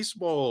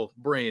baseball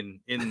brain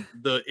in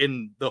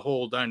the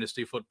whole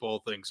dynasty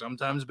football thing.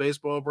 Sometimes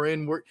baseball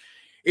brain work.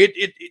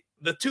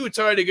 The two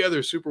tie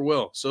together super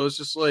well. So it's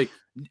just like,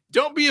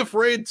 don't be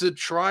afraid to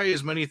try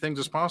as many things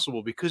as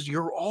possible because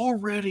you're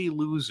already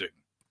losing.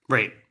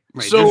 Right.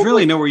 So there's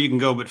really nowhere you can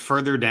go but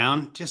further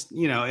down. Just,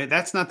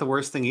 that's not the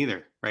worst thing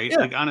either. Right. Yeah.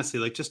 Like, honestly,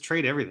 like just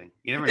trade everything.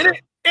 You never know.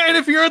 And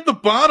if you're at the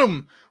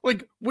bottom,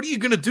 like, what are you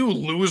going to do?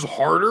 Lose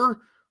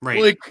harder?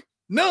 Right. Like,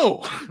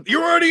 no,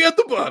 you're already at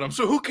the bottom.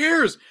 So who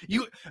cares?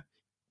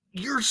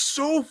 You're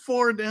so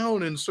far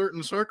down in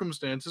certain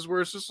circumstances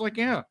where it's just like,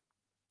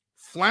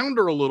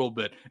 flounder a little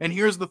bit. And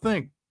here's the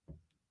thing.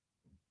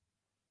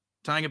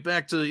 Tying it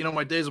back to,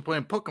 my days of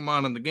playing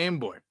Pokemon on the Game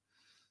Boy.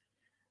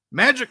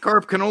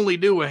 Magikarp can only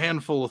do a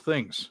handful of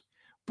things.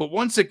 But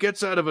once it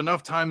gets out of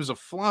enough times of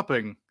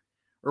flopping,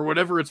 or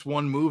whatever its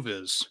one move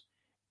is,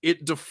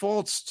 it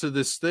defaults to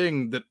this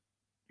thing that,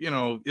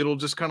 it'll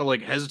just kind of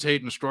like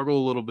hesitate and struggle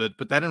a little bit,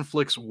 but that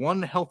inflicts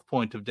 1 health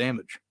point of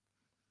damage.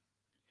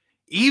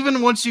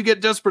 Even once you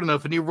get desperate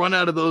enough and you run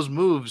out of those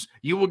moves,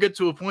 you will get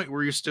to a point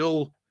where you're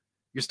still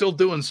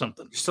doing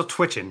something. You're still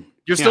twitching.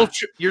 You're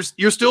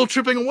still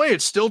chipping away.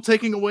 It's still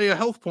taking away a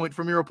health point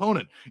from your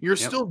opponent. You're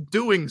still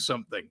doing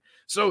something.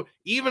 So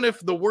even if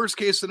the worst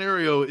case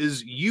scenario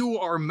is you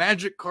are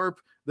Magikarp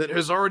that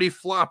has already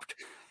flopped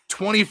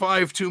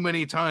 25 too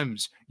many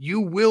times, you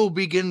will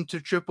begin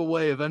to chip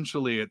away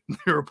eventually at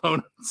your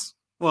opponents.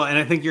 Well, and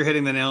I think you're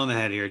hitting the nail on the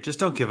head here. Just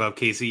don't give up,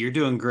 Casey. You're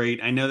doing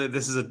great. I know that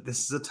this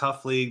is a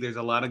tough league. There's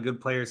a lot of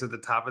good players at the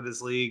top of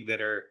this league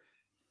that are,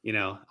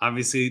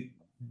 obviously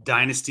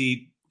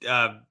dynasty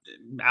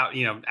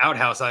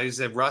outhouse. I used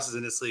to have Russ is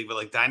in this league, but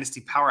like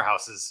dynasty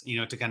powerhouses,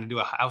 to kind of do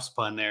a house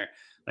pun there.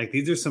 Like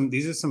these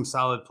are some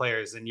solid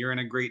players, and you're in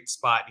a great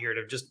spot here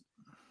to just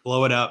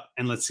blow it up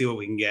and let's see what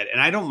we can get. And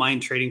I don't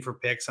mind trading for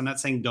picks. I'm not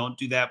saying don't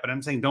do that, but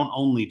I'm saying don't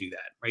only do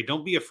that, right?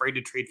 Don't be afraid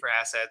to trade for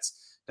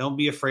assets. Don't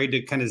be afraid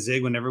to kind of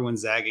zig when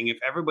everyone's zagging. If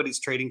everybody's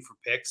trading for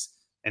picks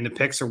and the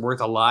picks are worth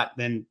a lot,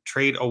 then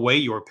trade away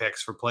your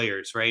picks for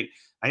players, right?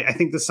 I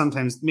think this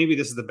sometimes, maybe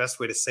this is the best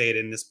way to say it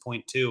in this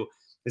point too,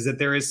 is that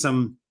there's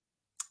some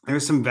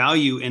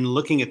value in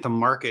looking at the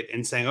market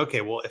and saying,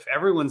 okay, well, if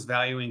everyone's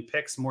valuing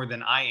picks more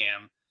than I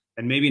am,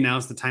 then maybe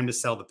now's the time to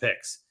sell the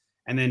picks.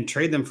 And then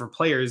trade them for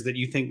players that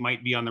you think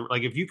might be on the,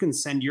 like if you can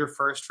send your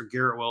first for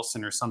Garrett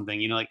Wilson or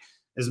something, like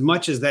as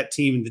much as that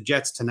team, the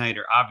Jets tonight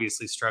are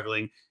obviously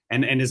struggling.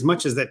 And as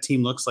much as that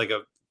team looks like a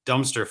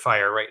dumpster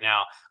fire right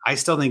now, I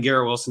still think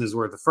Garrett Wilson is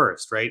worth the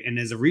first, right? And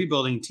as a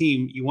rebuilding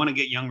team, you want to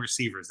get young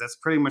receivers. That's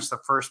pretty much the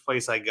first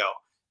place I go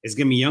is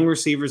give me young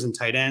receivers and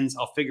tight ends.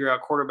 I'll figure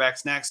out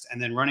quarterbacks next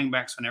and then running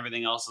backs when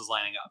everything else is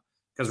lining up.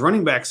 Because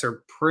running backs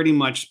are pretty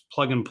much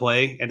plug and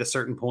play at a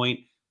certain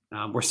point.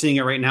 We're seeing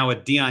it right now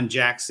with Deion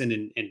Jackson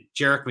and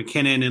Jerick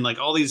McKinnon and like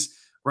all these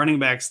running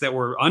backs that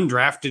were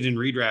undrafted and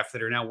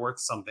redrafted are now worth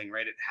something,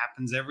 right? It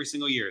happens every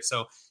single year.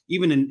 So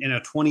even in a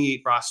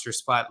 28 roster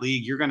spot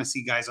league, you're going to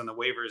see guys on the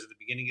waivers at the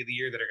beginning of the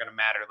year that are going to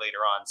matter later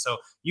on. So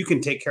you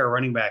can take care of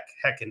running back,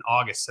 heck, in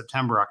August,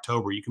 September,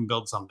 October, you can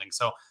build something.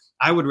 So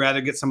I would rather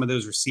get some of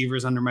those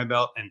receivers under my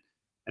belt. And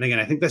again,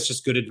 I think that's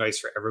just good advice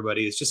for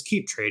everybody is just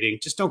keep trading.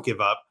 Just don't give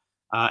up.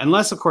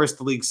 Unless, of course,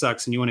 the league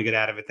sucks and you want to get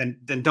out of it,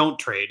 then don't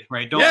trade,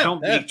 right?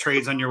 Don't make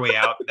trades on your way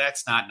out.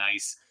 That's not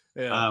nice.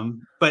 Yeah.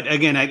 But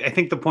again, I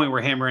think the point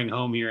we're hammering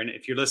home here, and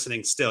if you're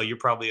listening still, you're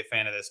probably a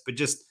fan of this, but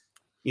just,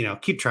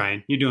 keep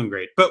trying. You're doing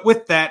great. But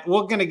with that,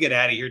 we're going to get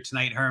out of here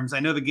tonight, Herms. I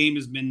know the game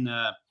has been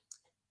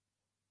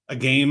a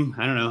game.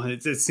 I don't know.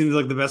 It seems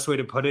like the best way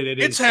to put it.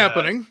 It's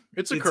happening.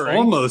 It's occurring. It's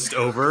almost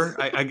over.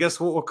 I guess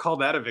we'll call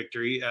that a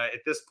victory.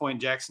 At this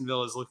point,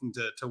 Jacksonville is looking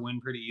to win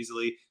pretty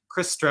easily.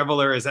 Chris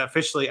Streveler has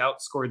officially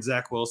outscored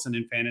Zach Wilson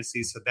in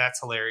fantasy, so that's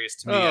hilarious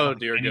to me. Oh,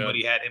 dear God.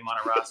 Anybody had him on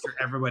a roster.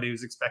 Everybody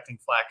was expecting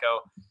Flacco.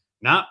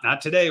 Not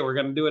today. We're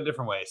going to do it a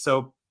different way.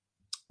 So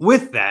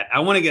with that, I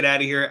want to get out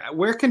of here.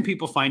 Where can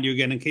people find you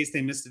again in case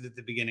they missed it at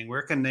the beginning?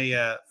 Where can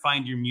they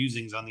find your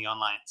musings on the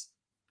onlines?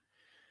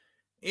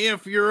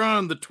 If you're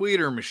on the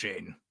Twitter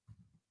machine,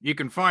 you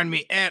can find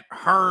me at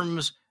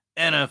Herms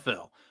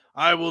NFL.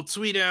 I will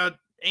tweet out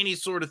any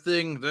sort of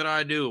thing that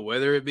I do,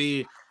 whether it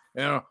be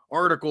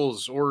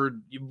articles or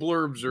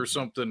blurbs or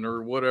something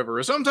or whatever.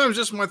 Or sometimes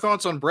just my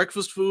thoughts on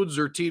breakfast foods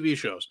or TV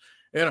shows.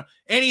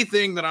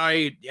 Anything that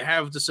I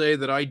have to say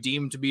that I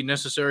deem to be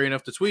necessary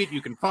enough to tweet,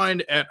 you can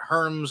find at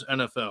Herms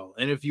NFL.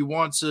 And if you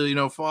want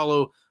to,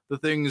 follow the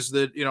things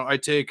that, I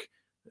take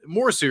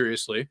more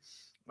seriously,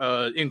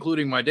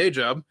 including my day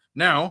job,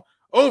 now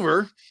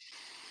over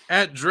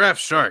at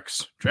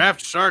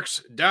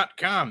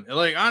draftsharks.com.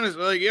 Like,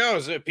 honestly, like, yo,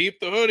 peep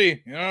the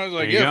hoodie. I was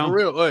like, yeah, for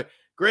real. Like,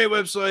 great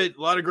website,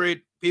 a lot of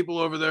great people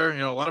over there.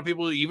 A lot of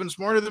people even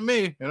smarter than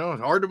me.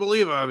 It's hard to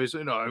believe,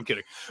 obviously. No, I'm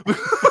kidding.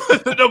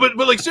 No, but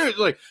like,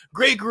 seriously, like,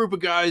 great group of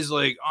guys.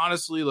 Like,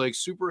 honestly, like,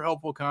 super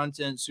helpful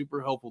content,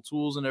 super helpful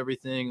tools and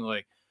everything.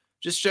 Like,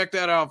 just check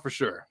that out for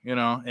sure.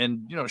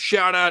 And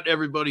shout out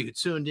everybody who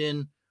tuned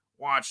in,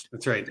 watched.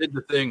 That's right. Did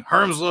the thing.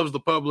 Herms loves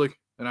the public,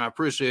 and I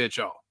appreciate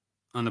y'all.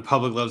 On the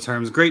public loves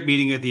Herms. Great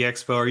meeting you at the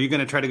expo. Are you going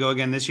to try to go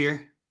again this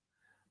year?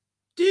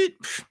 Dude,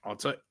 I'll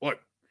tell you. Look,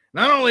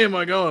 not only am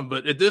I going,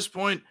 but at this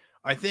point,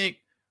 I think,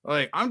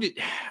 like, I'm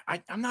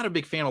not a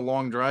big fan of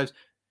long drives.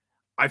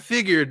 I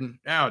figured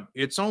out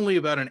it's only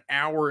about an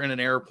hour in an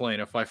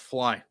airplane if I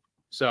fly.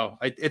 So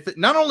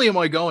not only am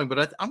I going,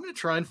 but I'm going to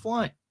try and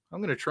fly. I'm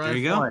going to try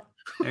and fly.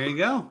 There you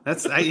go.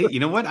 That's you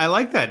know what? I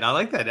like that.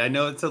 I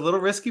know it's a little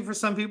risky for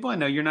some people. I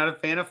know you're not a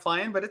fan of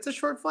flying, but it's a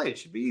short flight. It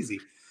should be easy.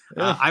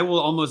 Yeah. I will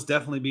almost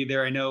definitely be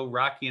there. I know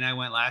Rocky and I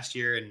went last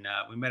year, and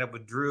we met up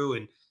with Drew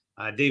and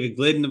David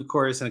Glidden, of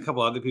course, and a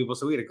couple other people.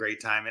 So we had a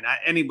great time. And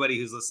anybody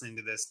who's listening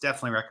to this,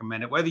 definitely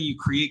recommend it. Whether you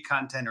create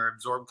content or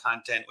absorb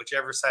content,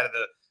 whichever side of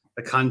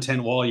the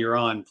content wall you're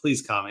on,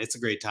 please come. It's a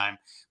great time.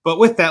 But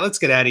with that, let's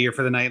get out of here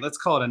for the night. Let's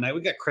call it a night.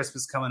 We got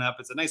Christmas coming up.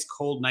 It's a nice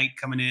cold night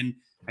coming in.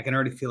 I can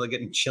already feel it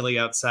getting chilly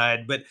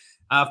outside. But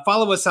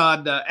follow us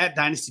on at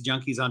Dynasty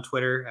Junkies on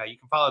Twitter. You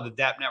can follow the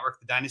DAP Network,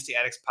 the Dynasty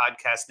Addicts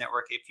Podcast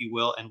Network, if you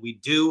will. And we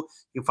do.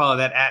 You can follow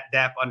that at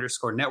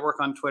DAP_network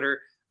on Twitter.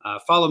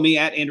 Follow me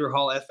at Andrew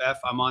Hall FF.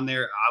 I'm on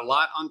there a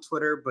lot on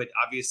Twitter, but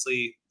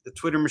obviously the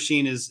Twitter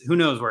machine is, who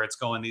knows where it's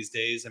going these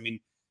days. I mean,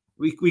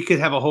 we could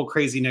have a whole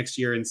crazy next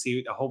year and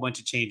see a whole bunch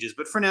of changes.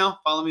 But for now,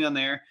 follow me on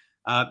there.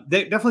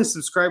 Definitely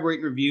subscribe, rate,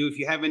 and review. If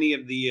you have any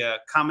of the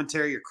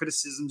commentary or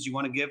criticisms you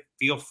want to give,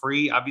 feel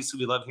free. Obviously,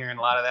 we love hearing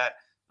a lot of that.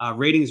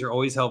 Ratings are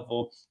always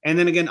helpful. And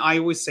then again, I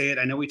always say it.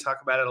 I know we talk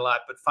about it a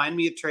lot, but find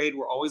me a trade.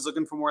 We're always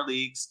looking for more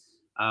leagues.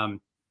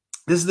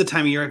 This is the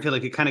time of year I feel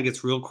like it kind of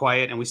gets real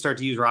quiet, and we start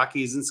to use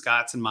Rockies and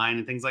Scott's and mine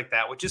and things like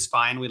that, which is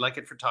fine. We like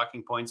it for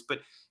talking points.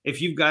 But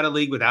if you've got a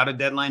league without a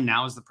deadline,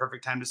 now is the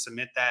perfect time to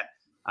submit that.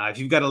 If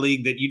you've got a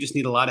league that you just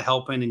need a lot of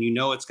help in, and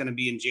it's going to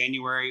be in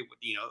January,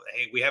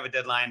 hey, we have a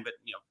deadline, but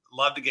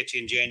love to get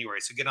you in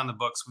January. So get on the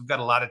books. We've got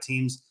a lot of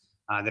teams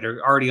that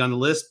are already on the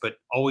list, but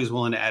always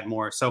willing to add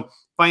more. So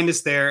find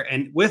us there.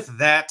 And with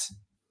that,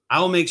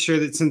 I'll make sure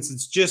that since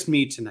it's just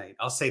me tonight,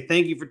 I'll say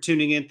thank you for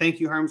tuning in. Thank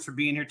you, Herms, for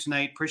being here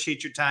tonight.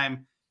 Appreciate your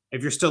time.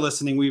 If you're still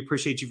listening, we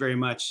appreciate you very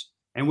much.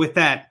 And with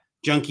that,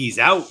 Junkies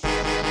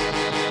out.